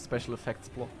mean with the special effects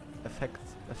block.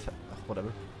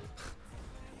 Whatever.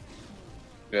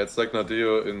 Yeah, it's like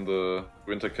Nadeo in the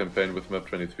winter campaign with map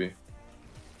 23.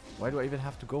 Why do I even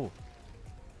have to go?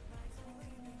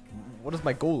 What is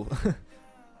my goal?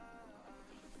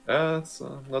 It's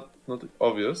not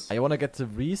obvious. You wanna get the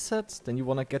reset, then you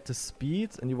wanna get the speed,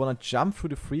 and you wanna jump through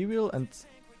the freewheel and...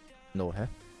 No, huh?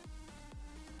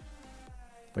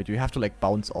 Wait, do you have to like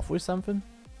bounce off or something?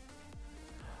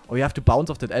 Oh, you have to bounce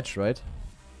off that edge, right?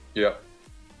 Yeah.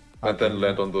 And then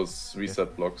land on those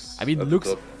reset blocks. I mean, it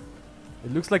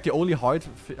looks like the only hard...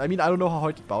 I mean, I don't know how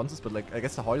hard it bounces, but like, I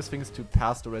guess the hardest thing is to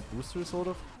pass the red booster, sort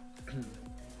of.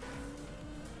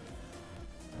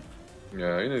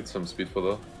 Yeah, you need some speed for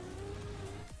that.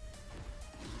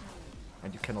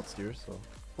 And you cannot steer, so...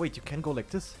 Wait, you can go like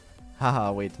this?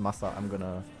 Haha, wait, MASSA, I'm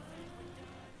gonna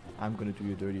do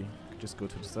you dirty. Just go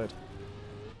to the side.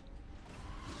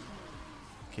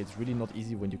 Okay, it's really not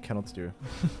easy when you cannot steer.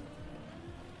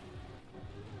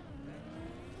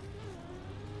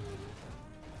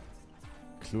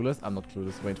 Clueless? I'm not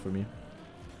clueless, wait for me.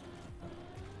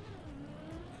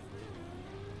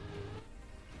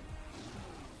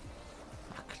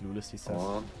 Clueless, he says.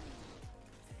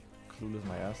 Clueless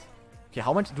my ass. Okay,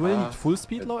 how much do I need full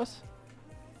speed, Lars?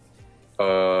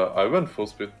 I went full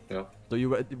speed, yeah. So you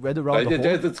went around the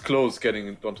hole? It's close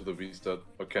getting onto the restart,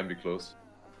 or can be close.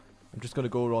 I'm just gonna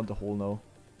go around the hole now.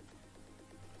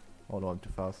 Oh no, I'm too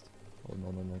fast. Oh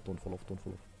no, don't fall off, don't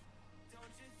fall off.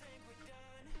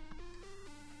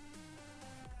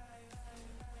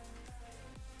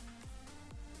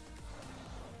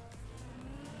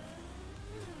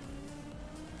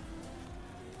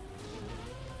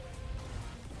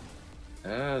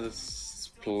 Yeah,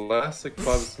 this plastic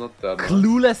part is not that much.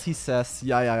 Clueless, he says.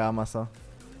 Yeah, MASSA.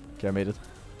 Okay, I made it.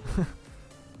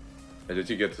 Hey, did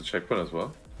you get the checkpoint as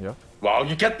well? Yeah. Wow,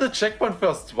 you get the checkpoint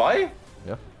first try?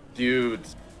 Yeah. Dude.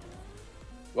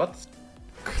 What?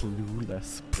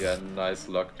 Clueless. Yeah, nice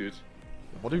luck, dude.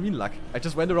 What do you mean luck? I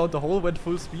just went around the hole, went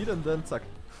full speed, and then suck.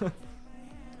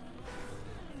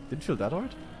 Didn't feel that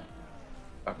hard?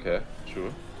 Okay,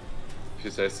 sure. If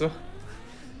you say so.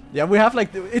 Yeah, we have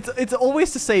like, it's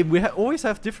always the same. We always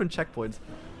have different checkpoints.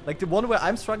 Like the one where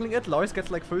I'm struggling at, Lars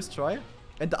gets like first try,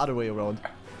 and the other way around.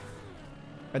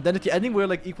 And then at the ending we're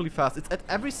like equally fast. It's at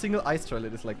every single ice trial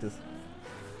it is like this.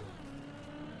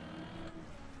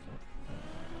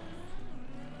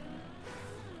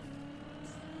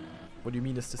 What do you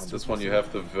mean is this? On this one you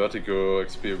have the vertigo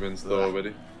experience though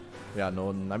already. Yeah, no,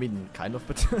 I mean kind of,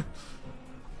 but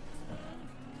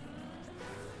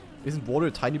isn't water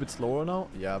a tiny bit slower now?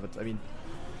 Yeah, but I mean,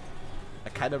 I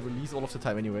kind of release all of the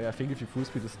time anyway. I think if you full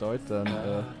speed to start, then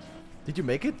did you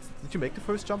make it? Did you make the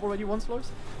first jump already once,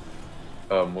 Lars?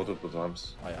 Multiple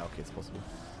times. Oh yeah, okay, it's possible.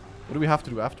 What do we have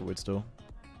to do afterwards though?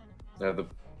 Yeah, the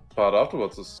part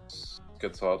afterwards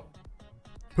gets hard.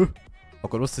 Oh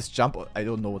god, what's this jump? I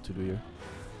don't know what to do here.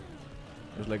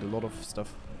 There's like a lot of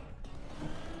stuff.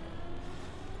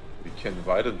 We can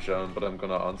write in German, but I'm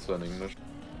gonna answer in English.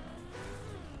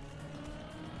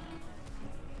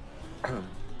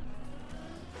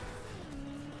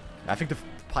 I think the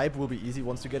pipe will be easy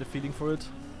once you get a feeling for it.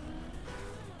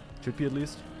 Should be at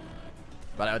least.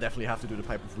 But I would definitely have to do the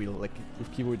pipe with wheel. Like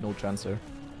with keyboard, no chance there.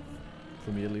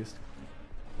 For me at least.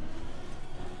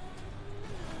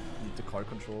 Need the car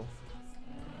control.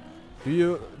 Do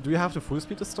you have the full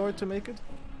speed to start to make it?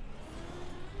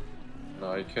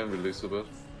 No, you can release a bit.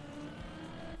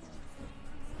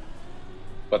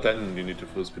 But then you need to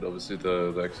full speed, obviously,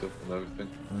 the exit and everything.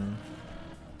 Mm.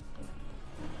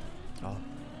 Oh.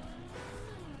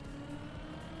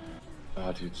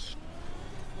 Ah, dude.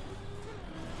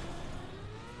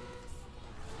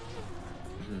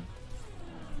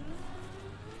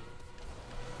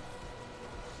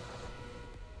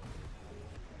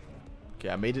 Okay,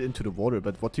 I made it into the water,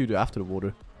 but what do you do after the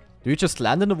water? Do you just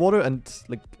land in the water and,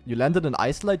 like, you land in an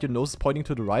ice slide, your nose is pointing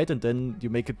to the right, and then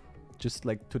you make it just,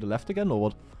 like, to the left again, or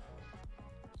what?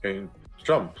 You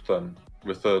jump, then,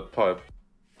 with the pipe.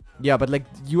 Yeah, but, like,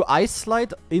 you ice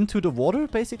slide into the water,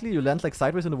 basically? You land, like,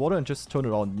 sideways in the water and just turn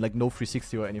around, like, no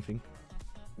 360 or anything?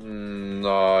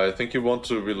 No, I think you want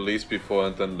to release before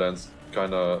and then land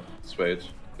kinda straight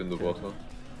in the water.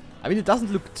 I mean, it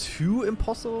doesn't look too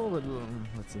impossible, but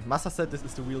let's see. Massa said this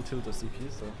is the real tilter CP,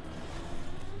 so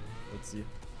let's see.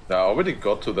 Yeah, I already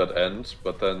got to that end,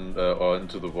 but then or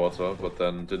into the water, but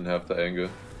then didn't have the angle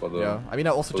for the. Yeah, I mean, I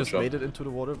also just jump. made it into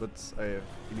the water, but I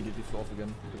immediately flew off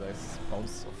again because I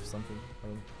bounced off something.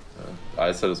 The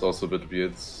ice side is also a bit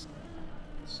weird. It's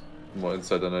more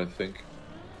inside than I think.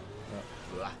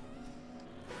 Yeah.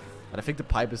 But I think the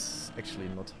pipe is actually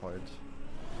not hard.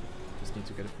 Just need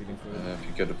to get a feeling for it. If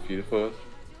you get a feel for it.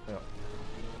 Yeah.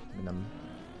 I mean,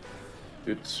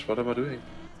 Dude, what am I doing?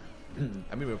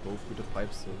 I mean, we're both good at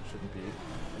pipes, so it shouldn't be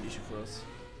an issue for us.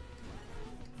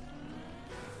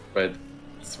 But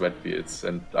it's wet beards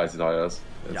and icy tires.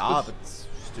 Yeah, but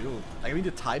still. I mean,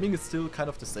 the timing is still kind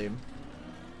of the same.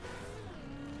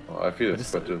 Oh, I feel it's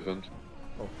quite different.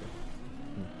 Okay.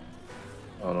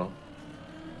 I don't know.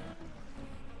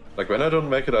 Like when I don't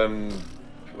make it, I'm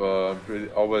really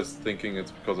always thinking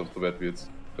it's because of the wet beards.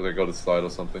 Because I got a slide or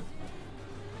something.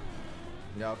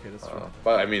 Yeah, okay, that's true.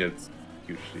 But I mean, it's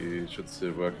usually should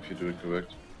still work if you do it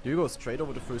correct. Do you go straight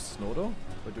over the first snow though?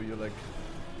 Or do you like...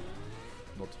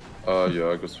 not?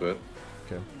 Yeah, I go straight.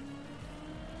 Okay.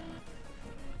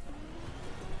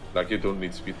 Like you don't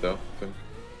need speed there, I think.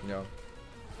 Yeah.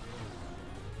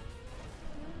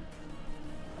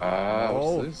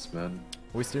 What's this, man?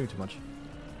 Always steering too much.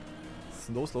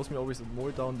 Snow slows me always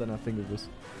more down than I think it was.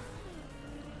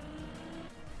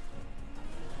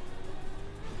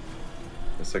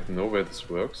 There's like no way this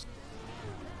works.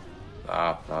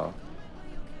 No.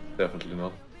 Definitely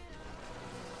not.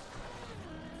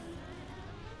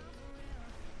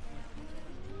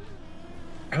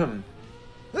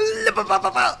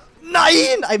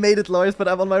 Nine! I made it, Lars, but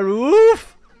I'm on my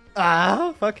roof!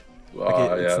 Ah, fuck.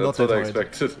 Okay, yeah, that's what I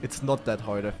expected. It's not that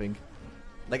hard, I think.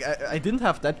 Like, I didn't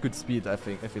have that good speed, I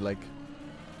feel like.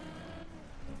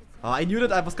 I knew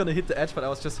that I was gonna hit the edge, but I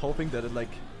was just hoping that it,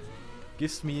 like,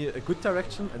 gives me a good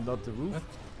direction and not the roof. What?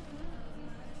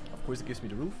 Of course it gives me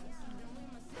the roof.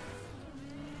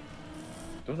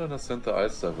 Don't understand the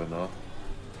ice server now.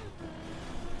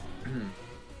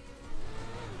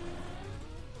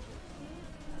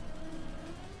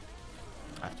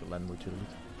 I have to land more to the lead.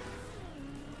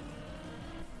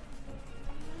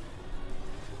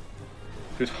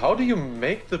 Dude, how do you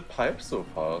make the pipe so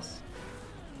fast?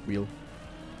 Wheel.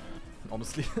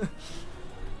 Honestly.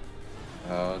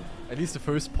 At least the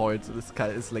first part, this guy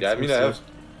is like... Yeah, I mean, I have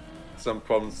some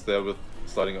problems there with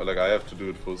starting, like I have to do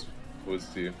it full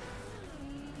steam.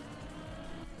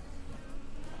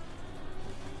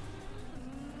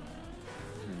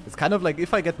 It's kind of like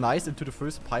if I get nice into the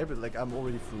first pipe, like I'm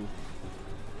already through.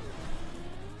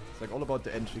 It's like all about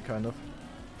the entry, kind of.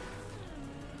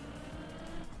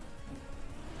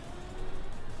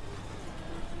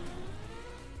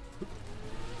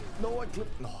 No, I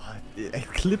clipped. No, I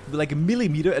clipped like a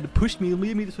millimeter and it pushed me a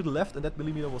millimeter to the left, and that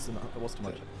millimeter was too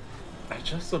much. I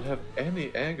just don't have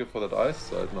any angle for that ice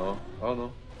side now. I don't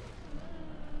know.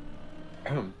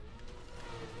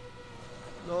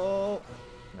 No.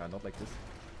 Yeah, not like this.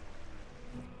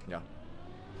 Yeah.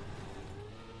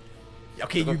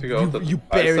 Okay, you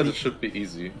barely. I said it should be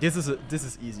easy. This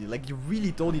is easy. Like you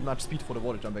really don't need much speed for the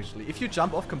water jump. Actually, if you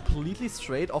jump off completely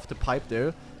straight off the pipe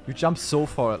there, you jump so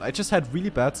far. I just had really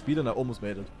bad speed and I almost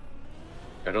made it.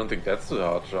 I don't think that's the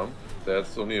hard jump.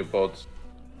 That's only about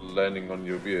landing on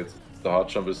your wheels. The hard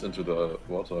jump is into the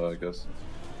water, I guess.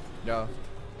 Yeah.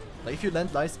 Like if you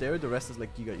land nice there, the rest is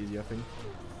like giga easy, I think.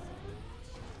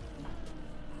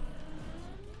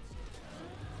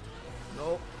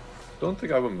 No. Don't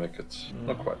think I will make it.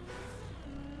 Not quite.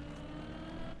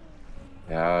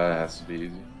 Yeah, it has to be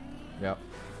easy. Yeah.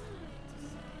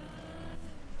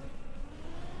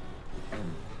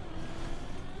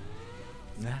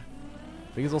 Nah.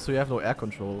 Because also you have no air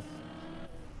control.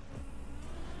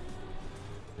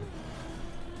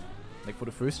 Like for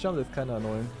the first jump, that's kinda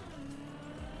annoying.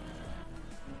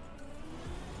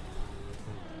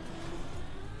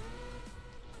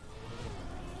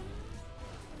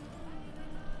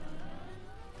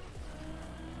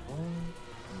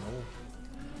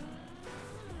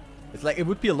 It's like it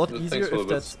would be a lot easier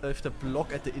if the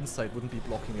block at the inside wouldn't be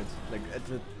blocking it. Like at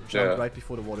the jump right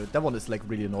before the water. That one is like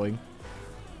really annoying.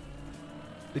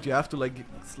 That you have to like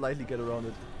slightly get around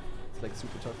it. It's like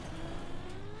super tough.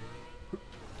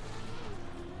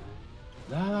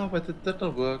 Ah, but it did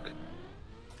not work.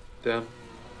 Damn.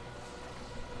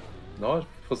 No,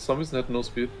 for some reason it had no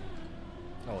speed.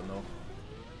 Oh no.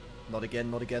 Not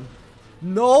again, not again.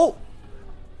 No!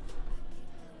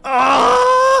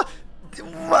 Ah!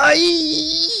 Why?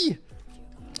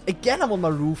 Again I'm on my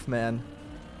roof, man.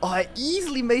 Oh, I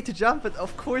easily made the jump, but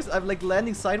of course I'm like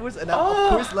landing sideways and I'm of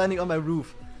course landing on my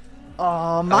roof.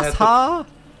 Oh, MASSA!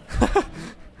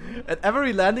 At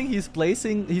every landing he's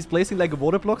placing like a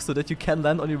water block so that you can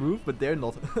land on your roof, but they're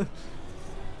not.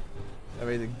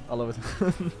 Amazing, I love it.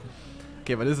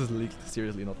 Okay, but this is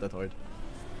seriously not that hard.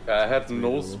 I had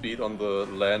no speed on the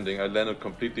landing. I landed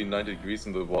completely 90 degrees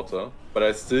in the water, but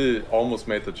I still almost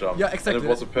made the jump. Yeah, exactly. And it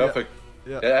was a perfect...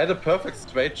 Yeah. I had a perfect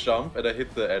straight jump and I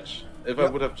hit the edge. If I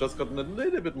would have just gotten a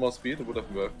little bit more speed, it would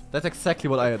have worked. That's exactly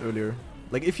what I had earlier.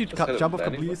 Like if you jump off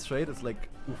completely straight, it's like...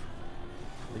 Oof.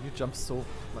 Like you jump so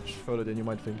much further than you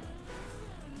might think.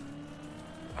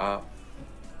 Ah.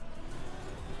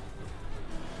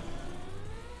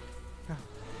 I'm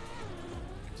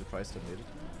surprised I made it.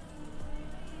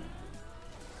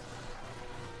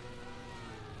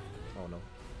 Oh no.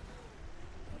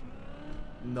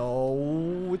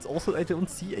 No, it's also I don't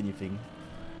see anything.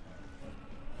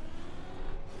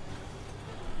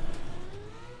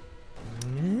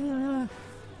 Yeah.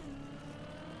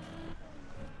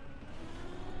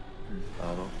 I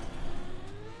don't know.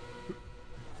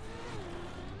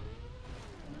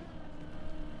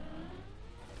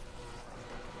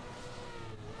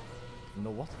 You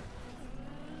know what?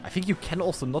 I think you can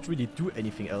also not really do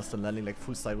anything else than landing like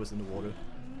full sideways in the water.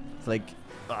 It's like,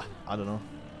 I don't know.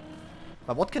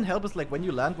 But what can help is like when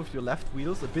you land with your left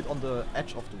wheels a bit on the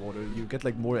edge of the water, you get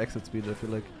like more exit speed, I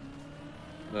feel like.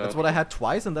 Yeah. That's what I had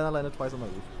twice and then I landed twice on my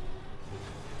roof.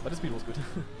 But the speed was good.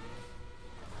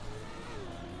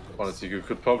 Honestly, you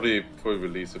could probably full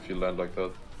release if you land like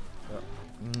that.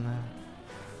 Yeah.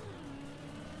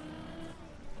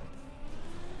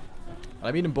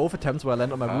 I mean, in both attempts where I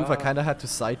landed on my roof, I kind of had to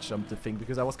side jump the thing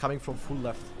because I was coming from full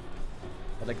left.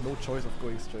 I had like no choice of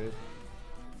going straight.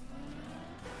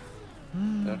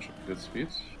 Yeah, should be good speed.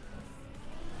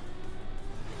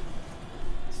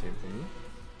 Same for me.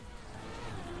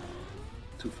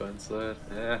 Too far inside.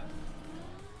 Yeah.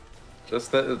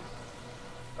 Just that.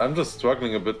 I'm just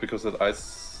struggling a bit because that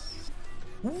ice.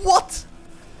 What?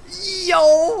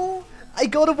 Yo! I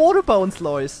got a water bounce,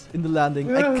 Lars, in the landing.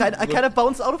 Yeah, I kind of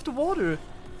bounced out of the water.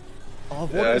 Oh,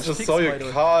 water I just saw your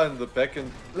car in the back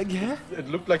and like, yeah? It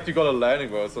looked like you got a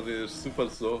landing where something super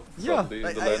slow. Yeah,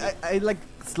 I like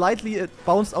slightly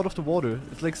bounced out of the water.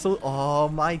 It's like so. Oh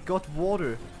my god,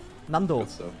 water. Nando.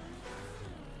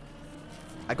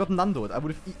 I got Nandoed. I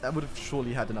would have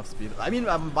surely had enough speed. I mean,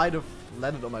 I might have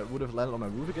landed on my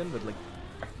roof again, but like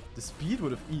the speed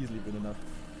would have easily been enough.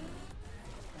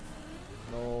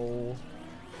 No.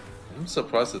 I'm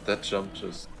surprised that jump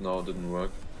just now didn't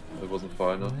work. It wasn't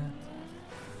far enough.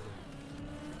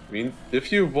 I mean,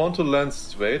 if you want to land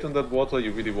straight in that water,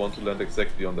 you really want to land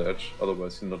exactly on the edge.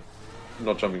 Otherwise, you're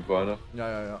not jumping far enough.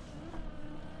 Yeah.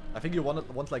 I think you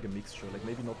want like a mixture, like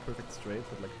maybe not perfect straight,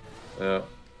 but like. Yeah.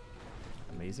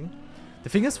 Amazing. The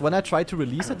thing is, when I try to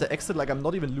release at the exit, like I'm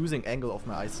not even losing angle of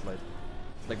my ice slide.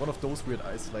 It's like one of those weird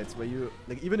ice slides where you,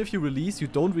 like even if you release, you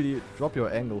don't really drop your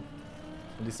angle.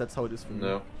 At least that's how it is for me.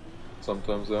 Yeah,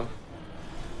 sometimes, yeah.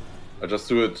 I just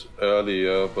do it early,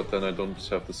 but then I don't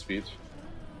have the speed.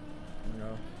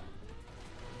 Yeah.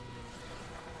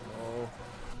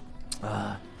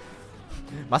 Oh.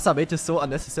 MASSA made this so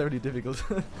unnecessarily difficult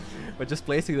by just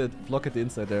placing that block at the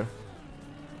inside there.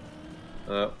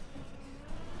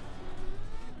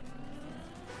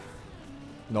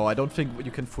 No, I don't think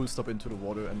you can full stop into the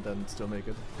water and then still make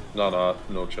it.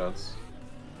 No chance.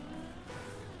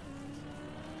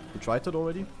 You tried that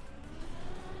already?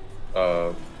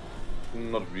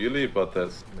 Not really, but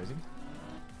that's amazing.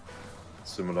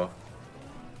 Similar.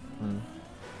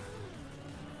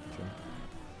 Sure.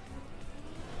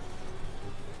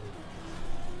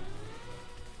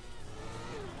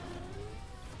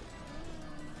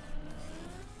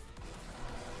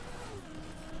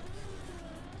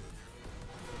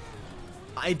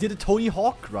 I did a Tony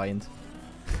Hawk grind.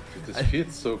 Dude, this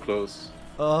feels so close.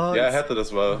 Yeah, I had that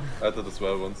as well. I had that as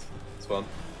well once. It's fun.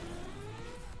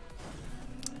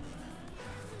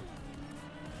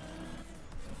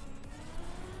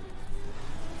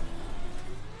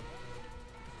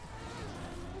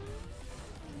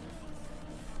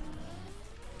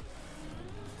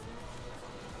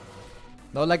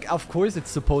 No, like, of course it's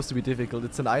supposed to be difficult.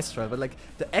 It's an ice trial, but like,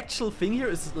 the actual thing here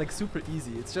is like super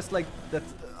easy. It's just like that.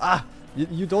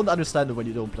 You don't understand it when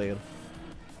you don't play it.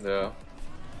 Yeah.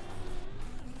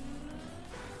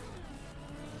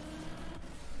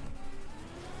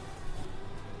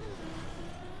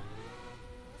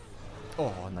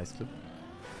 Oh, nice flip.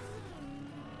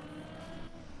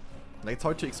 Like, it's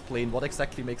hard to explain what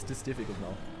exactly makes this difficult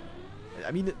now.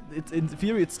 I mean, it's in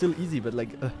theory it's still easy, but like.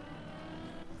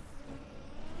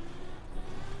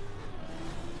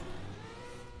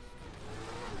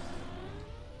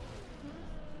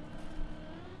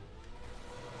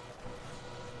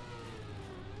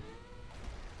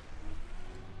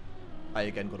 I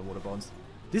again got a water bounce.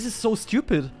 This is so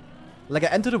stupid. Like, I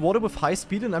enter the water with high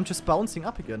speed and I'm just bouncing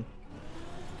up again.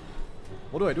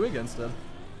 What do I do against that?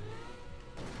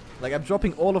 Like, I'm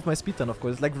dropping all of my speed then, of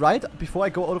course. Like, right before I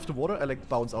go out of the water, I like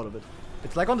bounce out of it.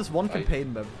 It's like on this one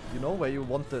campaign map, you know, where you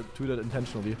want to do that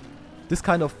intentionally. This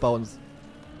kind of bounce.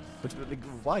 But like,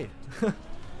 why?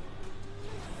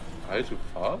 Are you too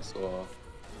fast or?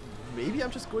 Maybe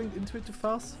I'm just going into it too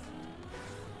fast.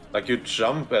 Like you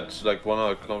jump at like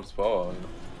 100 kilometers per hour, you know.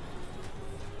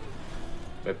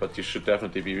 Wait, but you should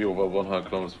definitely be over 100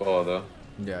 kilometers per hour there.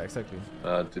 Yeah, exactly.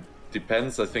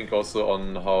 Depends, I think, also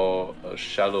on how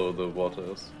shallow the water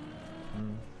is.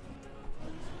 Mm.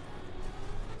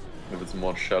 If it's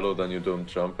more shallow, then you don't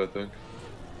jump, I think.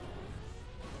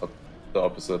 But the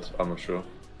opposite, I'm not sure.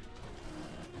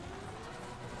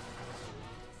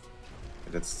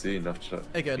 Let's see, enough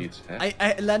again. Huh?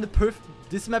 I landed perfect.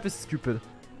 This map is stupid.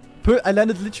 I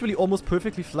landed literally almost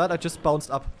perfectly flat. I just bounced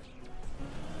up.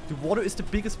 The water is the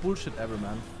biggest bullshit ever,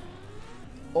 man.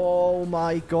 Oh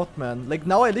my god, man. Like,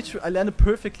 now I landed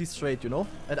perfectly straight, you know?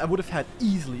 And I would have had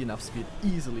easily enough speed.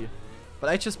 Easily.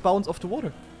 But I just bounced off the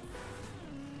water.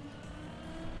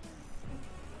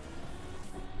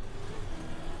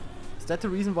 Is that the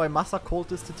reason why MASSA called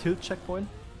this the tilt checkpoint?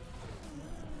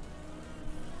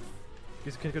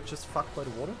 Because you can get just fucked by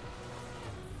the water?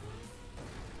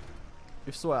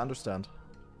 If so, I understand.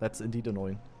 That's indeed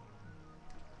annoying.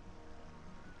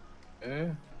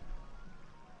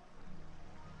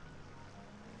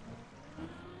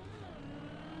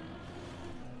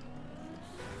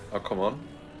 Oh, come on.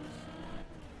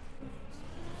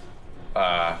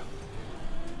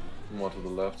 More to the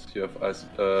left. You have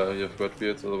you have red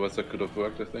beards, otherwise that could have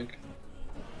worked, I think.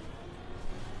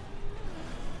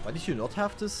 Why did you not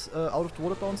have this out of the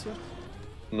water bounce yet?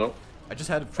 No. I just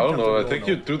had it. I don't know, I think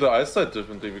you do the ice slide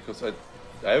differently, because I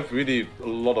have really a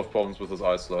lot of problems with this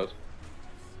ice slide.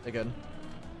 Again.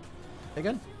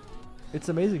 It's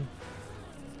amazing.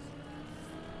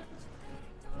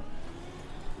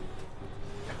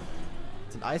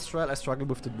 It's an ice trial. I struggle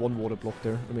with the one water block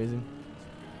there. Amazing.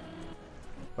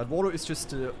 But water is just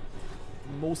the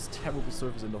most terrible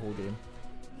surface in the whole game.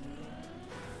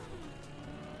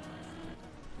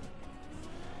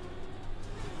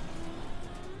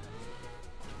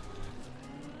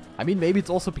 I mean, maybe it's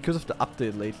also because of the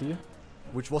update lately,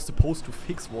 which was supposed to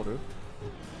fix water.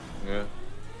 Yeah,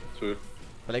 true.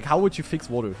 But like, how would you fix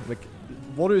water? Like,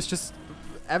 water is just...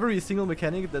 Every single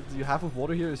mechanic that you have with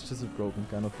water here is just broken,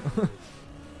 kind of.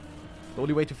 The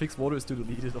only way to fix water is to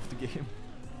delete it off the game.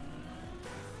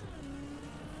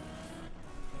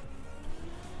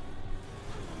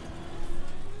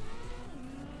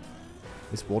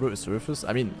 Is water a surface?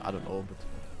 I mean, I don't know, but...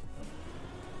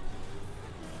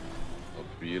 Not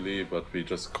really, but we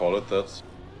just call it that.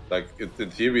 Like,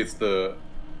 in theory it's the...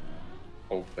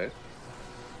 Oh, wait.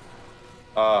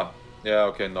 Ah, yeah,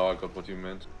 okay, now I got what you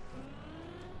meant.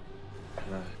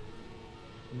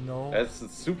 No. It's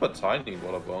super tiny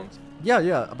water bounce.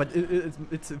 Yeah, but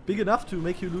it's big enough to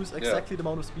make you lose exactly the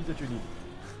amount of speed that you need.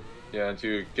 Yeah, and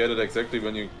you get it exactly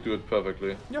when you do it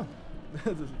perfectly. Yeah.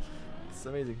 It's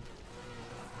amazing.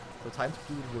 So time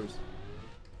to do it worse.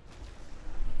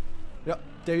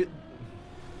 Yeah,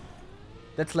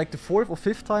 that's like the 4th or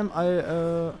 5th time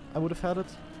I would have had it.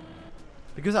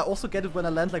 Because I also get it when I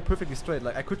land like perfectly straight.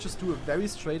 Like I could just do a very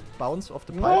straight bounce off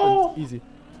the pipe and easy.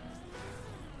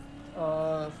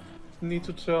 Need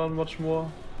to turn much more.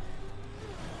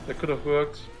 That could have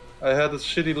worked. I had a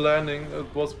shitty landing,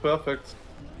 it was perfect.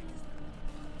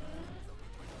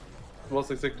 It was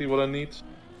exactly what I need.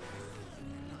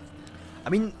 I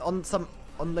mean, on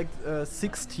on like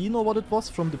 16 or what it was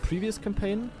from the previous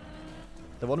campaign,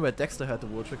 the one where Dexter had the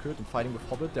world record and fighting with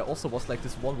Hobbit, there also was like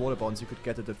this one water bounce you could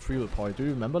get at the trial part. Do you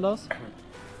remember, Lars?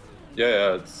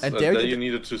 Yeah, it's, and there you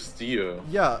needed to steer.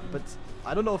 Yeah, but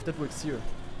I don't know if that works here.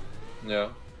 Yeah.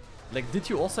 Like, did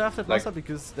you also have that, MASSA?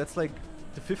 Because that's like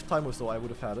the 5th time or so I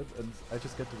would have had it, and I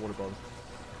just get the water bounce.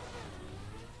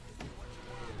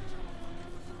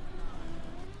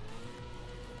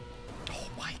 Oh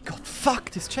my god, fuck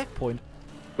this checkpoint!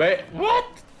 Wait, what?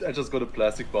 I just got a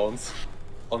plastic bounce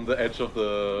on the edge of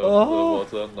the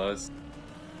water. Nice.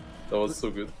 That was so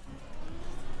good.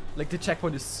 Like, the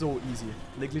checkpoint is so easy.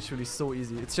 Like, literally so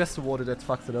easy. It's just the water that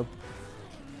fucked it up.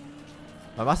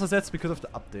 My MASSA says it's because of the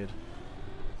update.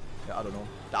 Yeah, I don't know.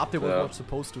 The update was not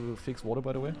supposed to fix water,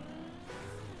 by the way.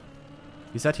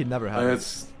 He said he never had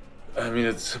it. I mean,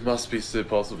 it must be still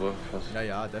possible.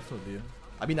 Yeah, definitely.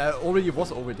 I mean, I already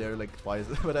was over there like twice,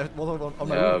 but I was on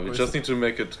my Yeah, we just need to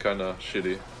make it kinda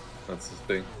shitty. That's the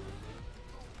thing.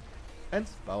 And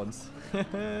bounce.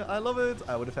 I love it.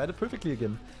 I would have had it perfectly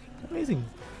again. Amazing.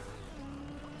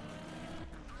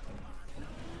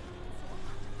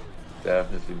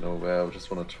 Definitely nowhere. I just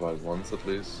want to try once at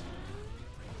least.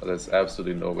 But there's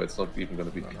absolutely nowhere. It's not even going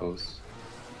to be close.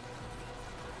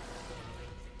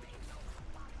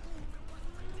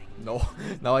 No.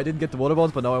 Now I didn't get the water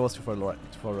bounce, but now I was too far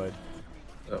right.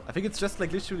 Yeah. I think it's just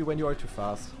like literally when you are too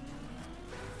fast.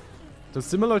 So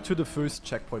similar to the first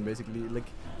checkpoint, basically. Like,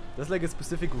 there's like a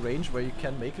specific range where you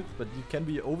can make it, but you can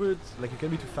be over it. Like, you can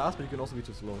be too fast, but you can also be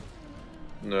too slow.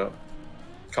 Yeah.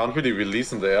 Can't really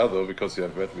release in the air though, because you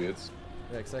have red wheels.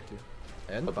 Yeah, exactly.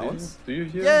 And but bounce. Do you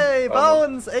hear? Yay,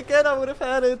 bounce! Again, I would have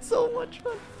had it. So much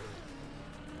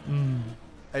fun.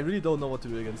 I really don't know what to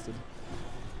do against it.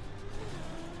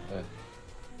 Yeah.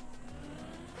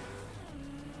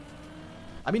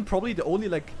 I mean, probably the only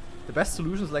like the best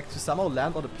solution is like to somehow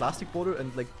land on the plastic border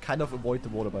and like kind of avoid the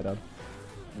water by that.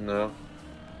 No.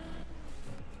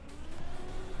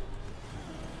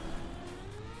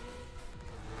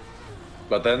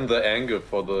 But then the angle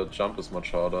for the jump is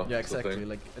much harder. Yeah, exactly.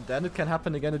 Like, and then it can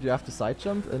happen again that you have to side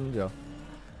jump, and yeah.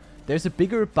 There's a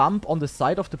bigger bump on the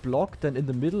side of the block than in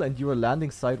the middle, and you are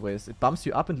landing sideways. It bumps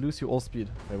you up and loses you all speed.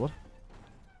 Wait, what?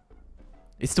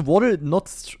 Is the water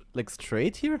not like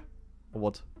straight here? Or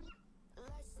what?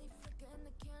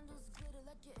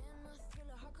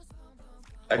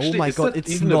 Actually, oh my god,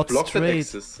 it's not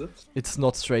straight. It's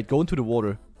not straight. Go into the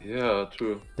water. Yeah,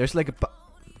 true. There's like a...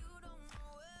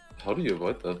 How do you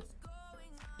avoid that?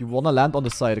 You wanna land on the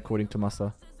side, according to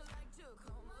MASSA.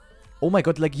 Oh my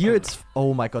god, like here it's...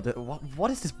 Oh my god,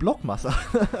 what is this block,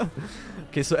 MASSA?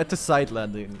 Okay, so at the side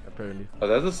landing, apparently.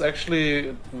 That is actually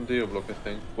a Neo block, I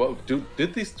think. Well,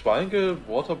 did these triangle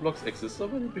water blocks exist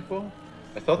already before?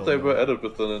 I thought they were added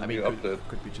with the new update.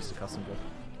 Could be just a custom block.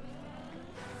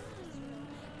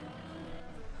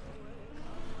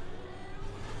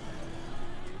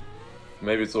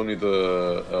 Maybe it's only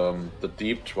the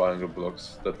deep triangle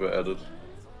blocks that were added.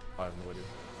 I have no idea.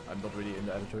 I'm not really in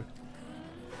the editor.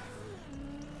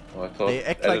 Oh, I thought they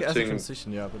act like as a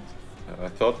transition, yeah, but... I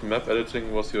thought map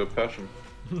editing was your passion.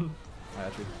 I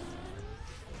actually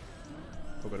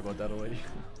forgot about that already.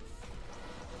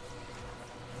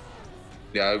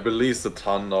 Yeah, I released a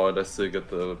ton now and I still get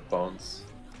the bounce.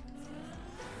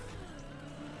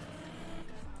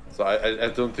 So I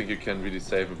don't think you can really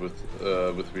save it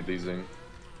with releasing.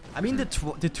 I mean, the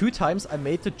 2 times I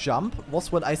made the jump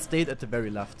was when I stayed at the very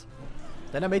left.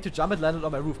 Then I made the jump and landed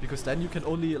on my roof, because then you can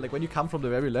only, like when you come from the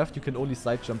very left, you can only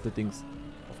side jump the things.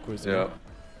 Of course. Yeah.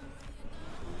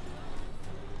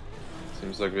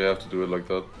 Seems like we have to do it like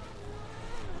that.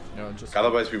 Yeah, just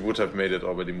otherwise we would have made it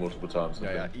already multiple times.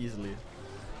 Yeah, easily.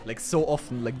 Like so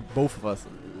often, like both of us.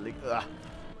 Like, ugh.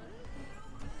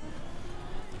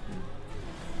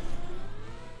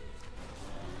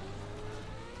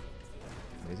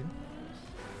 Amazing.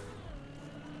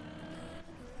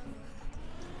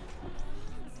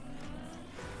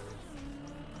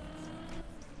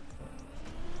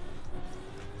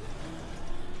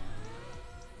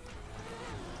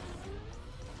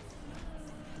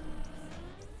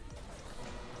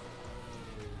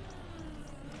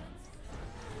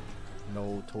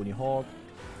 No Tony Hawk.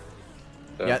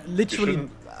 Yeah, literally.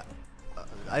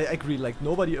 I agree. Like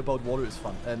nobody about water is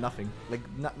fun. Nothing. Like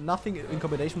nothing in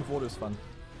combination with water is fun.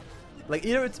 Like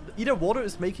either water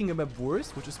is making a map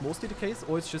worse, which is mostly the case,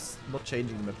 or it's just not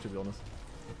changing the map. To be honest.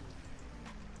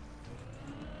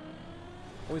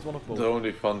 Always one of both. The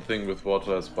only fun thing with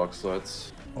water is bug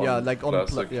sites. Yeah, like on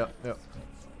plastic. yeah.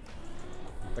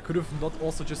 I could have not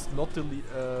also just not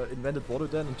invented water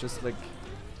then and just like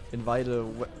invented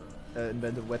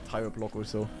a wet tire block or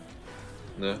so.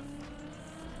 Yeah.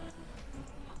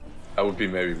 That would be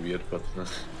maybe weird, but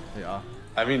Yeah.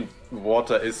 I mean,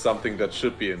 water is something that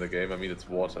should be in the game. I mean, it's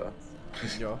water.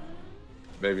 Yeah.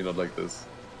 Maybe not like this.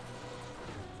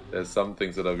 There's some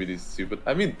things that are really stupid.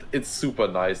 I mean, it's super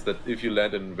nice that if you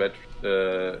land in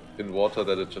in water,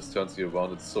 that it just turns you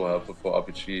around. It's so helpful for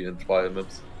RPG and trial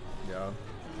maps. Yeah.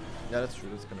 Yeah, that's true.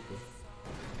 That's kind of cool.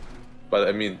 But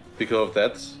I mean, because of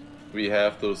that, we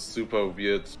have those super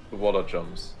weird water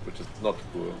jumps, which is not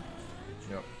cool.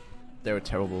 Yeah. They're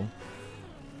terrible.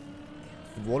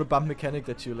 The water bump mechanic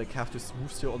that you like have to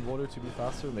smooth steer on water to be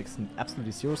faster makes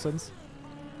absolutely zero sense.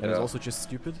 And it's also just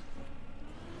stupid.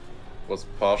 Was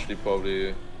partially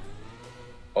probably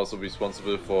also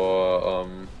responsible for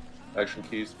action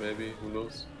keys, maybe, who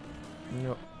knows?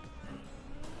 Yeah.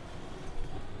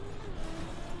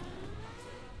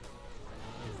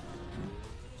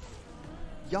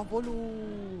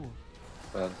 Jawollo!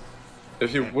 Man.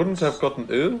 If you wouldn't have gotten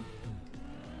ill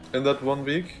in that 1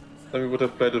 week, then we would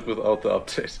have played it without the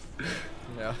update.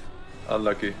 Yeah.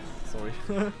 Unlucky. Sorry.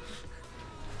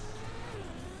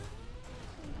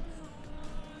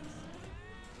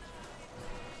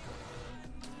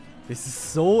 This is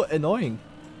so annoying.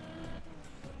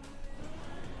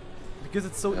 Because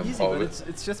it's so easy, but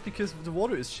it's just because the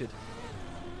water is shit.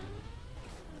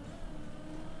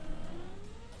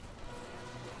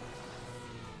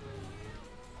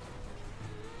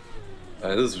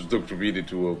 This looked really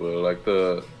doable. Like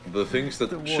the things that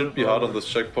should be hard on this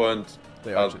checkpoint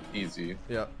are easy.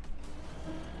 Yeah.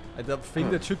 And the thing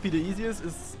that should be the easiest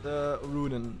is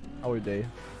ruining our day.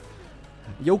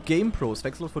 Yo, Game Pros,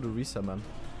 thanks a lot for the reset, man.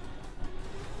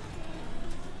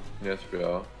 Yes, we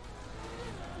are.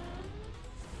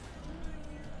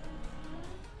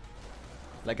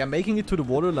 Like, I'm making it to the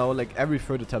water now, like, every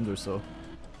third attempt or so.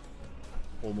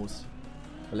 Almost.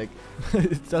 Like,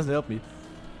 it doesn't help me.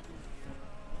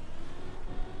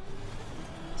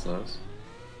 That's nice.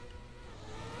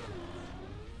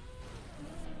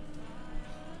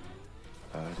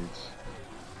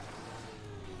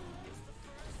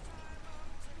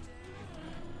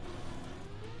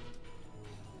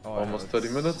 Oh, almost 30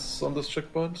 minutes on this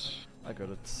checkpoint. I got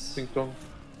it. Ding dong.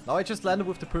 Now I just landed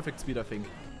with the perfect speed, I think.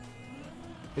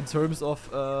 In terms of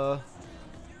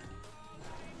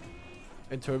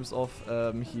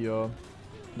here,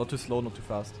 not too slow, not too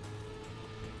fast.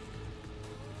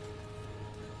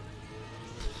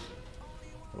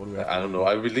 What do we have? I don't know.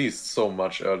 I released so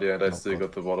much earlier, and I still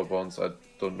got the water bounce. I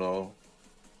don't know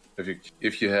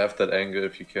if you have that angle,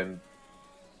 if you can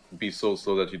be so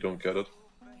slow that you don't get it.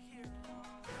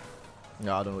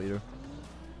 Yeah, I don't know either.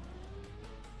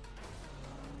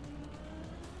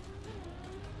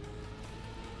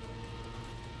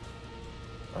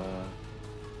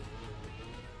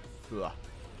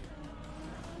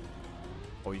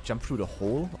 Oh, you jumped through the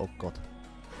hole? Oh god.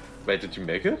 Wait, did you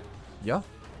make it? Yeah.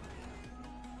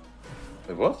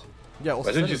 Wait, what? Yeah.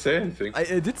 Why didn't you say anything?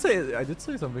 I did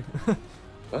say something.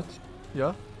 What?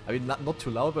 Yeah. I mean, not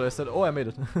too loud, but I said, "Oh, I made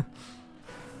it."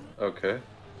 Okay.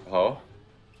 How?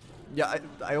 Yeah,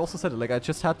 I also said it. Like, I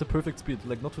just had the perfect speed.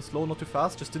 Like, not too slow, not too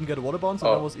fast. Just didn't get a water bounce,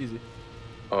 and that was easy.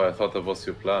 Oh, I thought that was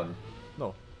your plan.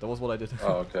 No, that was what I did.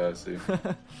 Oh, okay, I see.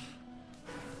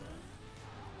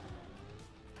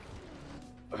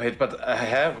 Wait, but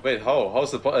wait, how?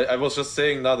 How's it? I was just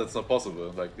saying now that's not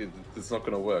possible. Like, it's not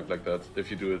gonna work like that if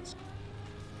you do it.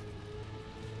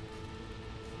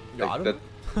 Yeah,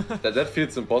 like, that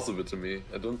feels impossible to me.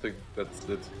 I don't think that's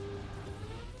lit.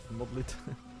 Not lit.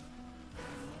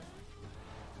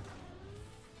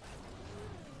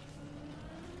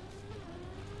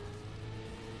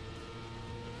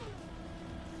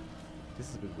 This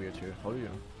is a bit weird here. How do you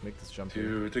make this jump here?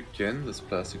 Dude, again, this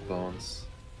plastic bounce.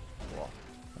 Wow,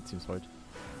 that seems hard.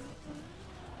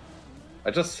 I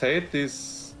just hate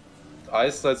these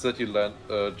ice slides that you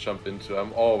jump into.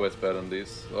 I'm always bad on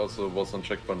these. Also was on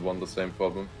checkpoint 1 the same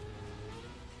problem.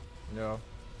 Yeah.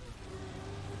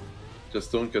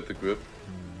 Just don't get the grip.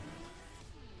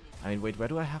 I mean, wait, where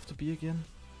do I have to be again?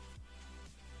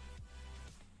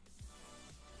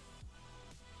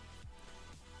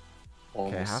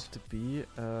 Almost. Okay, I have to be,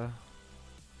 okay,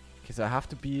 so I have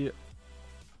to be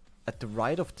at the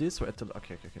right of this or at the,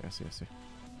 okay, I see.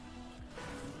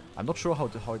 I'm not sure how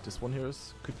hard this one here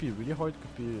is. Could be really hard,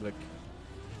 could be like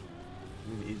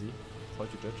really easy. It's hard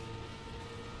to judge.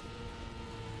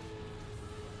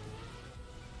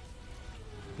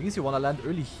 Thing is, you wanna land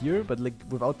early here, but like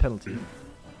without penalty.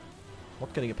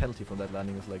 Not getting a penalty from that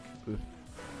landing is like, ugh.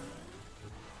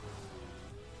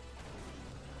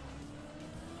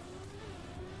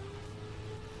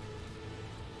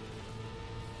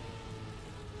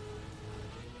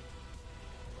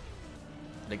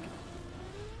 Like,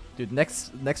 dude,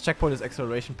 next checkpoint is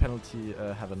acceleration penalty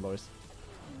heaven, Lars.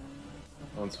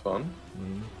 Sounds fun.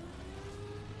 Mm.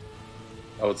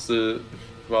 I would still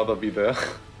rather be there.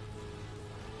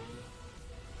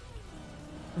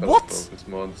 What?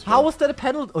 How was that a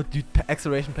penalty? Oh, dude,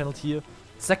 acceleration penalty here.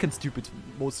 Second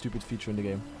most stupid feature in the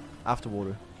game. After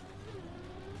water.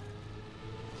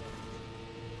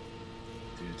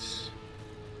 Dude.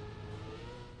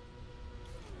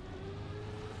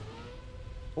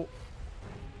 Oh.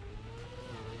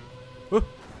 Oh.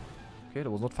 Okay, that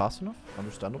was not fast enough.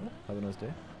 Understandable. Have a nice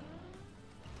day.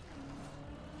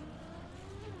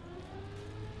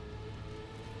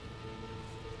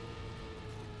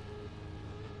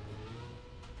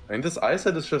 I mean, this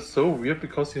eyesight is just so weird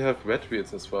because you have wet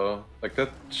wheels as well. Like, that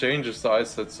changes the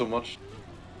eyesight so much.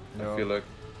 Yeah. I feel like.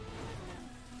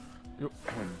 Yep.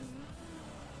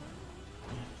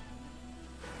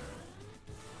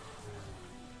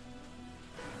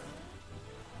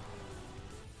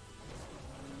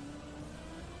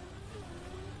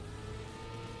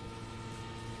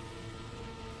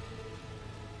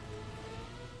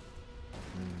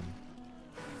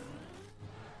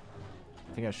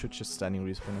 I think I should just standing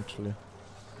respawn actually,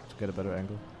 to get a better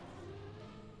angle.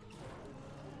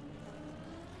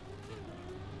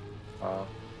 Ah.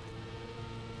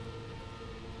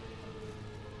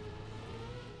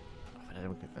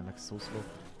 I'm like so slow.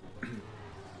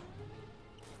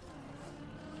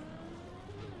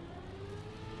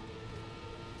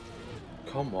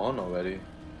 Come on already.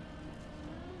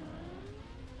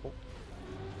 Oh.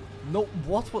 No,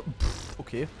 what? Pfft,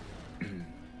 okay.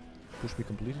 Push me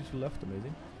completely to the left,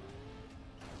 amazing.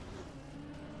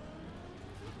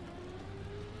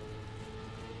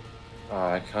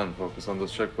 I can't focus on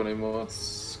this checkpoint anymore,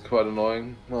 it's quite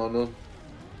annoying. Oh no.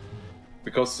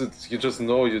 Because you just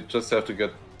know you just have to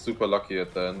get super lucky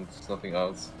at the end, it's nothing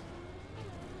else.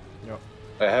 Yeah.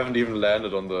 I haven't even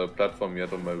landed on the platform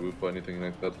yet on my roof or anything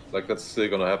like that. Like, that's still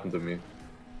gonna happen to me.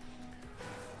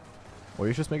 Or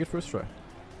you just make it first try.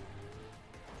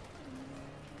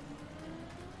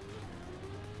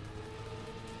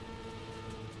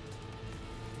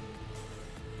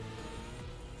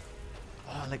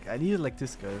 Like, I need it like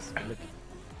this, guys. Like,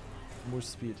 more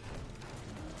speed.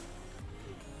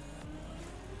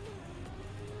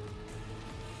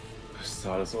 This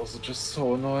start is also just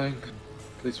so annoying.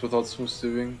 At least without smooth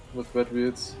steering with wet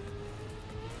wheels.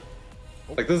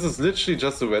 Oh. Like, this is literally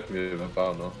just a wet wheel map, I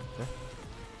don't know. Okay.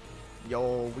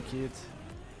 Yo, wicked.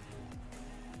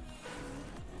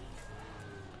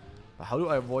 How do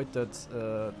I avoid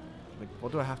that? Like,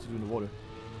 what do I have to do in the water?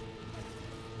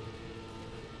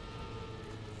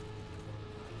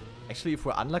 Actually, if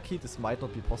we're unlucky, this might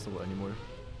not be possible anymore.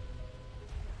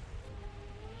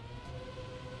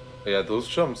 Yeah, those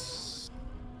jumps.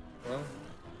 Well,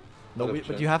 no,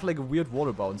 but you have like a weird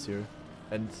water bounce here.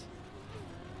 And...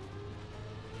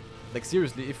 like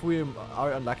seriously, if we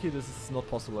are unlucky, this is not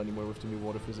possible anymore with the new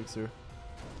water physics here.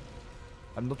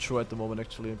 I'm not sure at the moment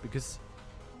actually, because...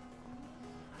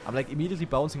 I'm like immediately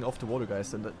bouncing off the water,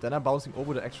 guys, and then I'm bouncing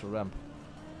over the actual ramp.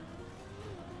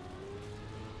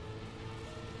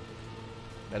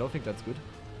 I don't think that's good.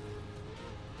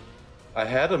 I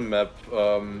had a map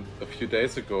a few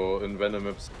days ago in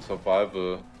Venom's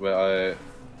Survival where I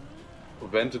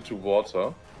went into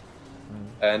water,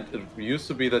 and it used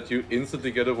to be that you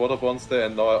instantly get a water bounce there,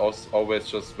 and now I always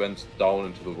just went down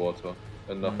into the water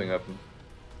and nothing happened.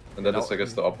 And that is, I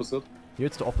guess, the opposite. Here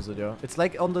it's the opposite, yeah. It's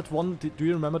like on that one, do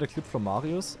you remember the clip from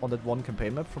Mario's? On that one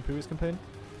campaign map from previous campaign?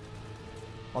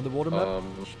 On the water map?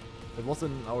 It was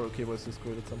in our OK Voice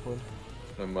Discord at some point.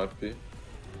 It might be.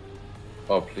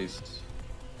 Oh, please.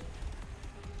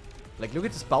 Like, look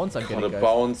at this bounce I'm getting, guys. Got a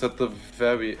bounce at the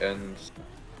very end.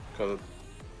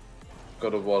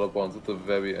 Got a water bounce at the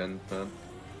very end, man.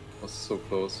 Was so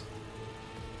close.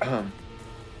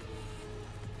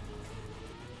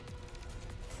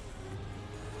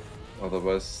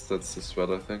 Otherwise, that's the sweat,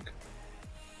 I think.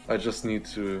 I just need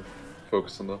to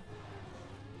focus on that.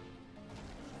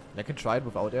 I can try it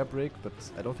without air brake, but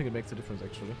I don't think it makes a difference,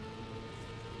 actually.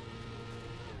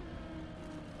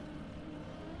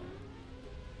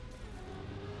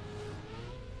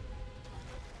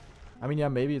 I mean, yeah,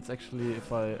 maybe it's actually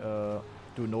if I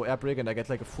do no air brake and I get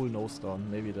like a full nose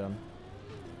down, maybe then.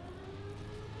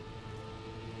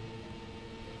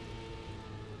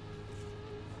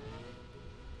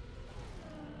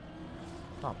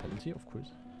 Ah, penalty, of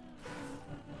course.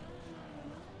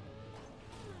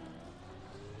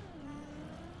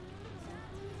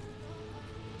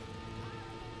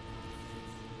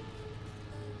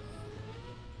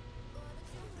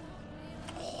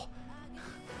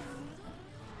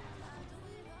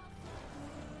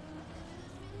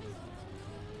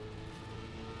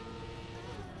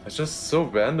 It's just so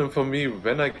random for me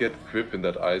when I get grip in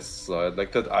that ice side.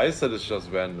 Like that ice side is just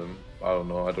random. I don't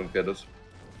know, I don't get it.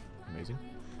 Amazing.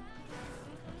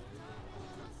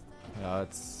 Yeah,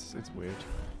 it's weird.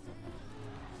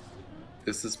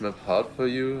 Is this map hard for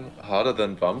you? Harder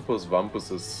than Vampus?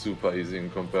 Vampus is super easy in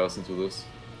comparison to this.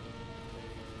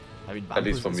 I mean, At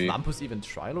least for me. Is Vampus even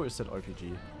trial or is that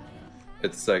RPG?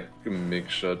 It's like a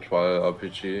mixture, trial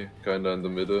RPG, kinda in the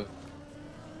middle.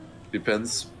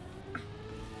 Depends.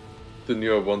 The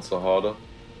newer ones are harder.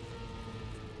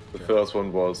 The first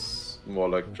one was more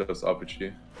like just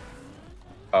RPG,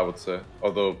 I would say.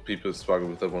 Although people struggle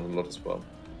with that one a lot as well.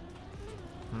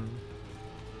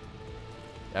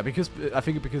 Yeah, because I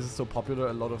think because it's so popular,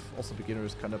 a lot of also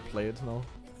beginners kind of play it now.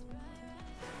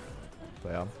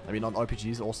 But yeah, I mean on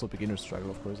RPGs also beginners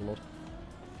struggle of course a lot.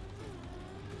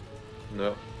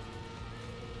 No.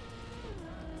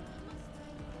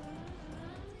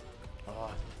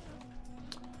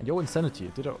 And yo,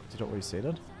 Insanity, did I already say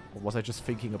that? Or was I just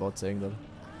thinking about saying that?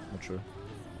 Not sure.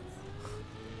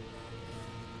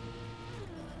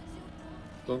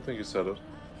 Don't think you said it.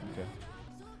 Okay.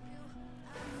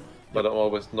 But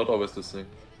I'm not always listening.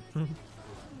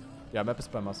 Yeah, map is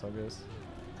by MASSA, I guess.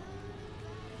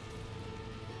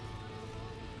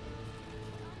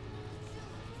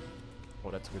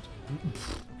 Oh, that's good.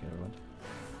 Okay, never mind.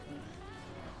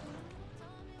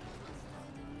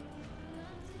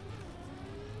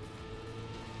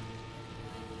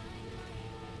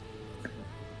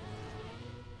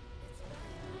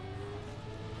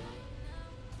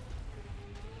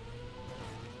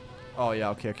 Oh yeah,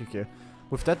 okay.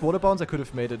 With that water bounce I could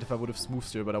have made it if I would have smooth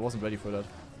steer, but I wasn't ready for that.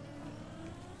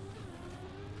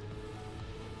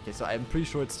 Okay, so I'm pretty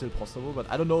sure it's still possible, but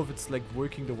I don't know if it's like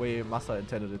working the way MASSA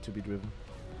intended it to be driven.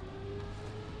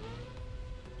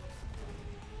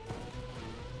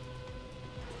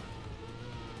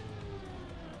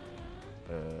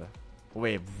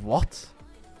 Wait, what?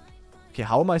 Okay,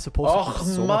 how am I supposed to put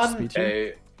so much speed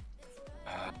here?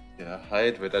 Yeah,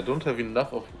 hide. Wait, I don't have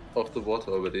enough of the water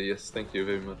already. Yes, thank you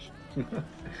very much.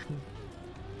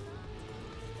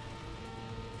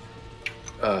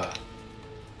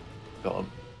 Go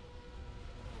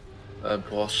on.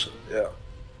 Boss, yeah.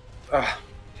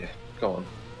 Yeah, go on.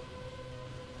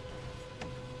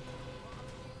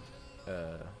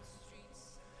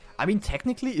 I mean,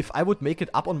 technically, if I would make it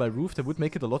up on my roof, that would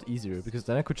make it a lot easier, because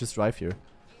then I could just drive here.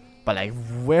 But like,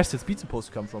 where's the speed supposed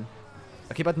to come from?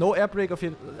 Okay, but no air brake auf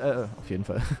jeden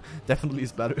Fall. Definitely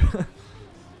is better.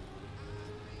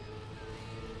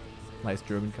 Nice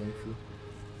German coming through.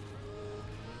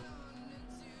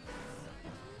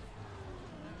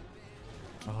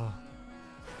 Oh.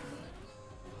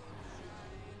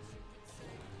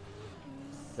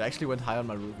 They actually went high on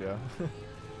my roof, yeah.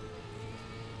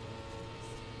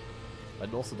 But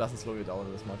it also doesn't slow you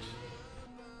down as much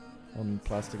on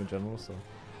plastic in general, so.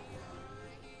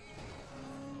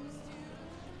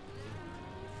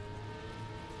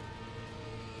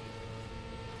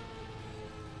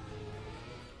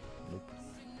 Nope.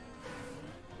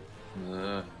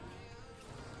 Nah.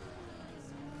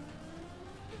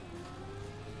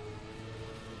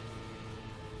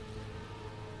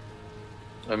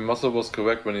 And MASSA was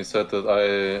correct when he said that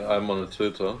I'm on a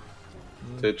tilter.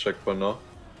 Tilt check for now.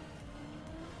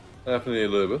 Definitely a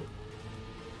little bit.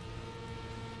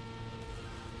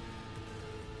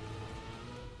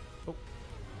 Oh.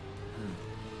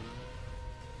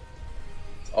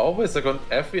 It's always like on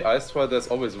every ice trial there's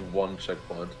always one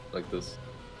checkpoint like this.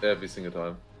 Every single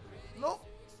time. No!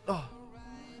 Oh.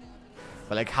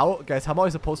 But like how, guys, how am I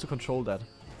supposed to control that?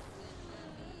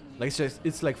 Like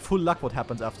it's like full luck what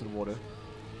happens after the water.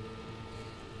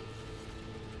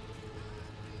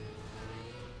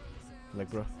 Like,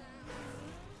 bro.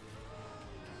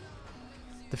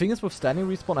 The thing is with standing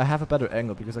respawn, I have a better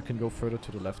angle because I can go further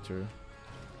to the left here.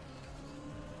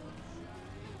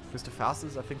 Because the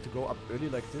fastest, I think, to go up early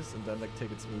like this and then like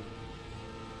take it smooth.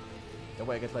 That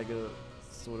way I get like a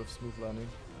sort of smooth landing.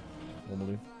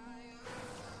 Normally.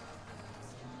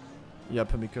 Yeah,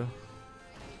 Pamika.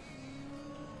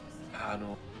 Ah,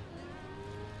 no.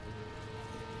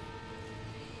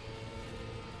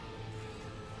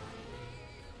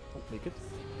 Oh, make it.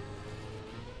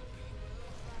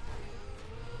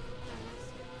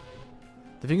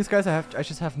 The thing is, guys, I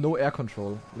just have no air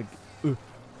control. Like,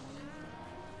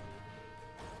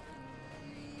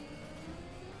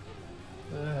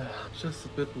 Just a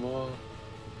bit more.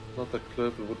 Not that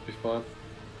clip, it would be fine.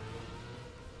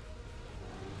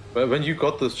 But when you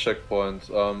got this checkpoint,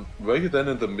 were you then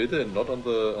in the middle and not on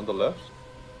the left?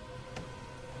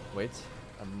 Wait,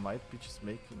 I might be just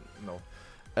making no.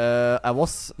 I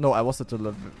was at the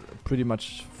left, pretty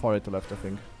much far at the left, I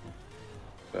think.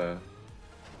 Yeah.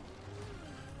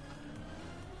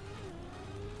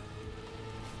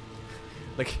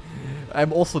 Like,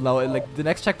 I'm also now, like, the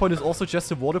next checkpoint is also just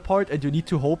the water part, and you need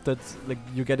to hope that, like,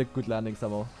 you get a good landing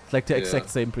somehow. It's like the exact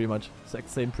same, pretty much. Exact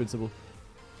same principle.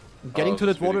 And getting to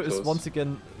that water really is once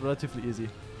again relatively easy.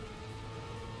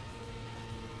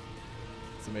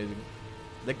 It's amazing.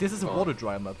 Like, this is a water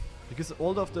dry map. Because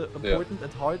all of the important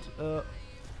and hard...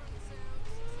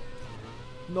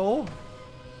 No!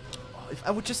 Oh, if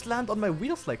I would just land on my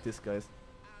wheels like this, guys.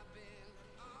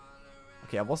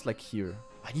 Okay, I was like here.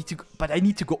 I need to go, but I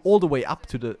need to go all the way up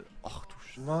to the... Oh,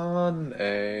 man,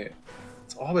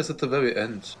 it's always at the very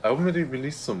end. I already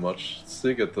released so much.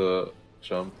 Still get the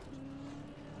jump.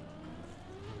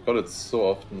 Got it so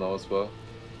often now as well.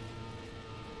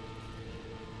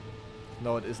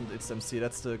 No, it isn't. It's MC.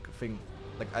 That's the thing.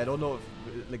 Like, I don't know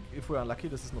if, like, if we're unlucky,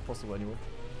 this is not possible anymore.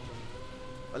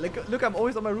 Like, look, I'm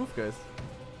always on my roof, guys.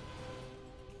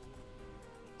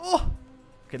 Oh!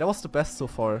 Okay, that was the best so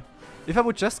far. If I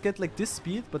would just get like this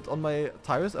speed, but on my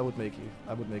tires, I would make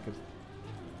it.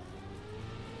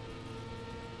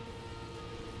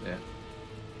 Yeah.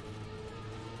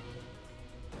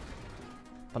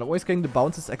 But I'm always getting the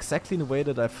bounces exactly in the way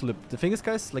that I flip. The thing is,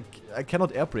 guys, like, I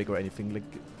cannot air brake or anything. Like,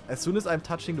 as soon as I'm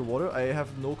touching the water, I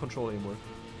have no control anymore.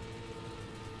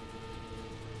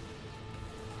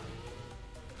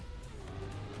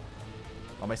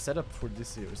 Oh, my setup for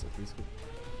this year is at least good.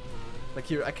 Like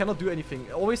here, I cannot do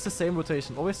anything. Always the same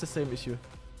rotation, always the same issue.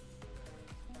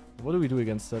 What do we do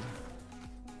against that?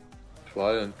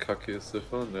 Try and Kaki is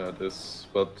different, yeah it is,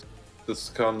 but this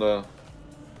kinda...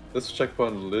 This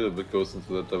checkpoint a little bit goes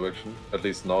into that direction, at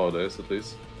least nowadays at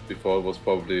least. Before it was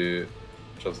probably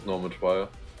just normal trial.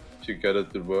 If you get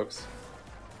it, it works.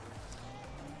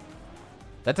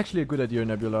 That's actually a good idea,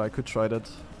 Nebula. I could try that.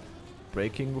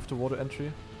 Braking with the water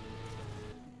entry.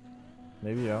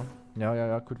 Maybe, yeah.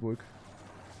 Yeah, could work.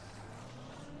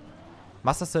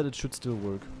 MASSA said it should still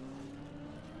work.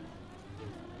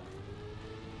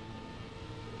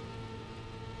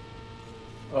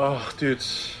 Oh, dude.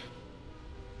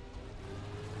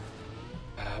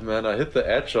 Man, I hit the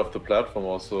edge of the platform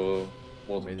also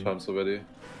multiple times already. It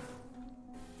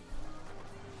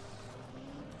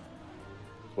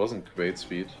wasn't great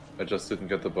speed. I just didn't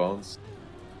get the bounce.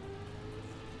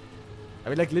 I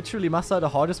mean, like, literally, MASSA, the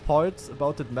hardest part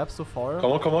about that map so far.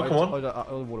 Come on. Are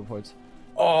the water parts.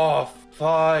 Oh,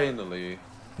 finally.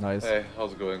 Nice. Hey,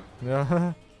 how's it going?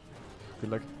 Yeah. Good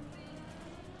luck.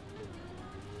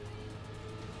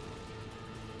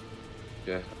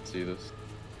 Yeah, I see this.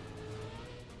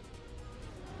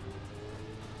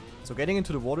 So getting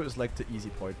into the water is like the easy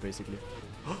part, basically.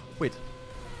 Wait.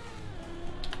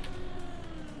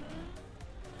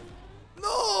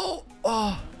 No!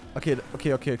 Oh!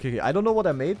 Okay. I don't know what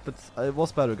I made, but it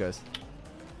was better, guys.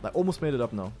 I almost made it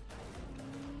up now.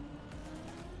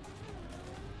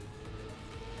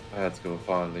 Let's go,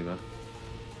 finally, man.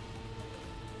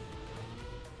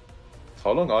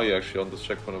 How long are you actually on this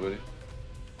checkpoint already?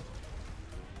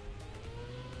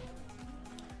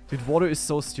 Dude, water is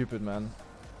so stupid, man.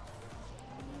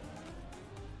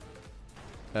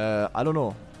 I don't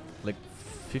know. Like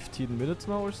 15 minutes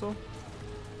now or so?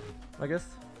 I guess.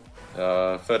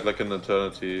 I felt like an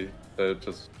eternity. I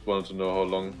just wanted to know how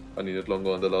long I needed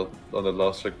longer on the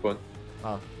last checkpoint.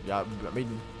 Ah, yeah, I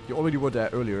mean, you already were there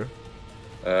earlier.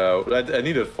 I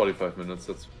needed 45 minutes,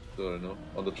 that's what I know,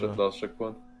 on the last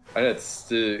checkpoint. And it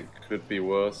still could be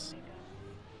worse.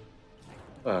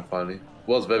 Finally.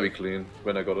 Was very clean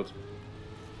when I got it.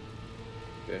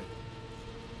 Okay.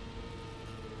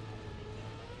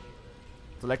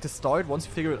 So like the start, once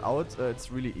you figure it out,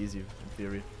 it's really easy, in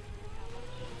theory.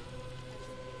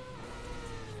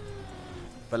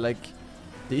 But like,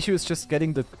 the issue is just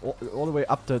getting the all the way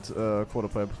up that quarter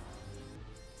pipe.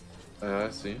 I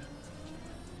see.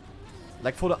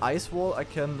 Like for the ice wall, I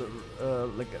can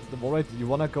like the wall ride. You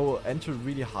wanna go enter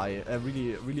really high,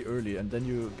 really early, and then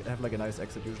you have like a nice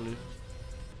exit usually.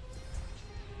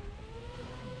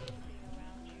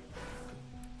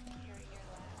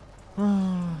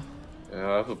 Yeah,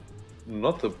 I have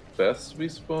not the best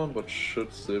respawn, but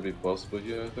should still be possible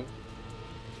here, I think.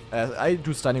 I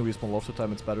do standing respawn most of the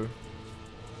time. It's better,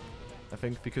 I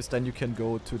think, because then you can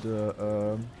go to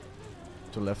the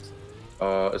left.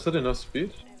 Is that enough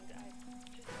speed?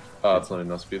 Ah, it's not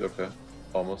enough speed. Okay,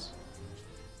 almost.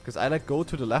 Because I like go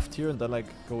to the left here and then like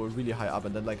go really high up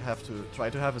and then like have to try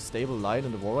to have a stable line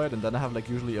in the wall ride and then I have like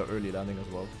usually an early landing as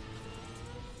well.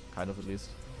 Kind of, at least.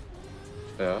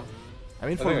 Yeah. I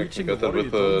mean, I for think reaching I can get that the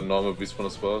with the normal respawn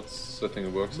as well. I think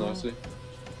it works nicely.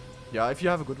 Yeah, if you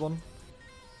have a good one.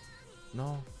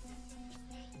 No.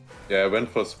 Yeah, I went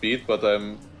for speed, but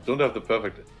I don't have the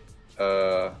perfect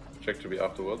trajectory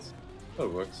afterwards. That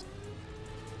works.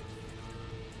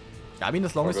 I mean,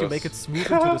 as long as you make it smooth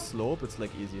into the slope, it's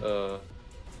like easy.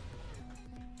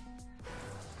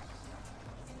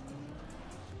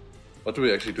 What do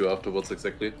we actually do afterwards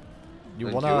exactly? You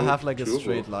wanna have like a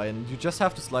straight line. You just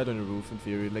have to slide on your roof in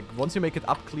theory. Like once you make it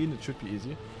up clean, it should be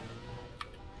easy.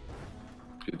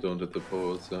 You don't hit the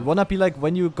poles, yeah. You wanna be like,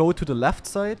 when you go to the left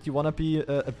side, you wanna be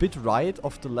a bit right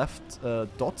of the left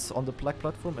dots on the black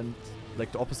platform and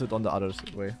like the opposite on the other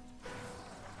way.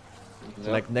 Yeah.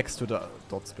 So, like next to the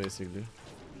dots basically.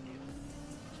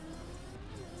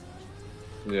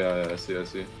 Yeah, I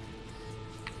see.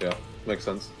 Yeah, makes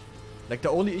sense. Like the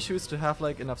only issue is to have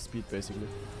like enough speed basically.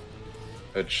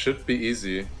 It should be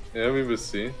easy. Yeah, we will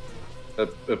see.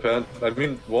 Apparently, I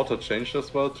mean, water changed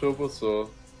as well, Turbo, so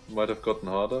might have gotten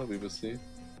harder. We will see.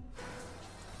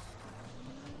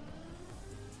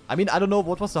 I mean, I don't know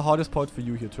what was the hardest part for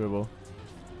you here, Turbo.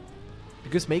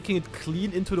 Because making it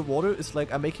clean into the water is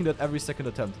like, I'm making that every second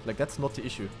attempt. Like, that's not the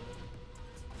issue.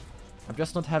 I'm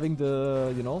just not having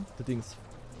the, you know, the things.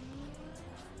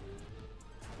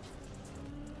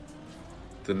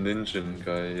 The ninja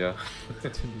guy, yeah. The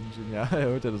ninja, yeah, I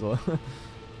heard that as well.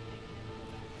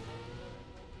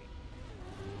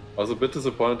 I was a bit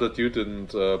disappointed that you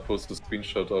didn't post a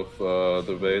screenshot of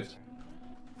the raid.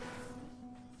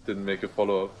 Didn't make a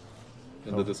follow-up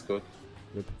in the Discord.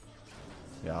 Rip.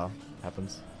 Yeah,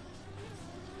 happens.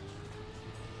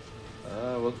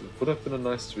 Would have been a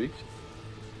nice streak.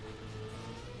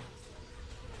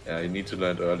 Yeah, you need to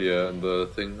land earlier in the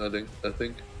thing, I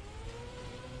think.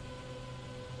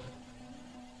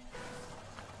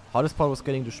 Hardest part was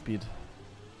getting the speed.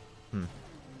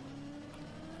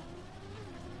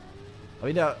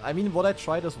 I mean, what I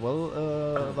tried as well,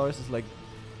 Lars, is like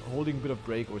holding a bit of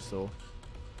brake or so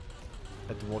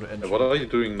at the water entry. What are you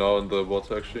doing now in the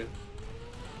water actually?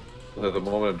 At the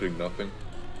moment I'm doing nothing.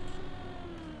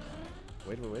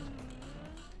 Wait.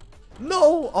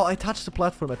 No! Oh, I touched the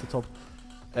platform at the top.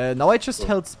 Now I just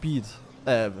held speed.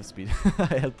 Speed.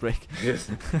 I held brake. Yes.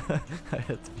 I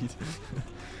held speed.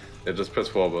 Yeah, just press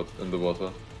forward in the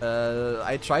water.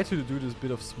 I try to do this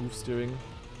bit of smooth steering.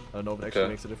 I don't know if it actually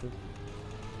makes a difference.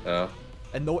 Yeah.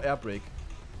 And no air brake.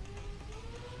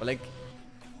 But like,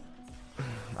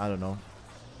 I don't know.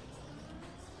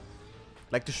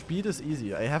 Like the speed is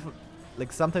easy. I have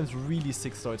like sometimes really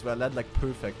sick starts where I land like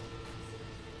perfect.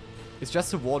 It's just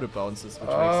the water bounces which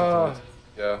makes it hard.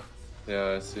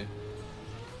 Yeah, I see.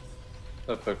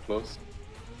 Not very close.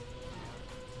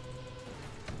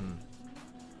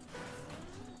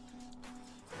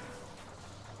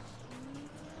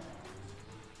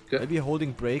 Maybe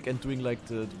holding brake and doing like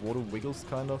the water wiggles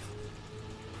kind of.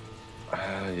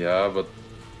 Yeah, but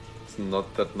it's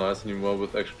not that nice anymore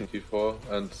with Action Key 4,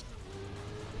 and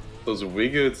those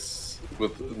wiggles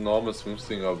with normal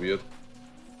smoothing are weird.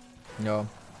 Yeah.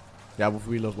 Yeah, with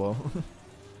wheel as well.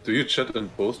 Do you chat in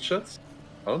both chats?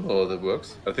 I don't know how that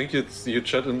works. I think you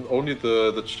chat in only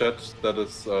the chat that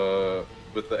is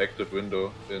with the active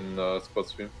window in Spot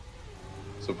Stream.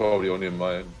 So probably only in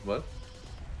mine. What?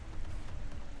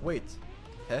 Wait.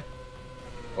 Huh?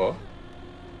 Oh?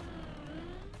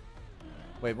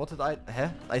 Wait, what did I... Huh?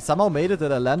 I somehow made it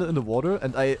that I landed in the water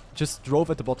and I just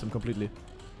drove at the bottom completely.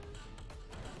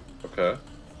 Okay.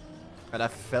 And I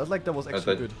felt like that was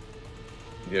actually good.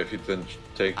 Yeah, if you then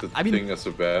take the thing as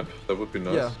a ramp, that would be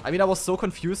nice. Yeah, I mean I was so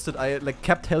confused that I like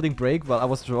kept holding brake while I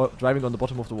was driving on the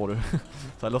bottom of the water.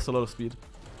 So I lost a lot of speed.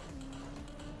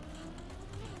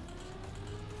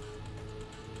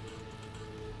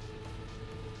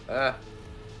 Ah.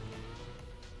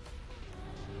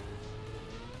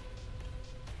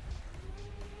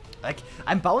 Like,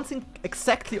 I'm bouncing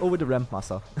exactly over the ramp,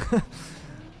 MASSA.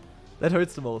 That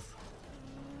hurts the most.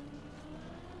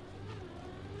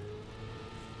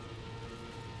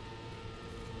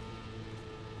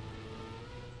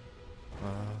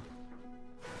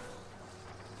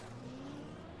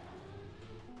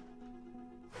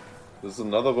 This is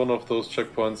another one of those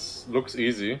checkpoints. Looks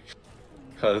easy,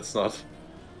 but it's not.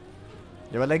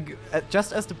 Yeah, but like,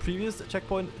 just as the previous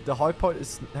checkpoint, the hard part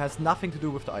has nothing to do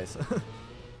with the ice.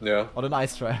 Yeah. On an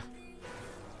ice try.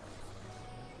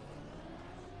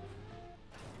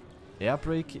 Air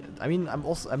brake. I mean, I'm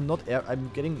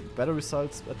getting better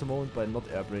results at the moment by not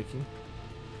air braking.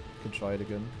 Can try it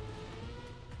again.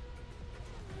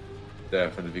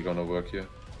 Definitely gonna work here.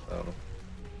 I don't know.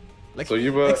 Like, so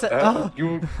you were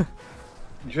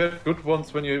you had good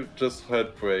ones when you just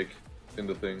had brake in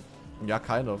the thing. Yeah,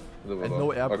 kind of. And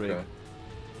no air brake. Okay.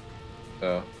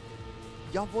 Yeah.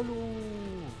 Jawollo!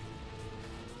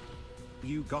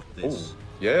 You got this. Oh,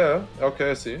 yeah.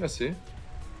 Okay, I see. I see.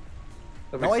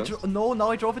 That Now makes sense. now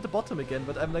I drove at the bottom again,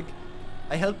 but I'm like,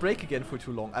 I held brake again for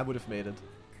too long. I would have made it.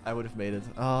 I would have made it.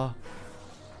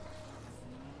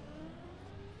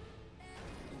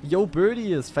 Yo,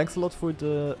 Birdies, thanks a lot for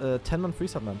the 10-month free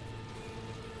sub, man.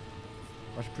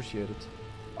 Much appreciated.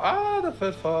 Ah, that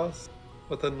felt fast.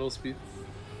 But then no speed.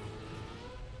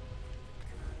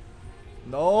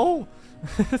 No!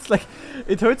 It's like,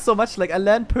 it hurts so much. Like, I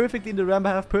land perfectly in the ramp, I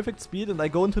have perfect speed, and I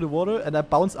go into the water, and I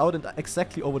bounce out and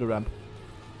exactly over the ramp.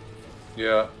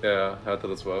 Yeah, I had that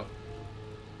as well.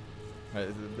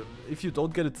 If you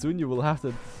don't get it soon, you will have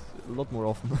that a lot more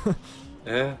often.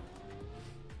 Yeah.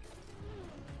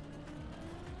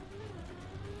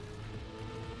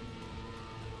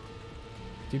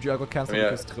 Team GR got cancelled Yeah.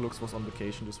 because Trilux was on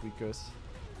vacation this week, guys.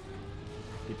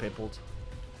 He PayPal'd.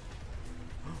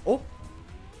 Oh!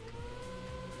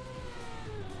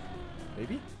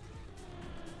 Maybe?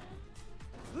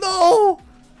 No!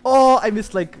 Oh, I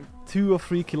missed like 2 or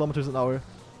 3 kilometers an hour.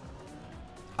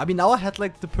 I mean, now I had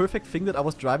like the perfect thing that I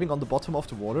was driving on the bottom of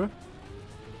the water.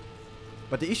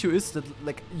 But the issue is that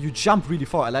like you jump really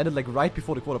far. I landed like right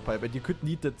before the quarter pipe, and you could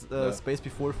need that space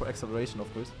before for acceleration,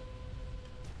 of course.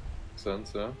 Makes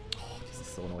sense, yeah. Oh, this is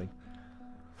so annoying.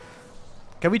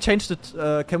 Can we change the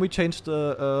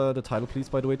the title, please?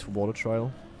 By the way, to water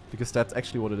trial, because that's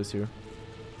actually what it is here.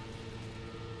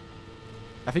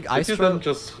 I think ice trial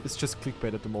is just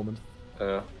clickbait at the moment.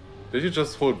 Did you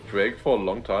just hold brake for a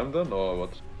long time then, or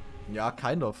what? Yeah,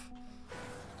 kind of.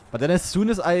 But then as soon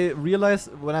as I realize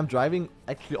when I'm driving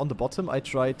actually on the bottom, I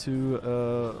try to,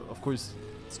 of course,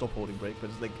 stop holding brake, but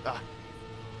it's like,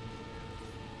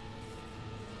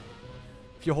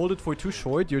 If you hold it for too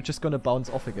short, you're just gonna bounce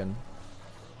off again.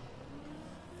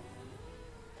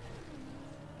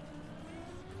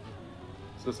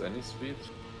 Is this any speed?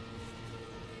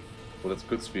 Oh, that's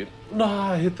good speed. No,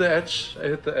 I hit the edge. I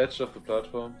hit the edge of the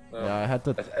platform. Yeah, I had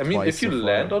that. I mean, twice if you so far.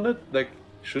 land on it, like,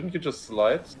 shouldn't you just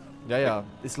slide? Yeah.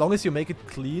 As long as you make it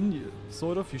clean,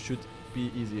 sort of, you should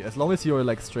be easy. As long as you're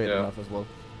like straight enough as well.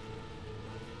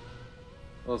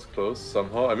 That was close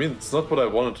somehow. I mean, it's not what I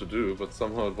wanted to do, but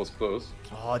somehow it was close.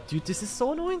 Oh, dude, this is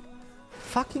so annoying.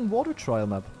 Fucking water trial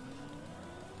map.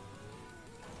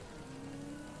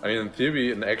 I mean, in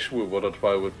theory, an actual water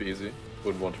trial would be easy.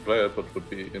 Wouldn't want to play it, but would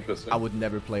be interesting. I would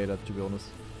never play that, to be honest.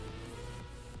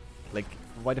 Like,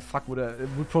 why the fuck would I? It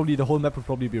would probably, the whole map would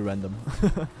probably be random.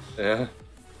 Yeah.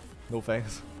 No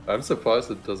thanks. I'm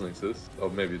surprised it doesn't exist. Or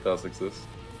maybe it does exist.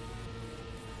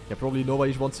 Yeah, probably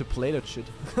nobody wants to play that shit.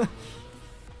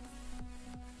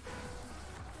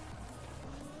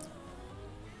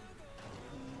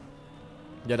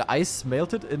 Yeah, the ice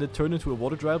melted and it turned into a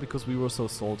water trial because we were so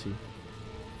salty.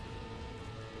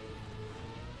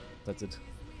 That's it.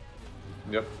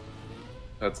 Yep.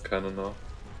 That's kind of now.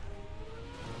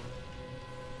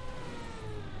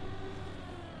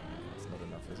 That's not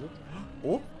enough, is it?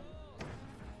 Oh!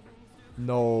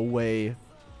 No way.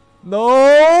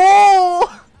 No!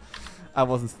 I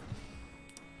wasn't...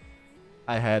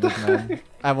 I had it, man.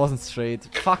 I wasn't straight.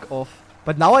 Fuck off.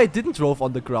 But now I didn't drove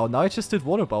on the ground. Now I just did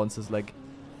water bounces. Like,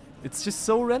 it's just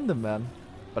so random, man.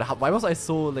 But why was I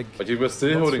so, like... But you were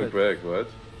still holding brake, right?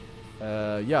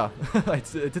 Yeah. I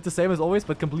did the same as always,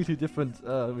 but completely different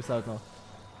result now.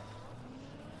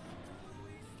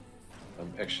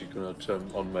 I'm actually gonna turn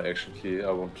on my action key. I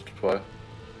want to try.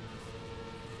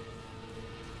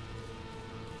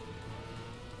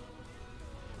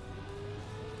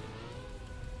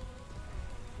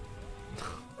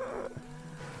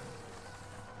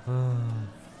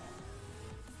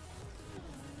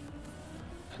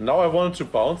 Now I wanted to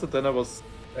bounce it, then I was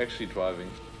actually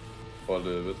driving for a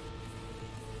little bit.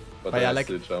 But then yeah, I like,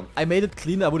 still jump. I made it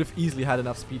clean. I would have easily had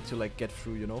enough speed to like get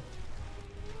through, you know.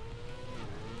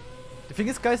 The thing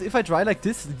is, guys, if I try like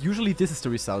this, usually this is the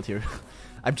result here.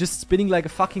 I'm just spinning like a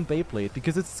fucking Beyblade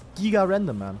because it's giga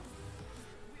random, man.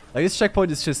 Like, this checkpoint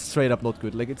is just straight up not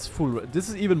good. Like, it's full. This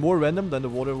is even more random than the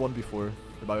water one before,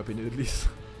 in my opinion, at least.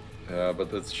 Yeah,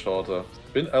 but it's shorter.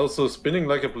 Also, spinning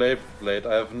like a blade.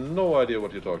 I have no idea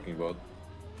what you're talking about.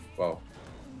 Wow.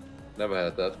 Never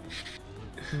had that.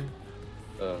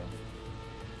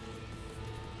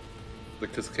 The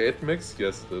cascade mix?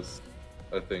 Yes, it is.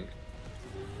 I think.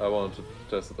 I wanted to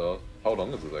test it out. How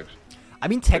long is it actually? I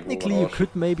mean, technically, you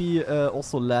could maybe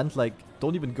also land, like,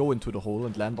 don't even go into the hole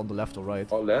and land on the left or right.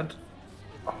 Oh, land?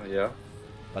 Oh, yeah.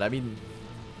 But I mean,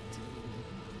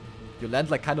 you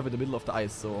land like kind of in the middle of the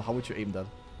ice, so how would you aim that?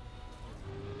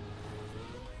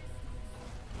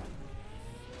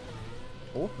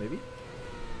 Oh, maybe?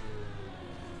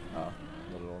 Ah,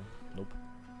 not at all. Nope.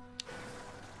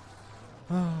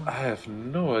 I have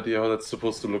no idea how that's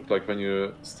supposed to look like when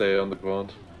you stay on the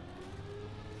ground.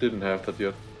 Didn't have that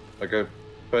yet. Like I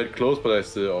felt close, but I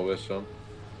still always jump.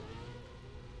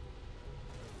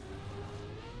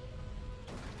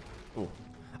 Oh.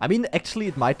 I mean, actually,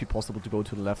 it might be possible to go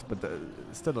to the left, but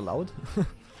is that allowed?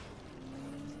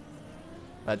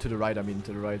 To the right, I mean,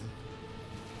 to the right.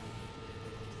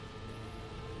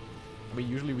 I mean,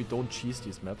 usually we don't cheese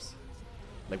these maps.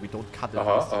 Like, we don't cut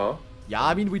it. Yeah,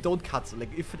 I mean, we don't cut. Like,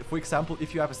 if, for example,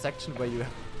 if you have a section where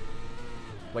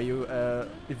you,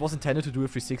 it was intended to do a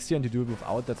 360 and you do it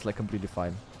without, that's like completely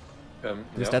fine.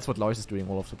 Because that's what Lars is doing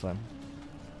all of the time.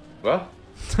 What?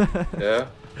 Yeah.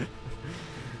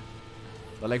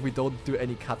 But like, we don't do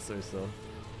any cuts or so.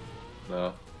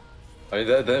 No. I mean,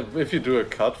 if you do a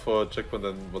cut for a checkpoint,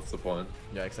 then what's the point?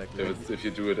 Yeah, exactly. If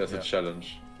you do it as a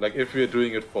challenge. Like, if we're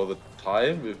doing it for the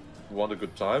time, if you want a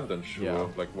good time, then sure. Yeah.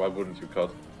 Like, why wouldn't you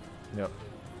cut? Yeah.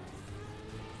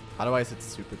 Otherwise, it's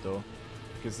stupid though.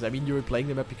 Because, I mean, you're playing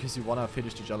the map because you wanna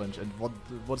finish the challenge. And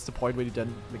what's the point when you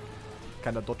then, like,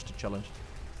 kinda dodge the challenge?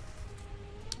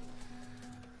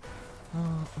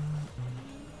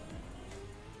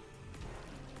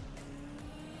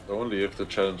 Only if the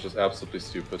challenge is absolutely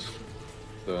stupid.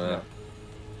 So, yeah.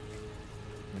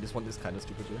 I mean, this one is kinda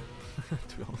stupid, yeah.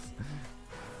 To be honest.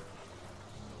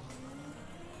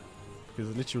 Because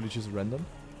it's literally just random.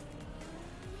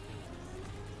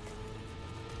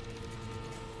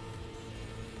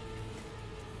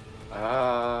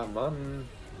 Ah, man.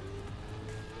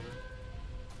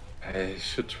 I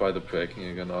should try the braking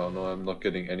again. Oh no, I'm not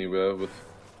getting anywhere with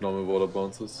normal water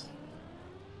bounces.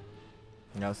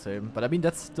 Yeah, same. But I mean,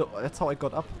 that's how I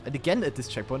got up. And again, at this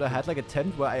checkpoint, I had like a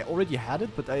attempt where I already had it,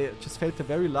 but I just failed the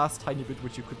very last tiny bit,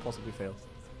 which you could possibly fail.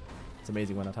 It's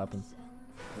amazing when that happens.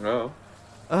 No.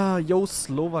 Yo,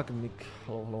 Slovak Nick.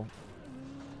 Hello, hello.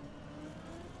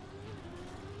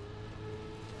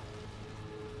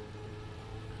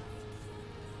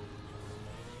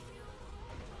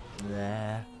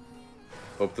 Nah.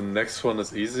 Hope the next one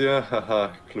is easier.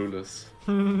 Haha, clueless.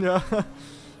 Yeah.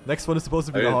 Next one is supposed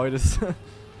to be the hardest.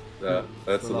 Yeah,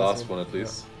 that's the last one at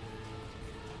least.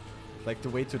 Yeah. Like the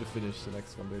way to the finish, the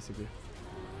next one basically.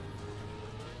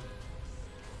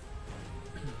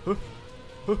 Oh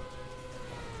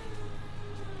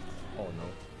no.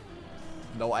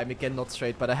 No, I'm again not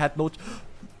straight, but I had no...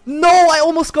 No, I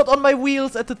almost got on my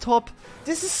wheels at the top.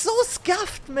 This is so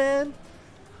scuffed, man.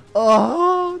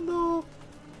 Oh no.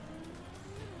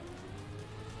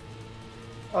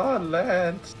 Oh,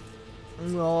 land.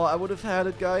 No, I would have had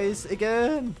it, guys,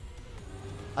 again.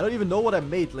 I don't even know what I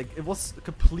made. Like, it was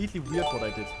completely weird what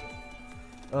I did.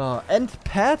 And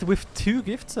Pat with 2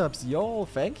 gift subs. Yo,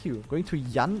 thank you. Going to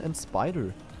Jan and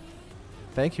Spider.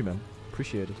 Thank you, man.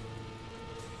 Appreciate it.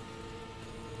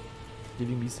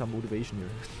 Giving me some motivation here.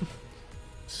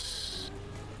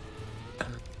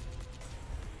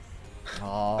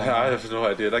 Oh. I have no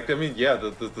idea. Like, I mean, yeah,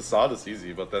 the start is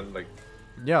easy, but then, like...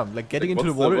 Yeah, like getting into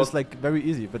the water is like very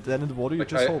easy, but then in the water you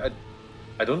just hope.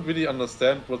 I don't really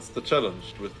understand what's the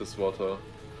challenge with this water.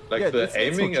 Like, yeah, the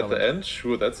aiming at the end,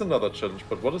 sure, that's another challenge,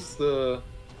 but what is the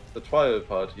trial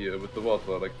part here with the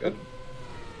water? Like,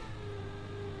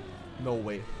 no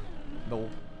way. No.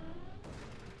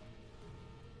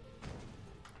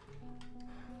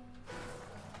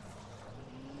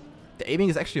 The aiming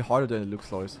is actually harder than it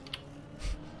looks, Lars.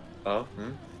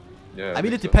 Yeah, I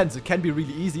mean, it depends. It can be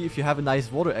really easy if you have a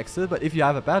nice water exit, but if you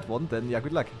have a bad one, then yeah,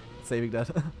 good luck saving that.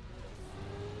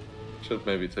 Should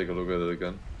maybe take a look at it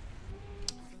again.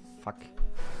 Fuck.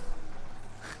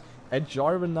 And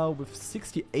Jarvan now with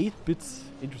 68 bits.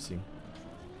 Interesting.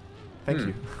 Thank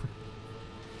you.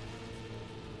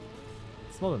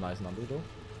 It's not a nice number though.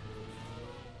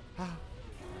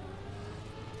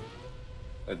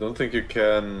 I don't think you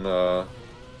can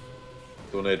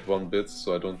donate 1 bit,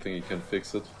 so I don't think you can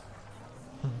fix it.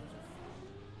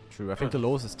 True, I think the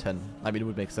lowest is 10. I mean, it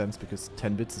would make sense because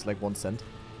 10 bits is like 1 cent.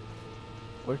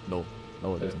 Or? No.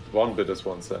 No, it isn't. 1 bit is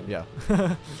 1 cent. Yeah.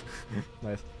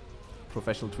 Nice.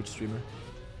 Professional Twitch streamer.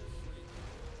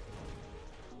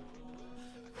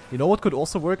 You know what could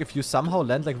also work? If you somehow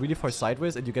land like really far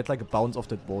sideways and you get like a bounce off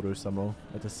that border somehow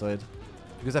at the side.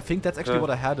 Because I think that's actually what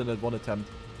I had in that one attempt.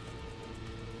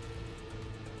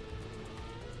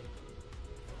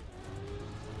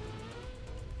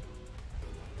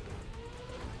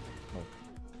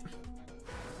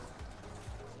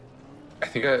 I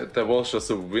think there was just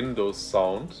a Windows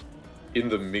sound in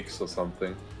the mix or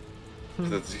something.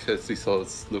 That's how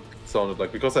it sounded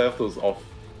like, because I have those off.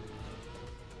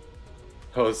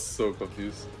 I was so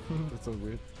confused. That's so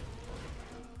weird.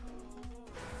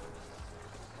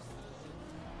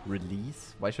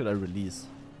 Release? Why should I release?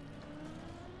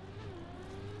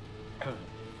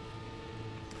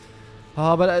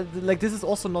 But like this is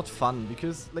also not fun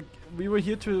because like we were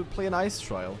here to play an ice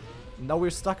trial. Now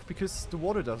we're stuck because the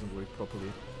water doesn't work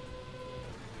properly.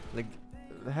 Like,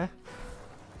 huh?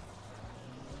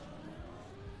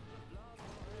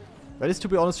 That is, to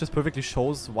be honest, just perfectly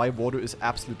shows why water is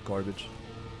absolute garbage.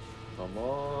 Come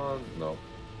on, no,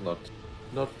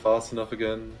 not fast enough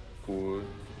again. Cool.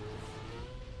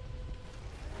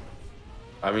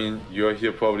 I mean, you're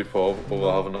here probably for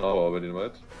over half an hour already,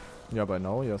 right? Yeah, by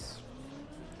now, yes.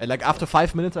 And like after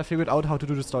 5 minutes, I figured out how to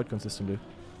do the start consistently.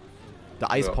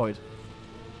 The ice point.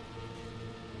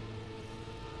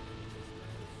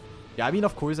 Yeah, I mean,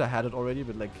 of course I had it already,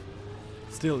 but like,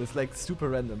 still, it's like super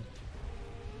random.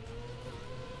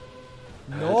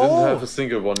 No! I didn't have a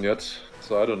single one yet,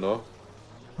 so I don't know.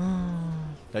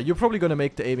 Yeah, you're probably gonna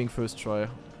make the aiming first try.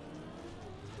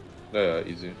 Yeah,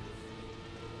 easy.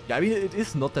 Yeah, I mean, it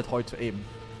is not that hard to aim.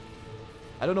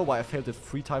 I don't know why I failed it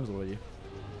 3 times already.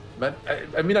 Man,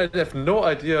 I mean, I have no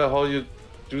idea how you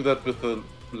do that with the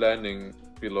landing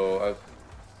below. I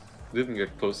didn't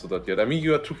get close to that yet. I mean,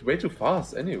 you are way too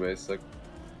fast anyways, like...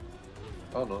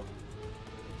 I don't know.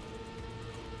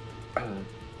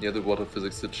 Yeah, the water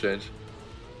physics did change.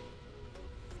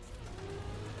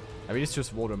 I mean, it's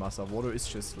just water, MASSA. Water is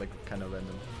just, like, kinda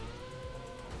random.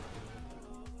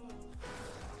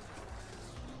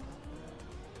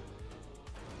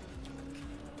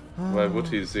 Why would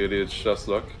he say it? It's just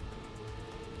luck.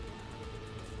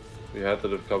 We had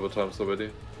that a couple times already.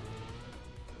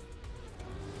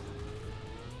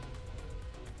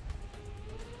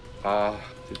 Ah,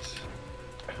 it's...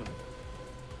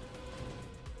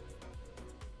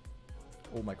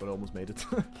 Oh my god, I almost made it.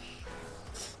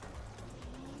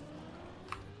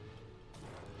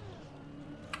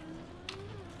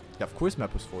 Yeah, of course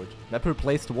Map was for it. Map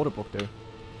replaced the water block there.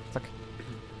 Zack.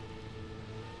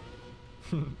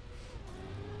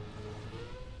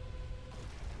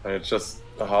 And it's just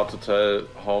hard to tell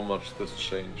how much this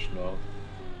changed now.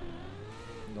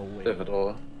 No way. If at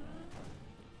all.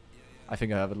 I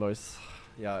think I have it, Lars.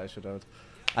 Yeah, I should have it.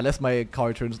 Unless my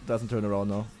car doesn't turn around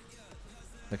now.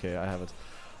 Okay, I have it.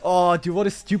 Oh, dude, what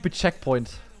a stupid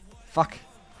checkpoint. Fuck.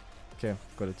 Okay,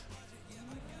 got it.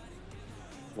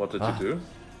 What did you do?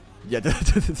 Yeah,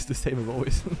 it's the same as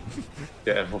always.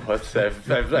 Yeah, what? I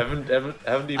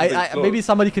haven't even been close. Maybe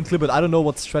somebody can clip it. I don't know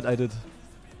what strat I did.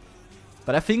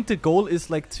 But I think the goal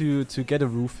is like to get a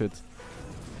roof hit.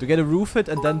 To get a roof hit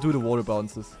and then do the water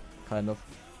bounces. Kind of.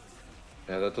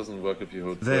 Yeah, that doesn't work if you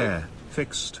hold there,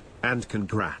 fixed, and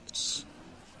congrats.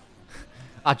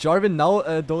 Jarvin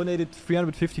now donated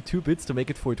 352 bits to make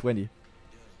it 420.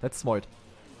 That's smart.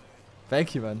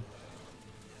 Thank you, man.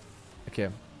 Okay.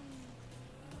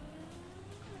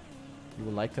 You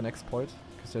will like the next part,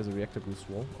 because there's a reactor boost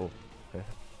wall. Oh, okay.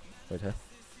 Wait, huh?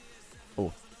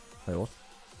 Oh, wait, what?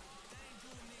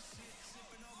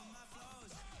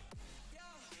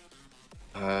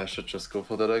 I should just go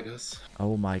for that, I guess.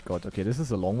 Oh my god, okay, this is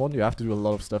a long one. You have to do a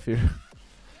lot of stuff here.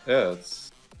 Yeah,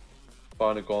 it's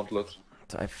final gauntlet.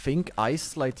 I think ice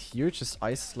slide here, just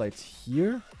ice slide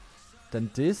here.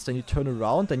 Then this, then you turn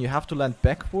around, then you have to land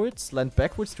backwards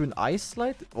through an ice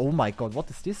slide. Oh my god, what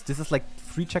is this? This is like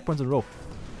 3 checkpoints in a row.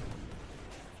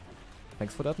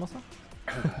 Thanks for that, MASSA.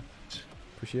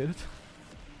 Appreciate it.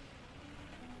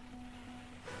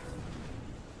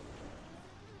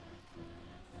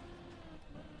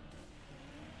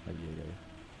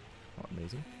 Oh,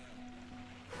 amazing.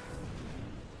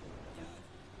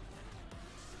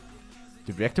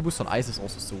 The reactor boost on ice is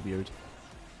also so weird.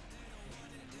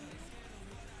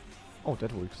 Oh,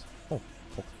 that works. Oh,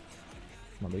 fuck.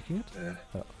 Am I making it?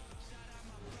 Yeah.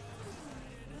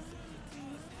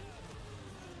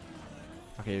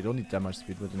 Okay, you don't need that much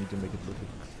speed, but you need to make it look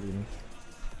clean.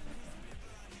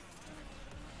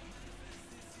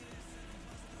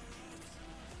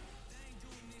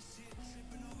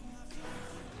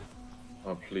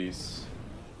 Oh, please.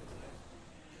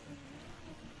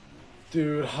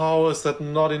 Dude, how is that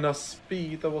not enough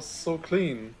speed? That was so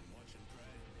clean.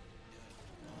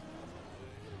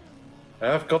 I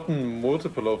have gotten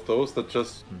multiple of those that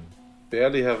just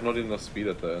barely have not enough speed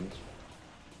at the end.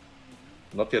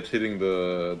 Not yet hitting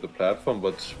the platform,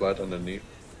 but right underneath.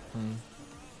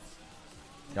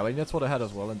 Yeah, I mean, that's what I had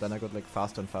as well, and then I got like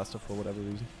faster and faster for whatever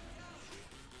reason.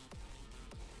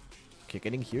 Okay,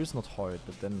 getting here is not hard,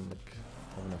 but then like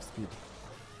have enough speed.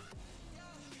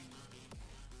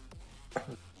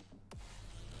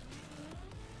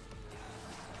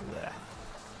 Yeah,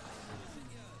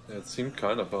 it seemed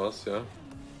kind of fast, yeah.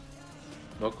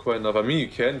 Not quite enough. I mean, you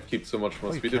can keep so much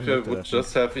more speed. If I would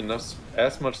just have enough,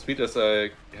 as much speed as I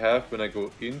have when I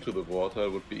go into the water,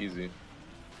 it would be easy.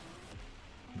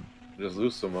 You just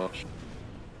lose so much.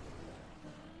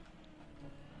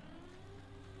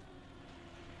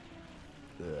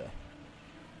 Ugh.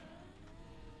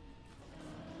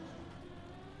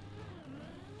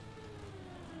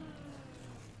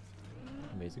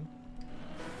 Amazing.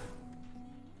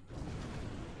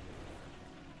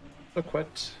 Not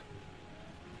quite.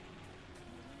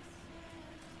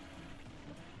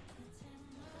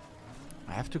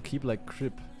 I have to keep like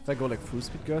grip. If I go like full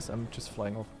speed, guys, I'm just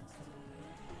flying off.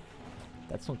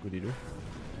 That's not good either.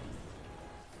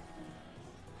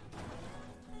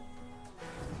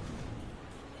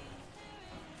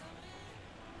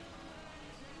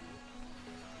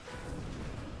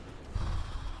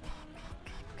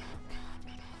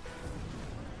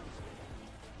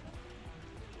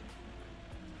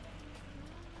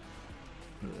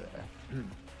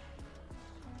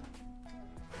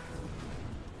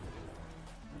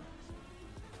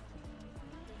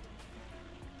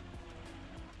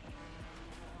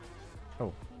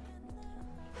 Oh.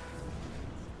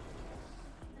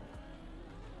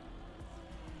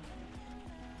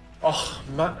 Oh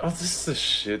man, oh this is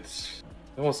shit.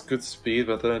 That was good speed,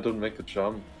 but then I don't make the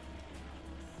jump.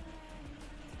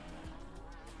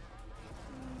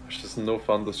 It's just no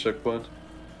fun, this checkpoint.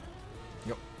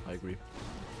 Yep, I agree.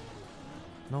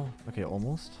 No, okay,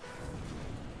 almost.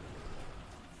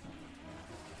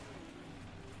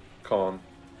 Come on.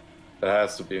 It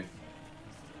has to be.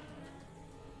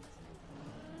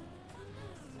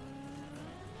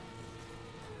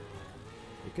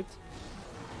 Pick it.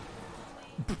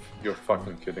 You're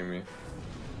fucking kidding me.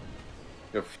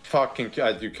 You're fucking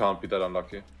you can't be that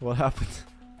unlucky. What happened?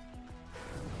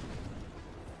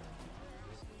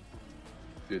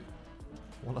 Dude.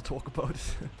 Wanna talk about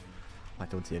it? I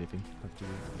don't see anything.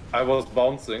 I was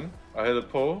bouncing. I had a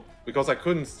pole because I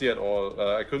couldn't see at all.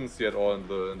 I couldn't see at all in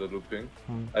the looping.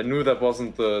 I knew that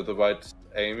wasn't the right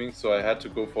aiming, so I had to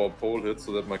go for a pole hit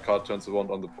so that my car turns around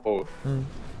on the pole.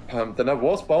 Then I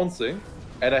was bouncing,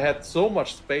 and I had so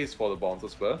much space for the bounce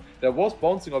as well. I was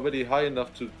bouncing already high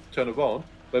enough to turn around,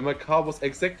 but my car was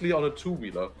exactly on a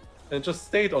two-wheeler, and just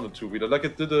stayed on a two-wheeler, like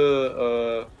it did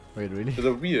a Wait, really? did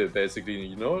a wheel basically,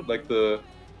 you know, like the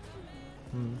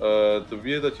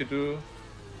wheel that you do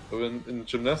in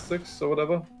gymnastics or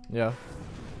whatever. Yeah.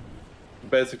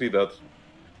 Basically that.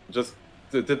 Just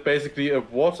it did basically a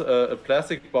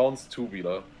plastic bounce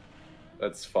two-wheeler.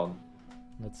 That's fun.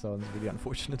 That sounds really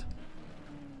unfortunate.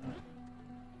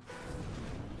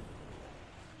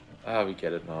 Ah, we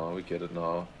get it now. We get it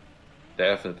now.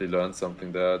 Definitely learned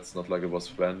something there. It's not like it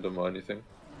was random or anything.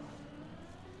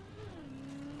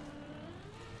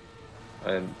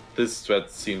 And this strat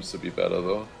seems to be better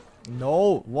though.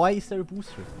 No! Why is there a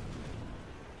booster?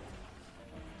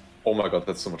 Oh my god,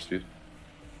 that's so much speed.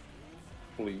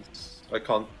 Please. I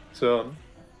can't turn.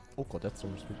 Oh god, that's so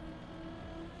much speed.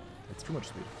 That's too much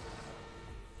speed.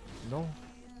 No.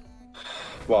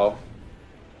 Wow.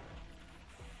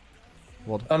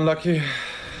 What? Unlucky.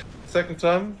 Second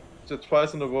time, just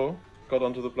twice in a row, got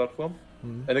onto the platform.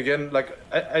 And again, like,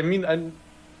 I mean,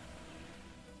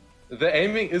 the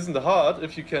aiming isn't hard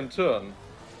if you can turn.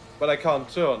 But I can't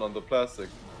turn on the plastic.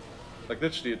 Like,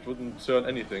 literally, it wouldn't turn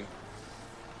anything.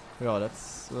 Yeah,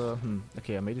 that's...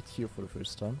 Okay, I made it here for the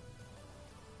first time.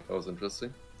 That was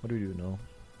interesting. What do we do now?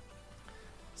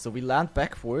 So we land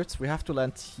backwards, we have to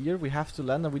land here, we have to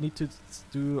land and we need to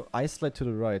do ice slide to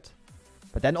the right.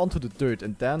 But then onto the dirt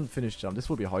and then finish jump. This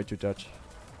will be hard to judge.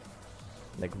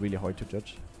 Like really hard to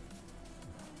judge.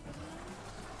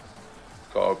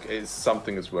 Oh, okay,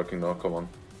 something is working now, come on.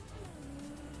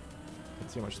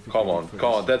 Let's see how much speed Come we on, get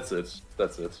come on, first. that's it.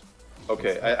 That's it.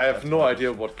 Okay, I have no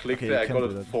idea what clicked Okay, there. you I can got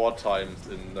do it that. 4 times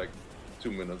in like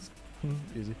 2 minutes.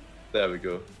 Easy. There we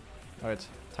go. Alright,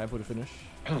 time for the finish.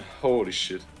 Holy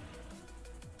shit.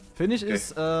 Finish Okay.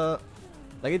 is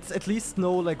like it's at least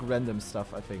no like random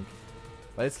stuff, I think.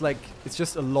 But it's like it's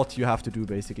just a lot you have to do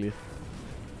basically.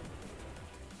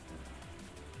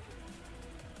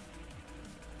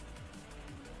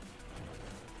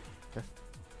 Okay.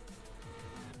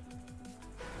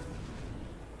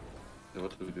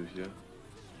 What do we do here?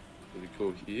 We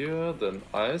go here, then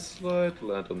ice slide,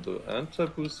 land on the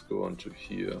anti-boost, go on to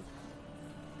here.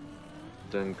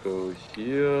 Then go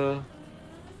here,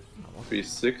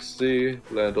 360,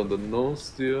 land on the nose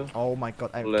steer. Oh my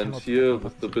god, I Land cannot here fucking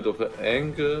with a bit of an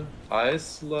angle, ice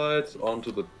slide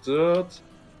onto the dirt,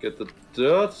 get the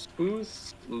dirt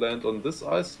boost, land on this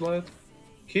ice slide,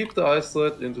 keep the ice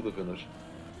slide into the finish.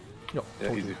 Yeah, Yeah,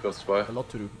 totally. easy first try. A lot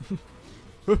to do.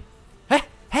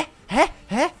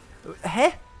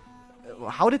 Huh?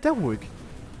 How did that work?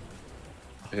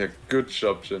 Yeah, good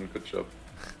job, Jin, good job.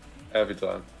 Every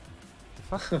time. The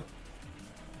fuck?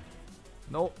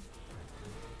 No.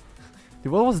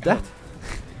 Dude, what was that?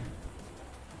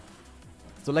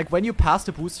 So like when you pass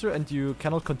the booster and you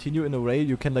cannot continue in a rail,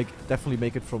 you can like definitely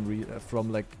make it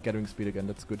from like gathering speed again.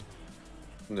 That's good.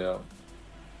 Yeah.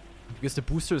 Because the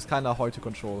booster is kind of hard to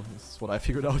control. This is what I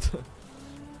figured out.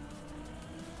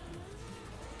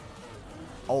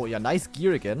 Oh yeah, nice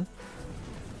gear again.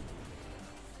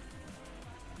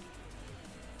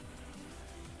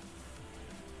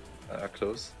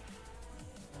 Close.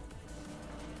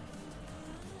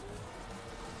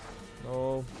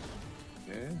 No.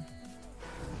 Okay.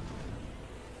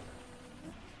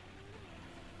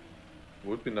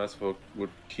 Would be nice if I would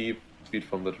keep speed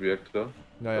from that reactor.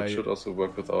 Yeah, but should also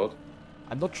work without.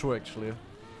 I'm not sure actually.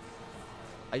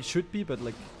 I should be, but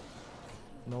like,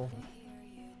 no.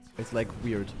 It's like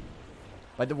weird.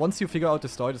 But once you figure out the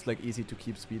start, it's like easy to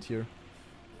keep speed here.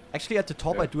 Actually, at the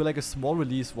top, I do like a small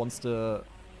release once the,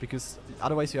 because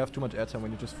otherwise you have too much airtime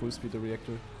when you just full speed the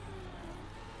reactor.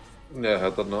 Yeah, I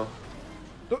had that now.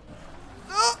 No.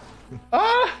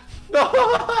 Ah!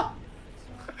 No!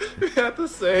 We had the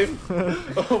same.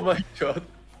 Oh my god.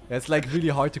 Yeah, it's like really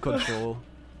hard to control.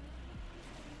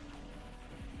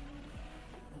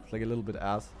 It's like a little bit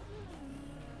ass.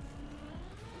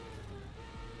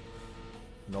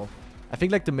 No. I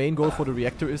think like the main goal for the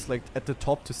reactor is like at the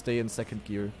top to stay in second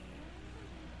gear.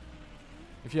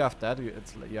 If you have that,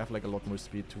 it's like you have like a lot more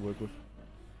speed to work with.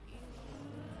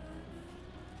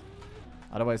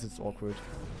 Otherwise it's awkward.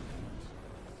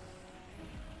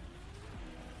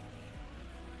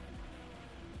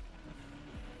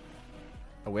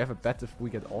 Oh, we have a bet if we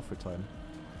get offer time.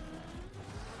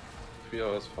 3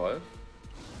 hours 5.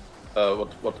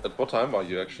 At what time are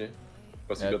you actually?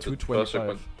 Because you got the first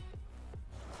checkpoint.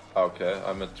 Ah, okay,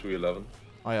 I'm at 2:11.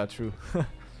 Oh yeah, true.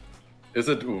 Is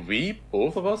it we,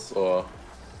 both of us, or?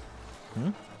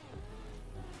 Hmm?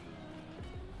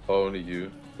 Or only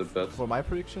you did that? For my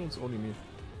prediction, it's only me.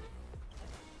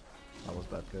 That was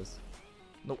bad, guys.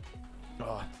 Nope.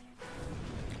 Oh.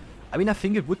 I mean, I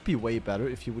think it would be way better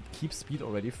if you would keep speed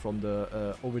already from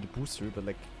the over the booster, but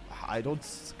like,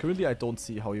 currently I don't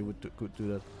see how you would do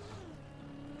that.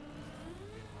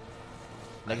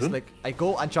 Like, it's like,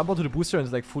 I jump onto the booster and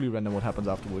it's like fully random what happens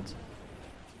afterwards.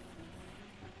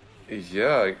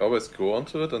 Yeah, I always go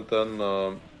onto it and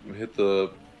then hit the,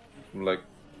 like,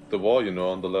 the wall, you know,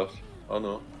 on the left. Oh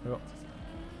no. Yeah.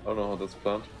 I don't know how that's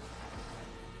planned.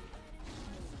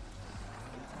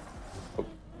 Oh.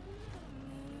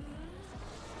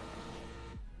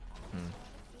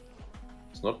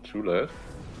 It's not too late.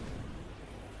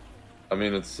 I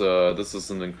mean, it's this is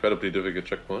an incredibly difficult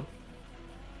checkpoint.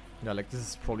 Yeah, like this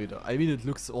is probably the. I mean, it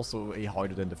looks also way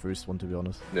harder than the first one, to be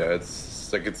honest. Yeah,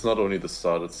 it's like it's not only the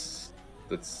start.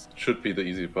 It should be the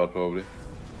easy part probably.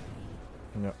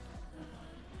 Yeah.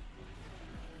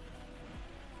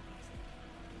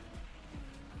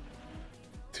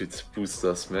 Dude, it's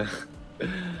boosters, man.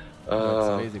 That's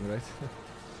amazing, right?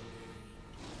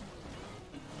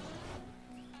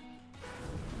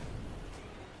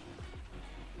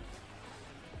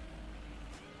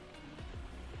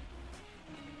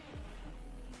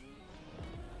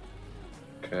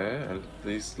 Okay, at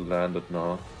least landed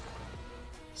now.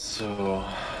 So...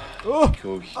 Oh!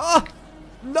 Go. Ah!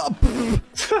 No!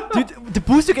 Dude, the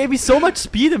booster gave me so much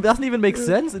speed and doesn't even make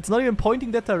sense. It's not even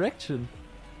pointing that direction.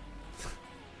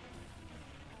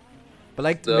 But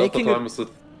like, the making other time is the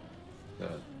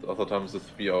other time is the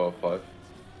 3 hour 5.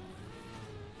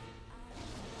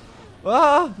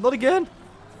 Ah! Not again!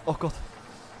 Oh god.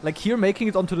 Like here, making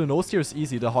it onto the nose tier is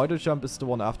easy. The harder jump is the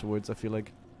one afterwards, I feel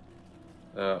like.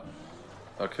 Yeah.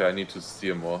 Okay, I need to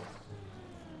steer more.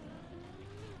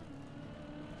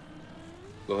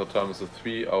 The other time is a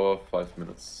 3 hour 5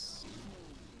 minutes.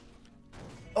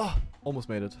 Oh! Almost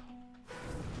made it.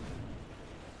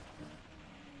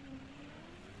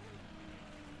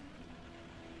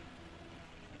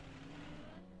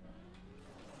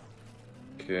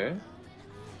 Okay.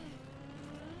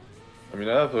 I mean,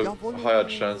 I have a higher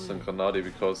chance than Granadi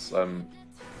because I'm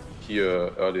here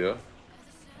earlier.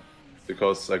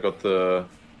 Because I got the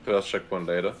first checkpoint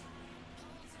later.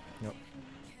 Yep.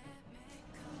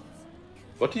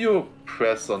 What do you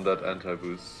press on that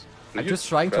anti-boost? I'm just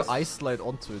trying to ice slide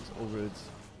onto it, over it.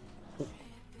 Oh.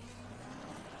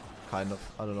 Kind of,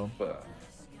 I don't know. But,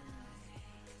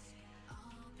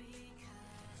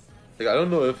 like, I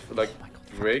don't know if like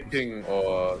braking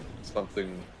or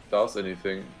something does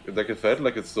anything. Like it felt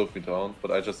like it slowed me down,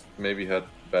 but I just maybe had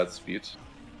bad speed.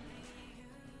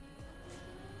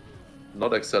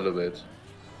 Not accelerate.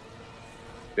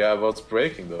 Yeah, well, it's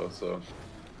braking though, so.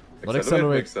 Not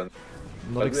accelerate. Makes sense.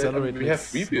 Not accelerate. We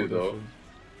have review though.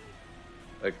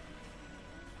 Like,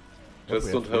 Just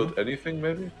we don't have hold anything,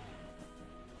 maybe?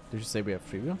 Did you say we have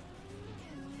freewheel?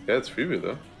 Yeah, it's freewheel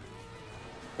though.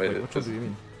 Wait, it which one is- do you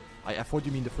mean? I thought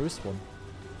you mean the first one.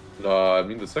 No, I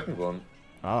mean the second one.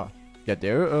 Ah. Yeah,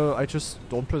 there I just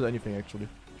don't press anything actually.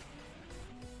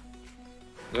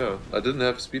 Yeah, I didn't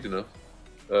have speed enough.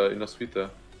 Enough speed there.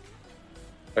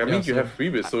 I mean, you so- have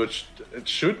freewheel, so it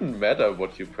shouldn't matter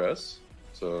what you press.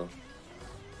 So,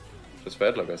 just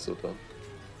bad luck I still done.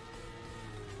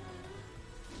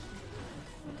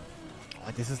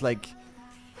 Oh, this is like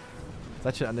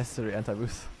such an unnecessary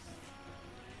anti-boost.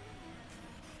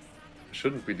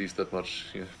 Shouldn't release that much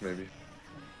here, maybe.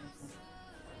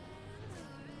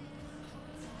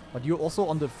 But you also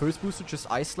on the first booster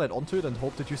just ice slide onto it and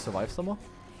hope that you survive somehow?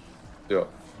 Yeah.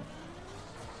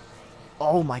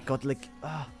 Oh my god, like...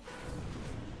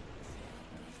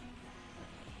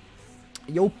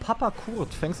 Yo, Papa Kurt,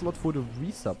 thanks a lot for the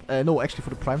resub. No, actually for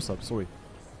the prime sub, sorry.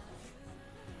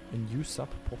 A new sub,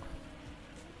 Pock.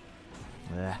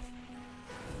 Yeah.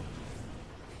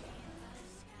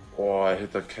 Oh, I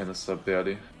hit that canister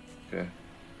barely. Okay.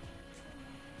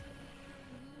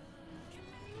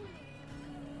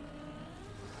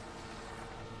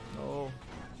 No.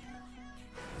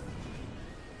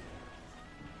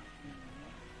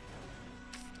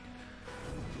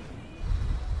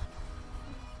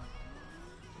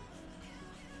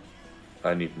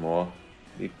 I need more.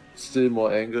 Need still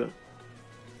more anger.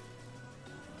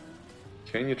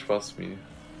 Can you trust me?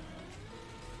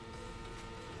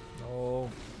 No.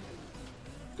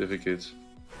 Difficult.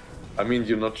 I mean,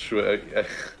 you're not sure.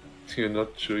 You're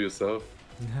not sure yourself.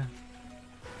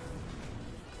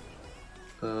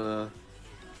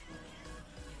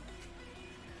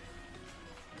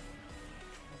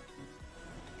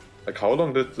 Like, how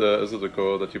long is it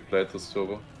ago that you played this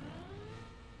turbo?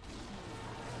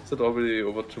 Is it already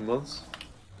over 2 months?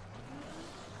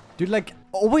 Dude, like,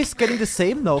 always getting the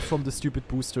same now from the stupid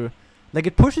booster. Like,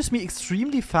 it pushes me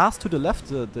extremely fast to the left,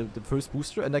 the first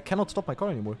booster, and I cannot stop my car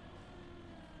anymore.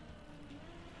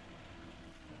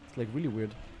 It's, like, really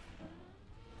weird.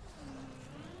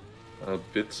 A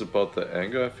bit about the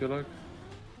anger, I feel like.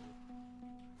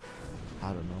 I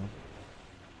don't know.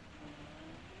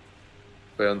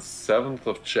 We're on 7th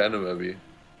of January.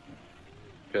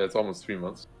 Okay, it's almost 3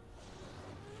 months.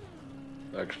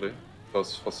 Actually.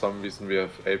 Because for some reason we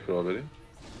have April already.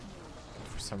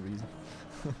 For some reason.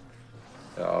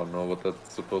 Yeah, I don't know what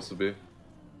that's supposed to be.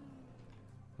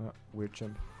 Weird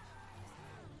jump.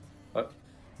 What?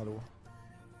 Hello.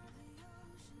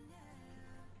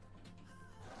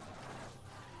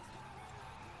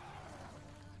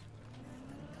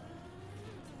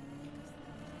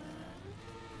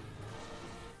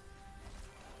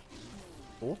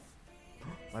 Oh,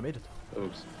 I made it.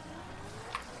 Oops.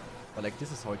 But like,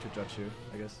 this is hard to judge here,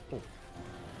 I guess. Oh.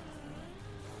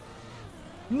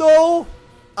 No!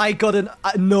 I got an...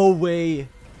 no way.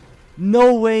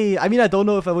 No way. I mean, I don't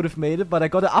know if I would have made it, but I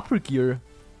got an upper gear.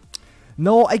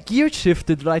 No, I gear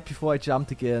shifted right before I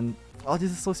jumped again. Oh, this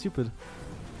is so stupid.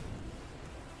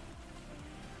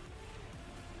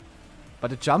 But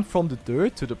the jump from the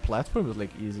dirt to the platform was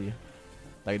like easy.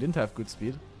 Like, I didn't have good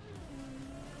speed.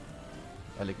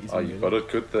 I like easy. Oh, you got it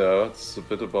good there. It's a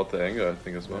bit about the anger, I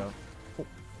think, as well. Yeah. Oh.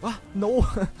 Ah, no!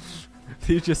 Did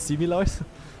you just see me, Lars?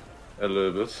 A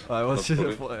little bit. I was Not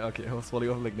just fully. okay. I was falling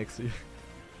off like next to you.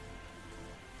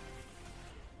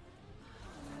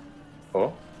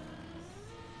 Oh?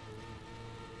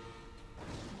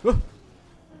 Oh.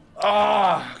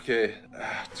 Ah, okay.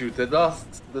 Dude, that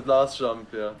last jump,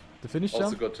 yeah. The finish Also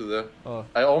jump? got to there. Oh,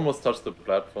 I almost touched the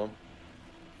platform.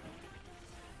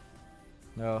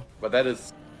 yeah. But that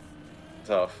is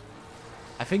tough.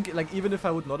 I think like even if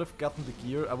I would not have gotten the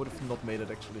gear, I would have not made it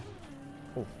actually.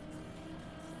 Oh.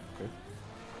 Okay.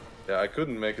 Yeah, I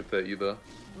couldn't make it there either.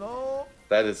 No.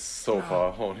 That is so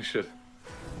far, holy shit.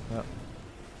 Yeah.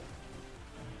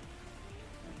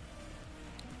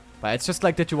 But it's just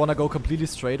like that you wanna go completely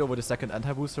straight over the second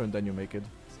anti-booster and then you make it.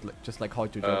 It's like, just like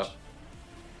hard to judge.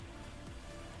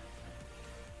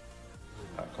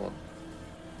 Ah, come on.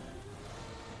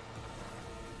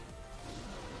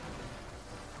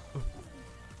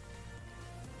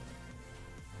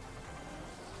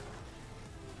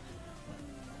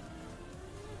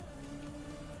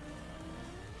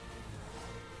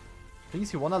 Thing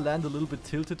is, you wanna land a little bit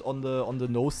tilted on the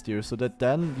nose steer, so that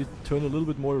then you turn a little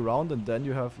bit more around, and then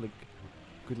you have like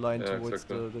good line Yeah, towards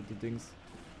exactly. the things.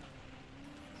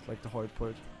 It's like the hard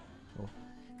part. Oh.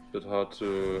 Bit hard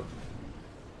to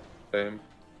aim.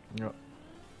 Yeah.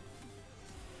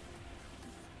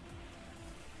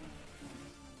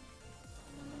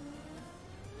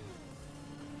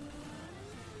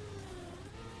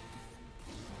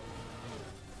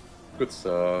 Good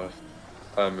stuff.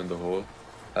 I'm in the hole.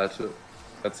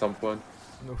 At some point.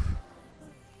 Oof.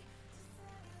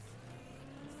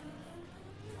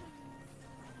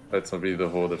 That's not really the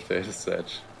hole that faded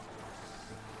edge.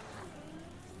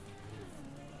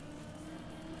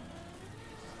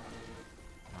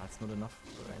 That's not enough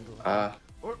for angle. Ah.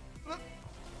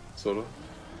 Solo.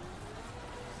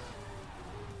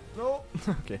 No.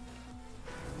 Okay.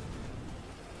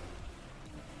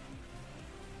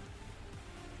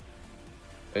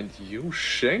 And you,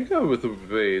 Schenker, with the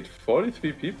weight.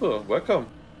 43 people. Welcome.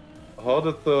 How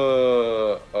did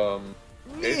the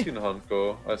 18 hunt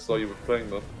go? I saw you were playing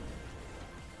that.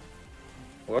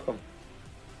 Welcome.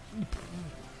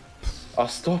 Ah,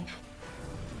 stop.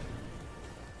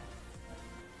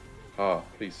 Ah,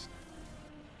 please.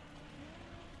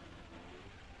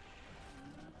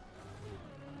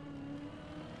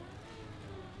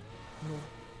 No.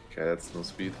 Okay, that's no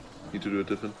speed. Need to do it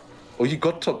different. Oh, you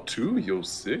got top 2? Yo,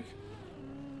 sick.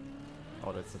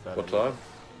 Oh, that's a bad What idea. time?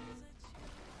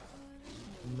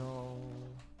 No.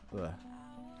 Ugh.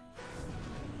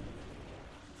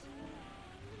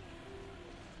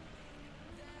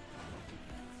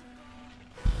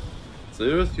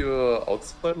 Still with your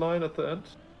outside line at the end?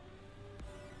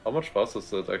 How much faster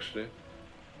is that actually?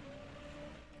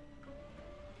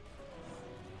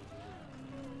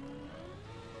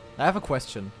 I have a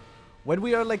question. When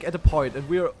we are like at a point and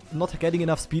we are not getting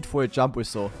enough speed for a jump or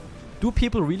so, do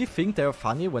people really think they're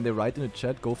funny when they write in the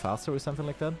chat go faster or something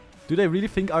like that? Do they really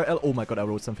think RL? Oh my god, I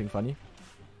wrote something funny.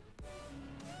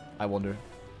 I wonder.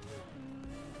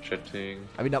 Chatting.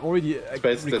 I mean, I'm already I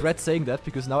regret saying that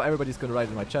because now everybody's gonna write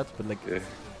in my chat, but like, Yeah.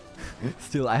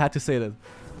 still, I had to say that.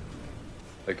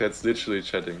 Like that's literally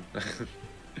chatting.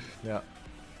 Yeah.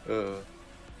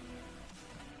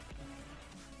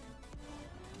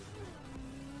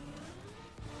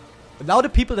 Now the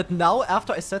people that now,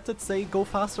 after I said that, say go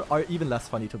faster are even less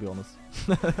funny, to be honest.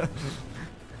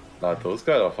 Nah, those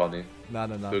guys are funny. Nah.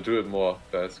 So do it more,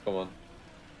 guys. Come on.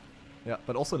 Yeah,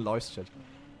 but also in Lars' chat.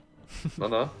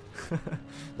 No.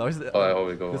 Lars, Oh, I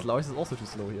always go. because Lars is also too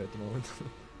slow here at the moment.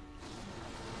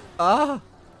 Ah!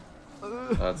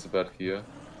 That's a bad gear.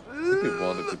 I think you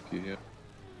want a good gear here.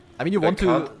 I mean, you want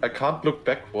to. I can't look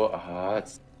backward. Ah,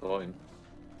 it's annoying.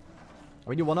 I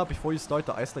mean, you wanna, before you start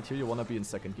the ice slide here, you wanna be in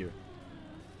second gear.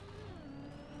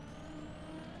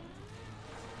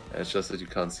 It's just that you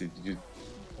can't see. You.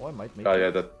 Oh, I might make Ah, it.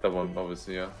 yeah, that one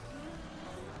obviously, yeah.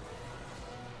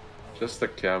 Just the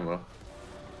camera.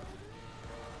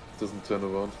 Doesn't turn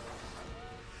around.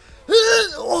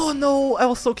 Oh no! I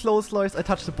was so close, Lars. I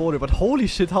touched the border, but holy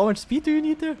shit, how much speed do you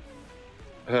need there?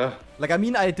 Yeah. Like, I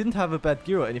mean, I didn't have a bad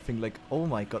gear or anything. Like, oh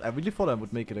my god, I really thought I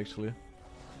would make it actually.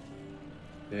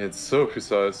 Yeah, it's so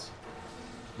precise.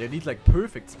 They need like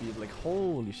perfect speed, like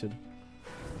holy shit.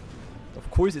 Of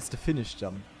course it's the finish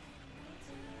jump.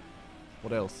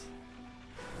 What else?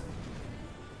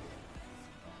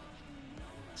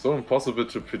 So impossible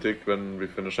to predict when we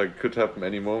finish. Like, it could happen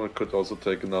any moment, it could also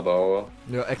take another hour.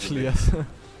 Yeah, actually yes.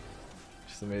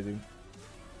 Just amazing.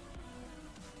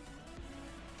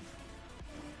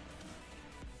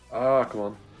 Ah, come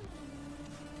on.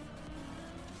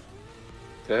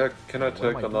 Yeah, can I What tell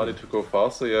am I Kanadi doing? to go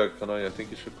faster? Yeah, Kanadi, I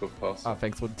think you should go faster. Ah,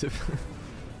 thanks for the tip.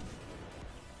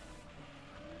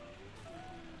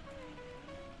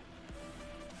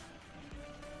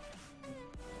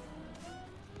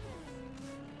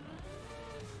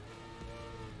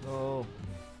 No.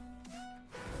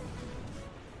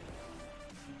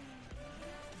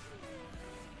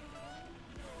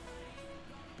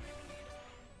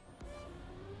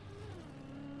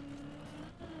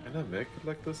 Can I make it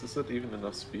like this? Is that even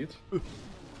enough speed?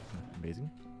 Amazing.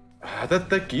 Ah,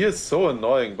 that gear is so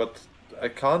annoying, but I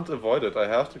can't avoid it. I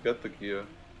have to get the gear.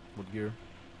 What gear?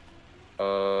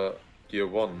 Gear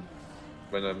 1.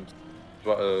 When I'm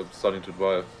starting to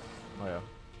drive. Oh yeah.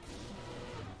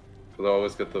 Because I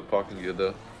always get the parking gear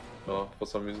there. No, for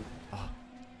some reason. Ah.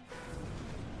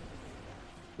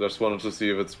 Just wanted to see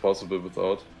if it's possible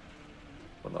without.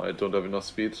 But I don't have enough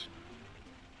speed.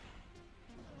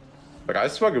 Like, I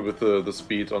struggle with the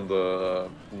speed on the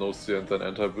no steer and then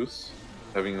anti-boost.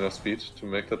 Having enough speed to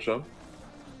make that jump.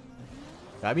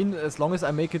 I mean, as long as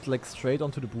I make it like straight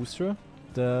onto the booster,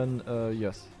 then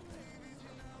yes.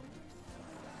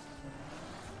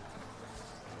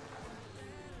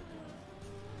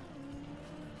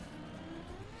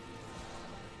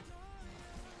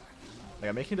 Like,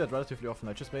 I'm making that relatively often.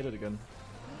 I just made it again.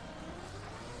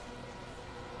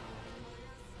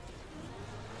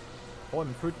 Oh, I'm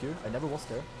in third gear. I never was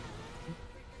there.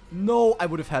 No, I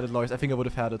would have had it, Lars. I think I would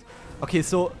have had it. Okay,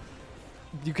 so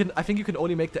you can. I think you can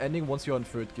only make the ending once you're in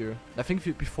third gear. I think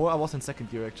before I was in second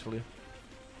gear actually.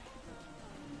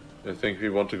 I think we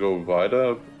want to go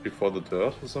wider before the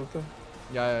dirt or something.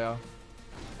 Yeah.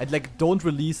 And like, don't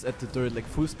release at the dirt, like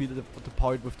full speed at the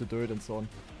part with the dirt and so on.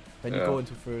 Then you go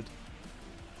into third.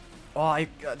 Oh,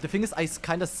 the thing is, I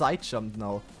kind of side jumped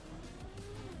now.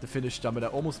 The finish jump, and I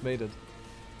almost made it.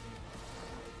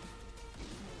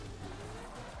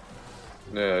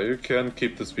 Yeah, you can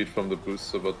keep the speed from the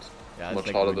booster, but Yeah, much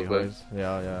like harder really the way.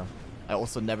 hard. Yeah. I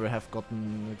also never have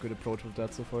gotten a good approach with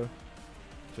that so far.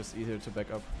 Just easier to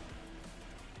back up.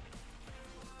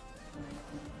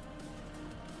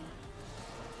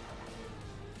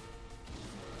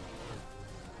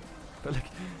 But like,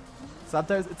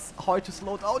 sometimes it's hard to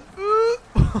slow down.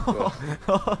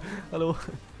 Hello.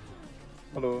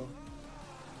 Hello.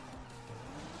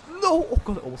 No! Oh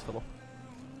god, I almost fell off.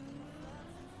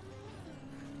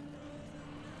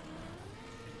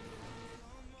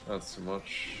 That's too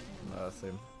much.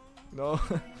 Same. No.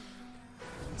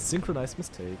 Synchronized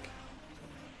mistake.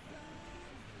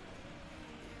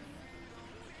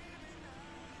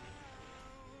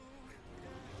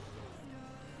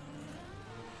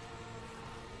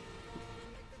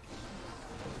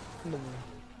 No.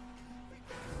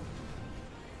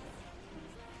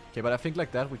 Okay, but I think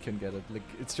like that we can get it. Like,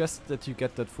 it's just that you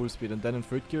get that full speed, and then in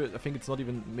third gear, I think it's not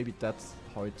even maybe that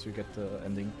hard to get the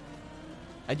ending.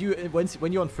 And you,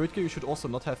 when you're on third gear, you should also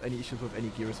not have any issues with any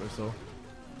gears or so,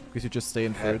 because you just stay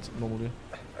in third normally.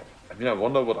 I mean, I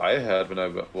wonder what I had when I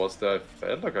was there. I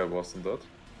felt like I wasn't that.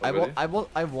 I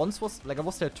once was like, I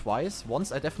was there twice.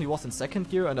 Once I definitely was in second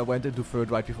gear, and I went into third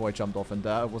right before I jumped off, and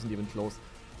there I wasn't even close.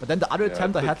 But then the other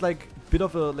attempt, I had like a bit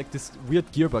of a this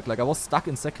weird gear bug. Like, I was stuck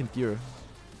in second gear,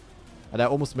 and I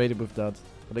almost made it with that.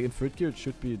 But like in third gear, it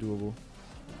should be doable.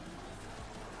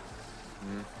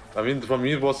 I mean, for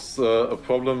me it was a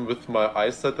problem with my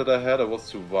eyesight that I had. I was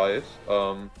too wide.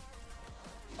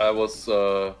 I was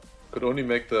could only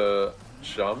make the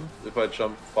jump if I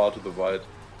jumped far to the right.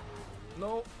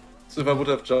 No. So if I would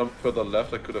have jumped further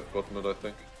left, I could have gotten it, I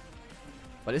think.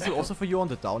 But is it also for you on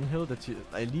the downhill that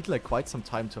I need like quite some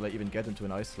time till I even get into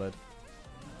an ice slide?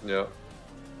 Yeah.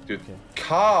 Dude, Okay.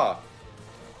 car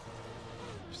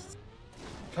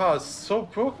is so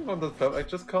broken on that platform. I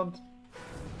just can't.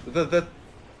 That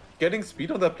getting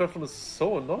speed on that platform is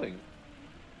so annoying.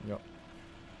 Yeah.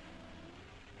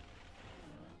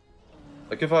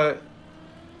 Like, if I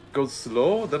go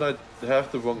slow, then I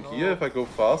have the wrong gear. If I go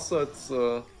faster, it's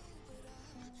I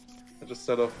just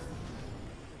set off.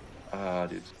 Ah,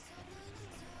 dude.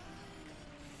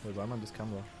 Wait, why am I on this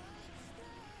camera?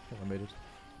 Oh, I made it.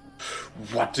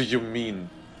 What do you mean?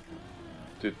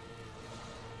 Dude.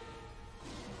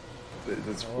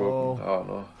 It's broken. Oh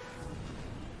no.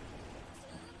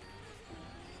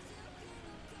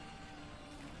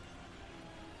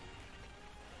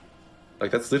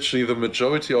 Like, that's literally the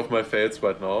majority of my fails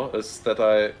right now, is that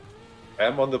I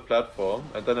am on the platform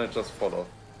and then I just fall off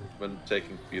when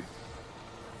taking speed.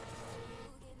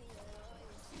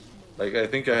 Like, I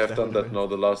think I have done that now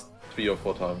the last 3 or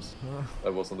 4 times I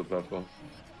was on the platform.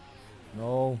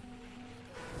 No.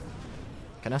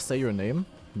 Can I say your name?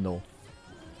 No.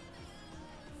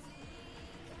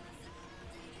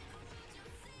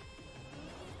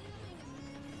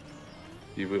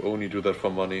 He will only do that for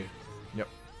money. Yep.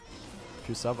 If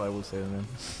you sub, I will say the name.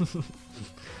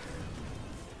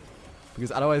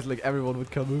 Because otherwise, like, everyone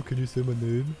would come, oh, can you say my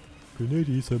name?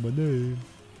 Grenady, say my name.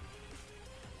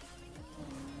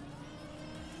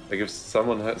 Like, if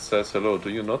someone says hello, do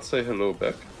you not say hello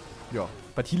back? Yeah.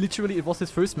 But he literally, it was his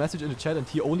first message in the chat and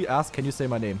he only asked, can you say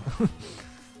my name?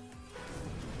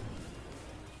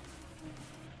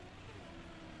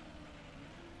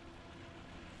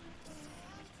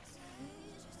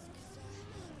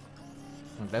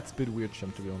 That's a bit weird,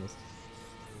 Shem, to be honest.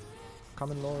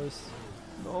 Come in, Lars.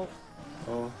 No.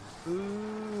 Oh.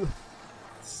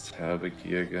 It's terrible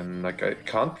gear again. Like, I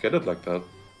can't get it like that.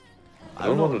 I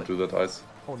don't want to do that, ice.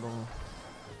 Oh no.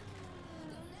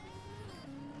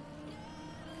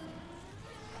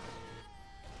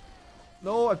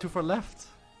 No, I'm too far left.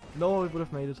 No, it would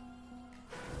have made it.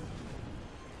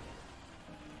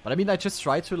 But I mean, I just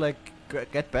try to like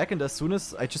get back, and as soon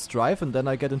as I just drive, and then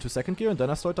I get into second gear, and then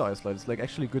I start the ice slide. It's like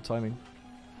actually good timing.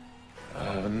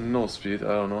 No speed, I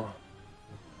don't know.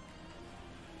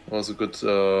 Was a good,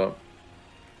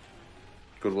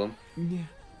 good one. Yeah.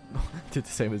 Did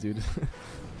the same as you did.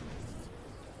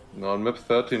 No, on map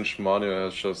 13, Trackmania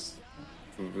has just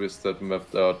with that map,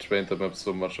 trained that map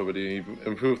so much already. He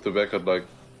improved the record like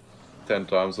 10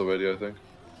 times already, I think.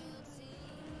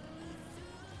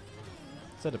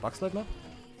 Is that a bug slide map?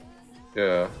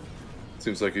 Yeah.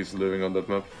 Seems like he's living on that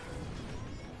map.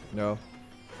 No.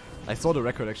 I saw the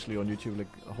record actually on YouTube, like,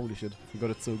 holy shit, he got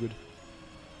it so good.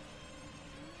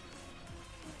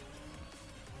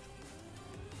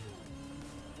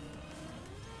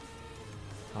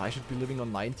 I should be living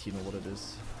on 19 or what it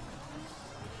is.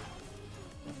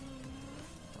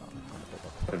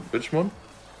 And which one?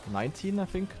 19, I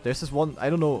think. There's this one,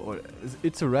 I don't know,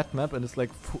 it's a red map and it's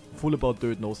like full about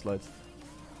dirt, no slides.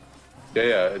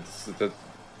 Yeah, it's that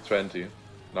 20.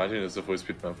 19 is the full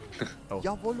speed map. Oh. It's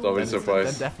always a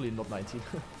surprise. Then definitely not 19.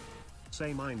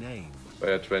 Say my name. Oh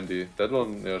yeah, 20. That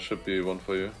one, yeah, should be one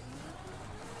for you.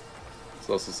 It's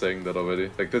also saying that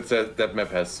already. Like that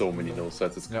map has so many no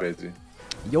sides, it's crazy.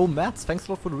 Yo, Mats, thanks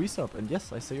a lot for the resub. And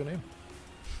yes, I say your name.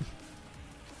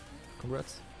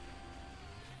 Congrats.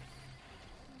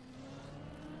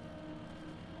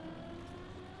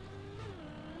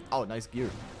 Oh, nice gear.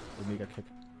 Omega kick.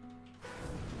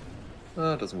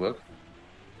 Doesn't work.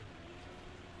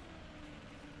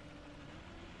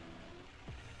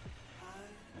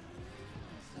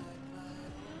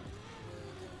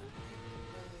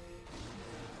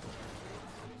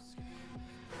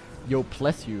 Yo,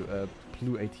 bless you,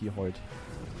 Blue AT Hoyd.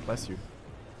 Bless you.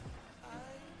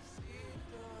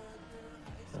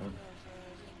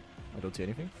 I don't see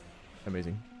anything.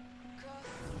 Amazing.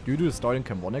 Do you do the starting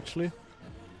cam 1 actually?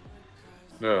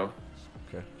 Yeah.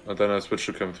 Okay. And then I switch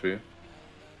to cam 3.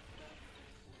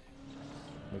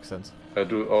 Makes sense. I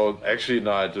do, oh, actually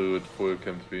no, I do it full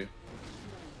cam 3.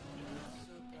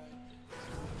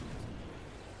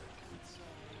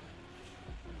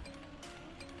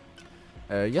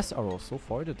 Yes, Arrow, so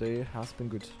far the day has been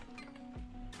good.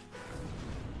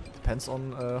 Depends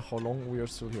on how long we are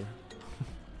still here.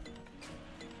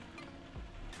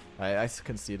 I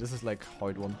can see, this is like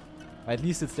hard one. At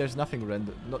least there's nothing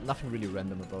random, nothing really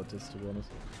random about this, to be honest.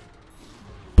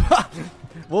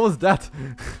 What was that?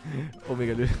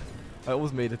 Omega, dude. I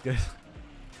almost made it, guys.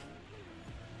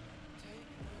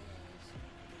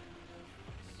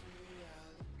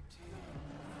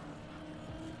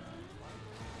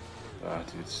 Ah,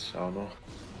 dude, I don't know.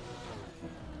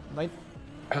 9.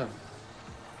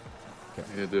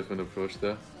 Yeah, different approach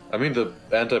there. I mean, the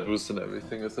anti-boost and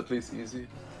everything is at least easy.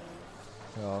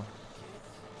 Yeah.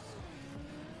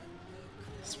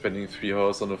 Spending 3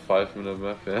 hours on a 5-minute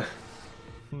map, yeah.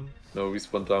 No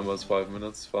respawn time was 5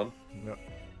 minutes, fun. Yeah.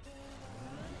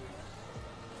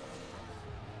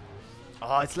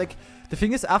 Ah, it's like the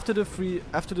thing is after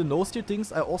the no steer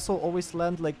things, I also always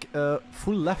land like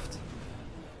full left.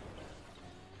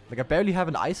 Like I barely have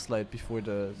an ice slide before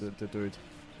the dirt.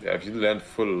 Yeah, if you land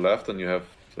full left, then you have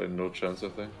like no chance, I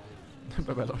think.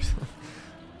 Bye bye, Lars.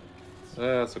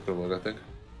 Yeah, that's a good one, I think.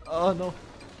 Oh no.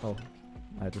 Oh,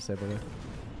 I had to say bye bye.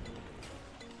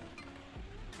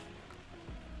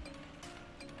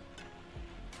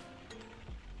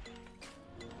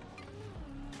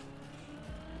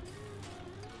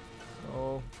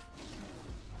 Oh.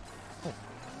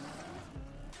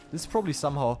 This is probably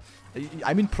somehow...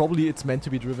 I mean, probably it's meant to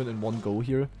be driven in one go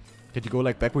here. That you go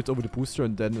like backwards over the booster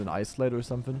and then an ice slide or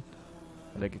something.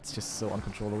 Like, it's just so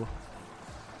uncontrollable.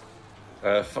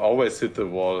 I've always hit the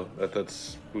wall at that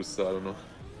booster, I don't know.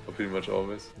 Or pretty much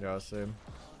always. Yeah, same.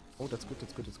 Oh, that's good,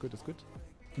 that's good, that's good, that's good.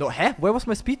 No, huh? Where was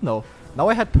my speed now? Now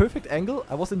I had perfect angle,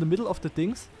 I was in the middle of the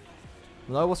things.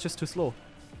 Now I was just too slow.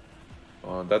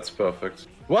 Oh, that's perfect.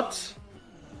 What?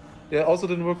 Yeah, also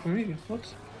didn't work for me.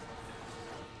 What?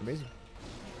 Amazing.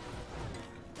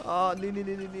 Ah,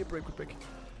 nee, break.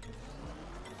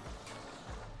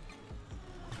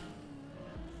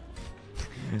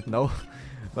 Now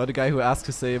the guy who asked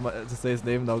to say his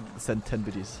name now sent 10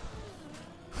 biddies.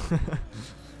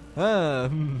 Yeah,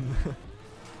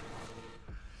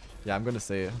 I'm gonna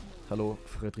say hello,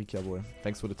 Frederic Jawohl.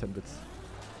 Thanks for the 10 bits.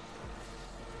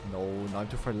 No, now I'm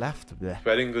too far left. Blech.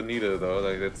 Threading the needle though,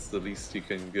 like that's the least you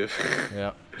can give.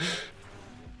 Yeah.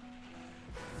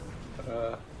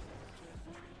 A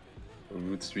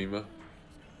rude streamer.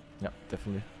 Yeah,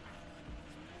 definitely.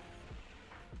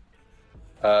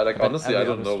 Like But honestly, I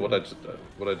every don't know other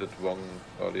what I did wrong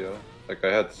earlier. Like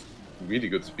I had really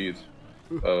good speed,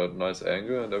 nice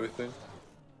angle and everything.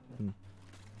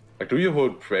 Like, do you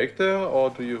hold brake there or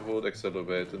do you hold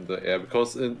accelerate in the air?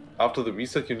 Because after the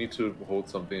reset, you need to hold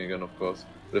something again, of course.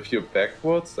 But if you're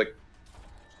backwards, like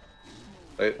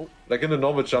in a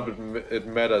normal jump, it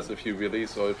matters if you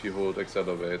release or if you hold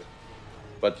accelerate.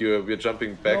 But we're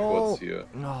jumping backwards here.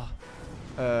 No.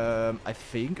 I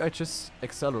think I just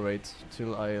accelerate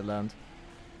till I land.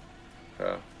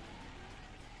 Yeah.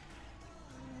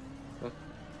 Huh?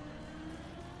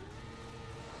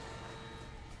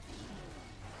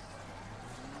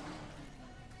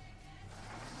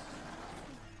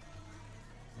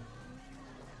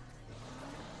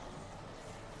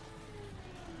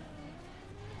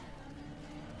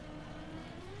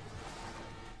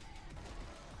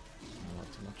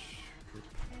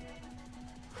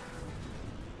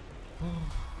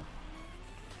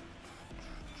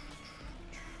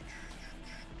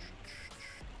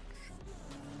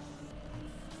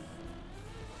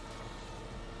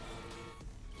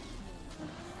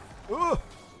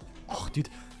 Oh, dude,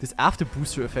 this after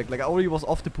booster effect. Like, I already was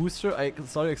off the booster. I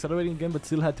started accelerating again, but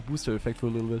still had the booster effect for a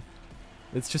little bit.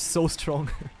 It's just so strong.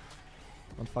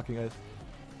 On fucking ice.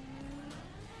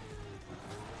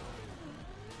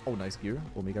 Oh, nice gear.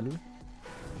 Omega Lou.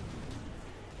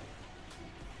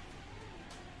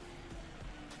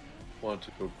 Wanted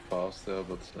to go fast there,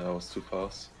 but I was too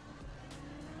fast.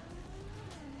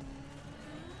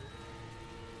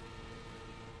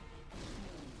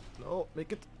 No,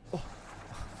 make it. Oh.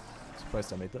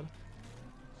 Surprised I made that.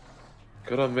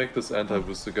 Gotta make this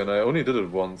anti-boost again. I only did it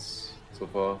once so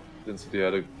far. Density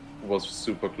had was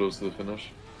super close to the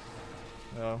finish.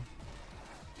 Yeah.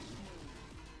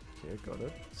 Okay, got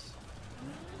it.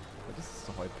 But this is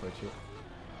the hard part here.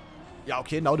 Yeah,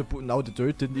 okay, now the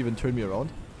dirt didn't even turn me around.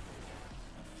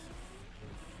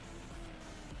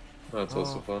 That's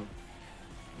also fun.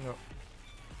 Yeah.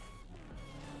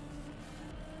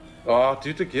 Oh,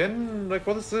 dude, again? Like,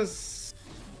 what is this?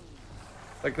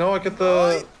 Like, now I get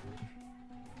the...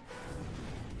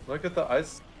 I get the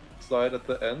ice slide at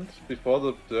the end, before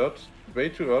the dirt, way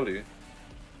too early.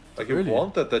 Like, you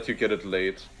want that you get it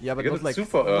late. Yeah, but you get not it like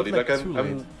super early. like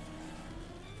I'm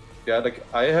yeah, like,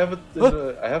 I have it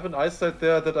I have an ice slide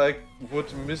there that I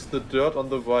would miss the dirt on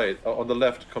the right, on the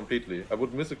left completely. I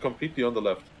would miss it completely on the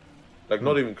left. Like,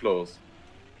 not even close.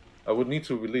 I would need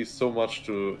to release so much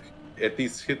to at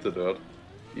least hit the dirt.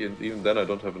 Even then I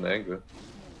don't have an angle.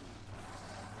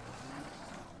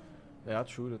 Yeah,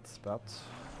 true, that's bad.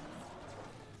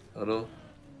 I know.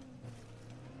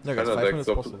 Yeah, guys, 5 minutes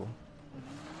possible.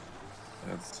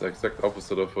 That's the exact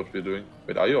opposite of what we're doing.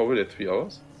 Wait, are you already at 3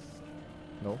 hours?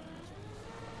 No.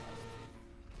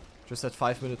 Just at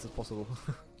 5 minutes is possible.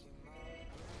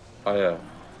 Ah, yeah.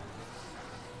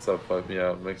 Sub 5,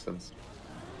 yeah, makes sense.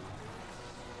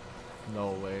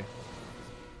 No way.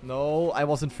 No, I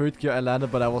was in 3rd gear, I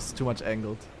landed, but I was too much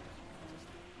angled.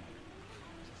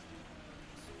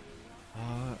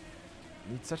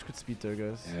 Need such good speed there,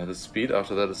 guys. Yeah, the speed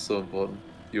after that is so important.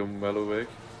 You mellow wake.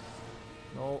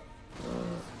 No.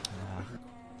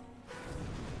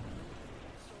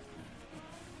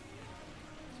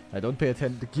 I don't pay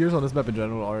attention. The gears on this map in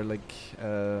general are like,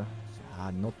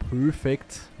 not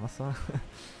perfect. MASSA.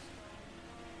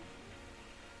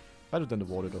 Better than the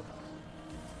water though.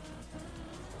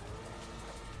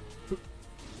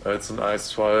 It's an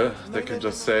ice trial. They can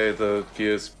just say the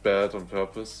gear is bad on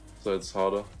purpose, so it's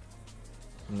harder.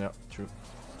 Yeah, true.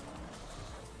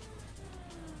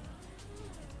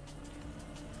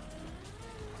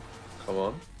 Come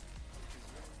on.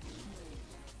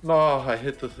 No, I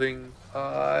hit the thing.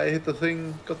 I hit the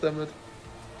thing. God damn it.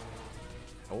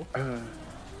 Oh.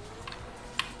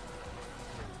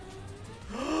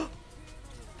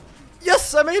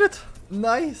 Yes, I made it.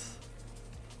 Nice.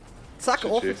 Zack,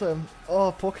 overtime.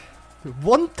 Oh, fuck.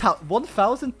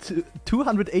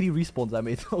 1,280 respawns I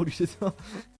made. Holy shit.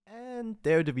 And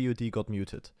there the VOD got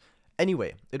muted.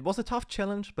 Anyway, it was a tough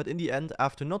challenge, but in the end,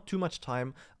 after not too much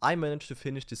time, I managed to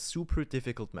finish this super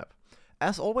difficult map.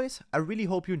 As always, I really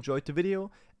hope you enjoyed the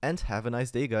video, and have a nice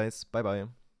day, guys. Bye bye.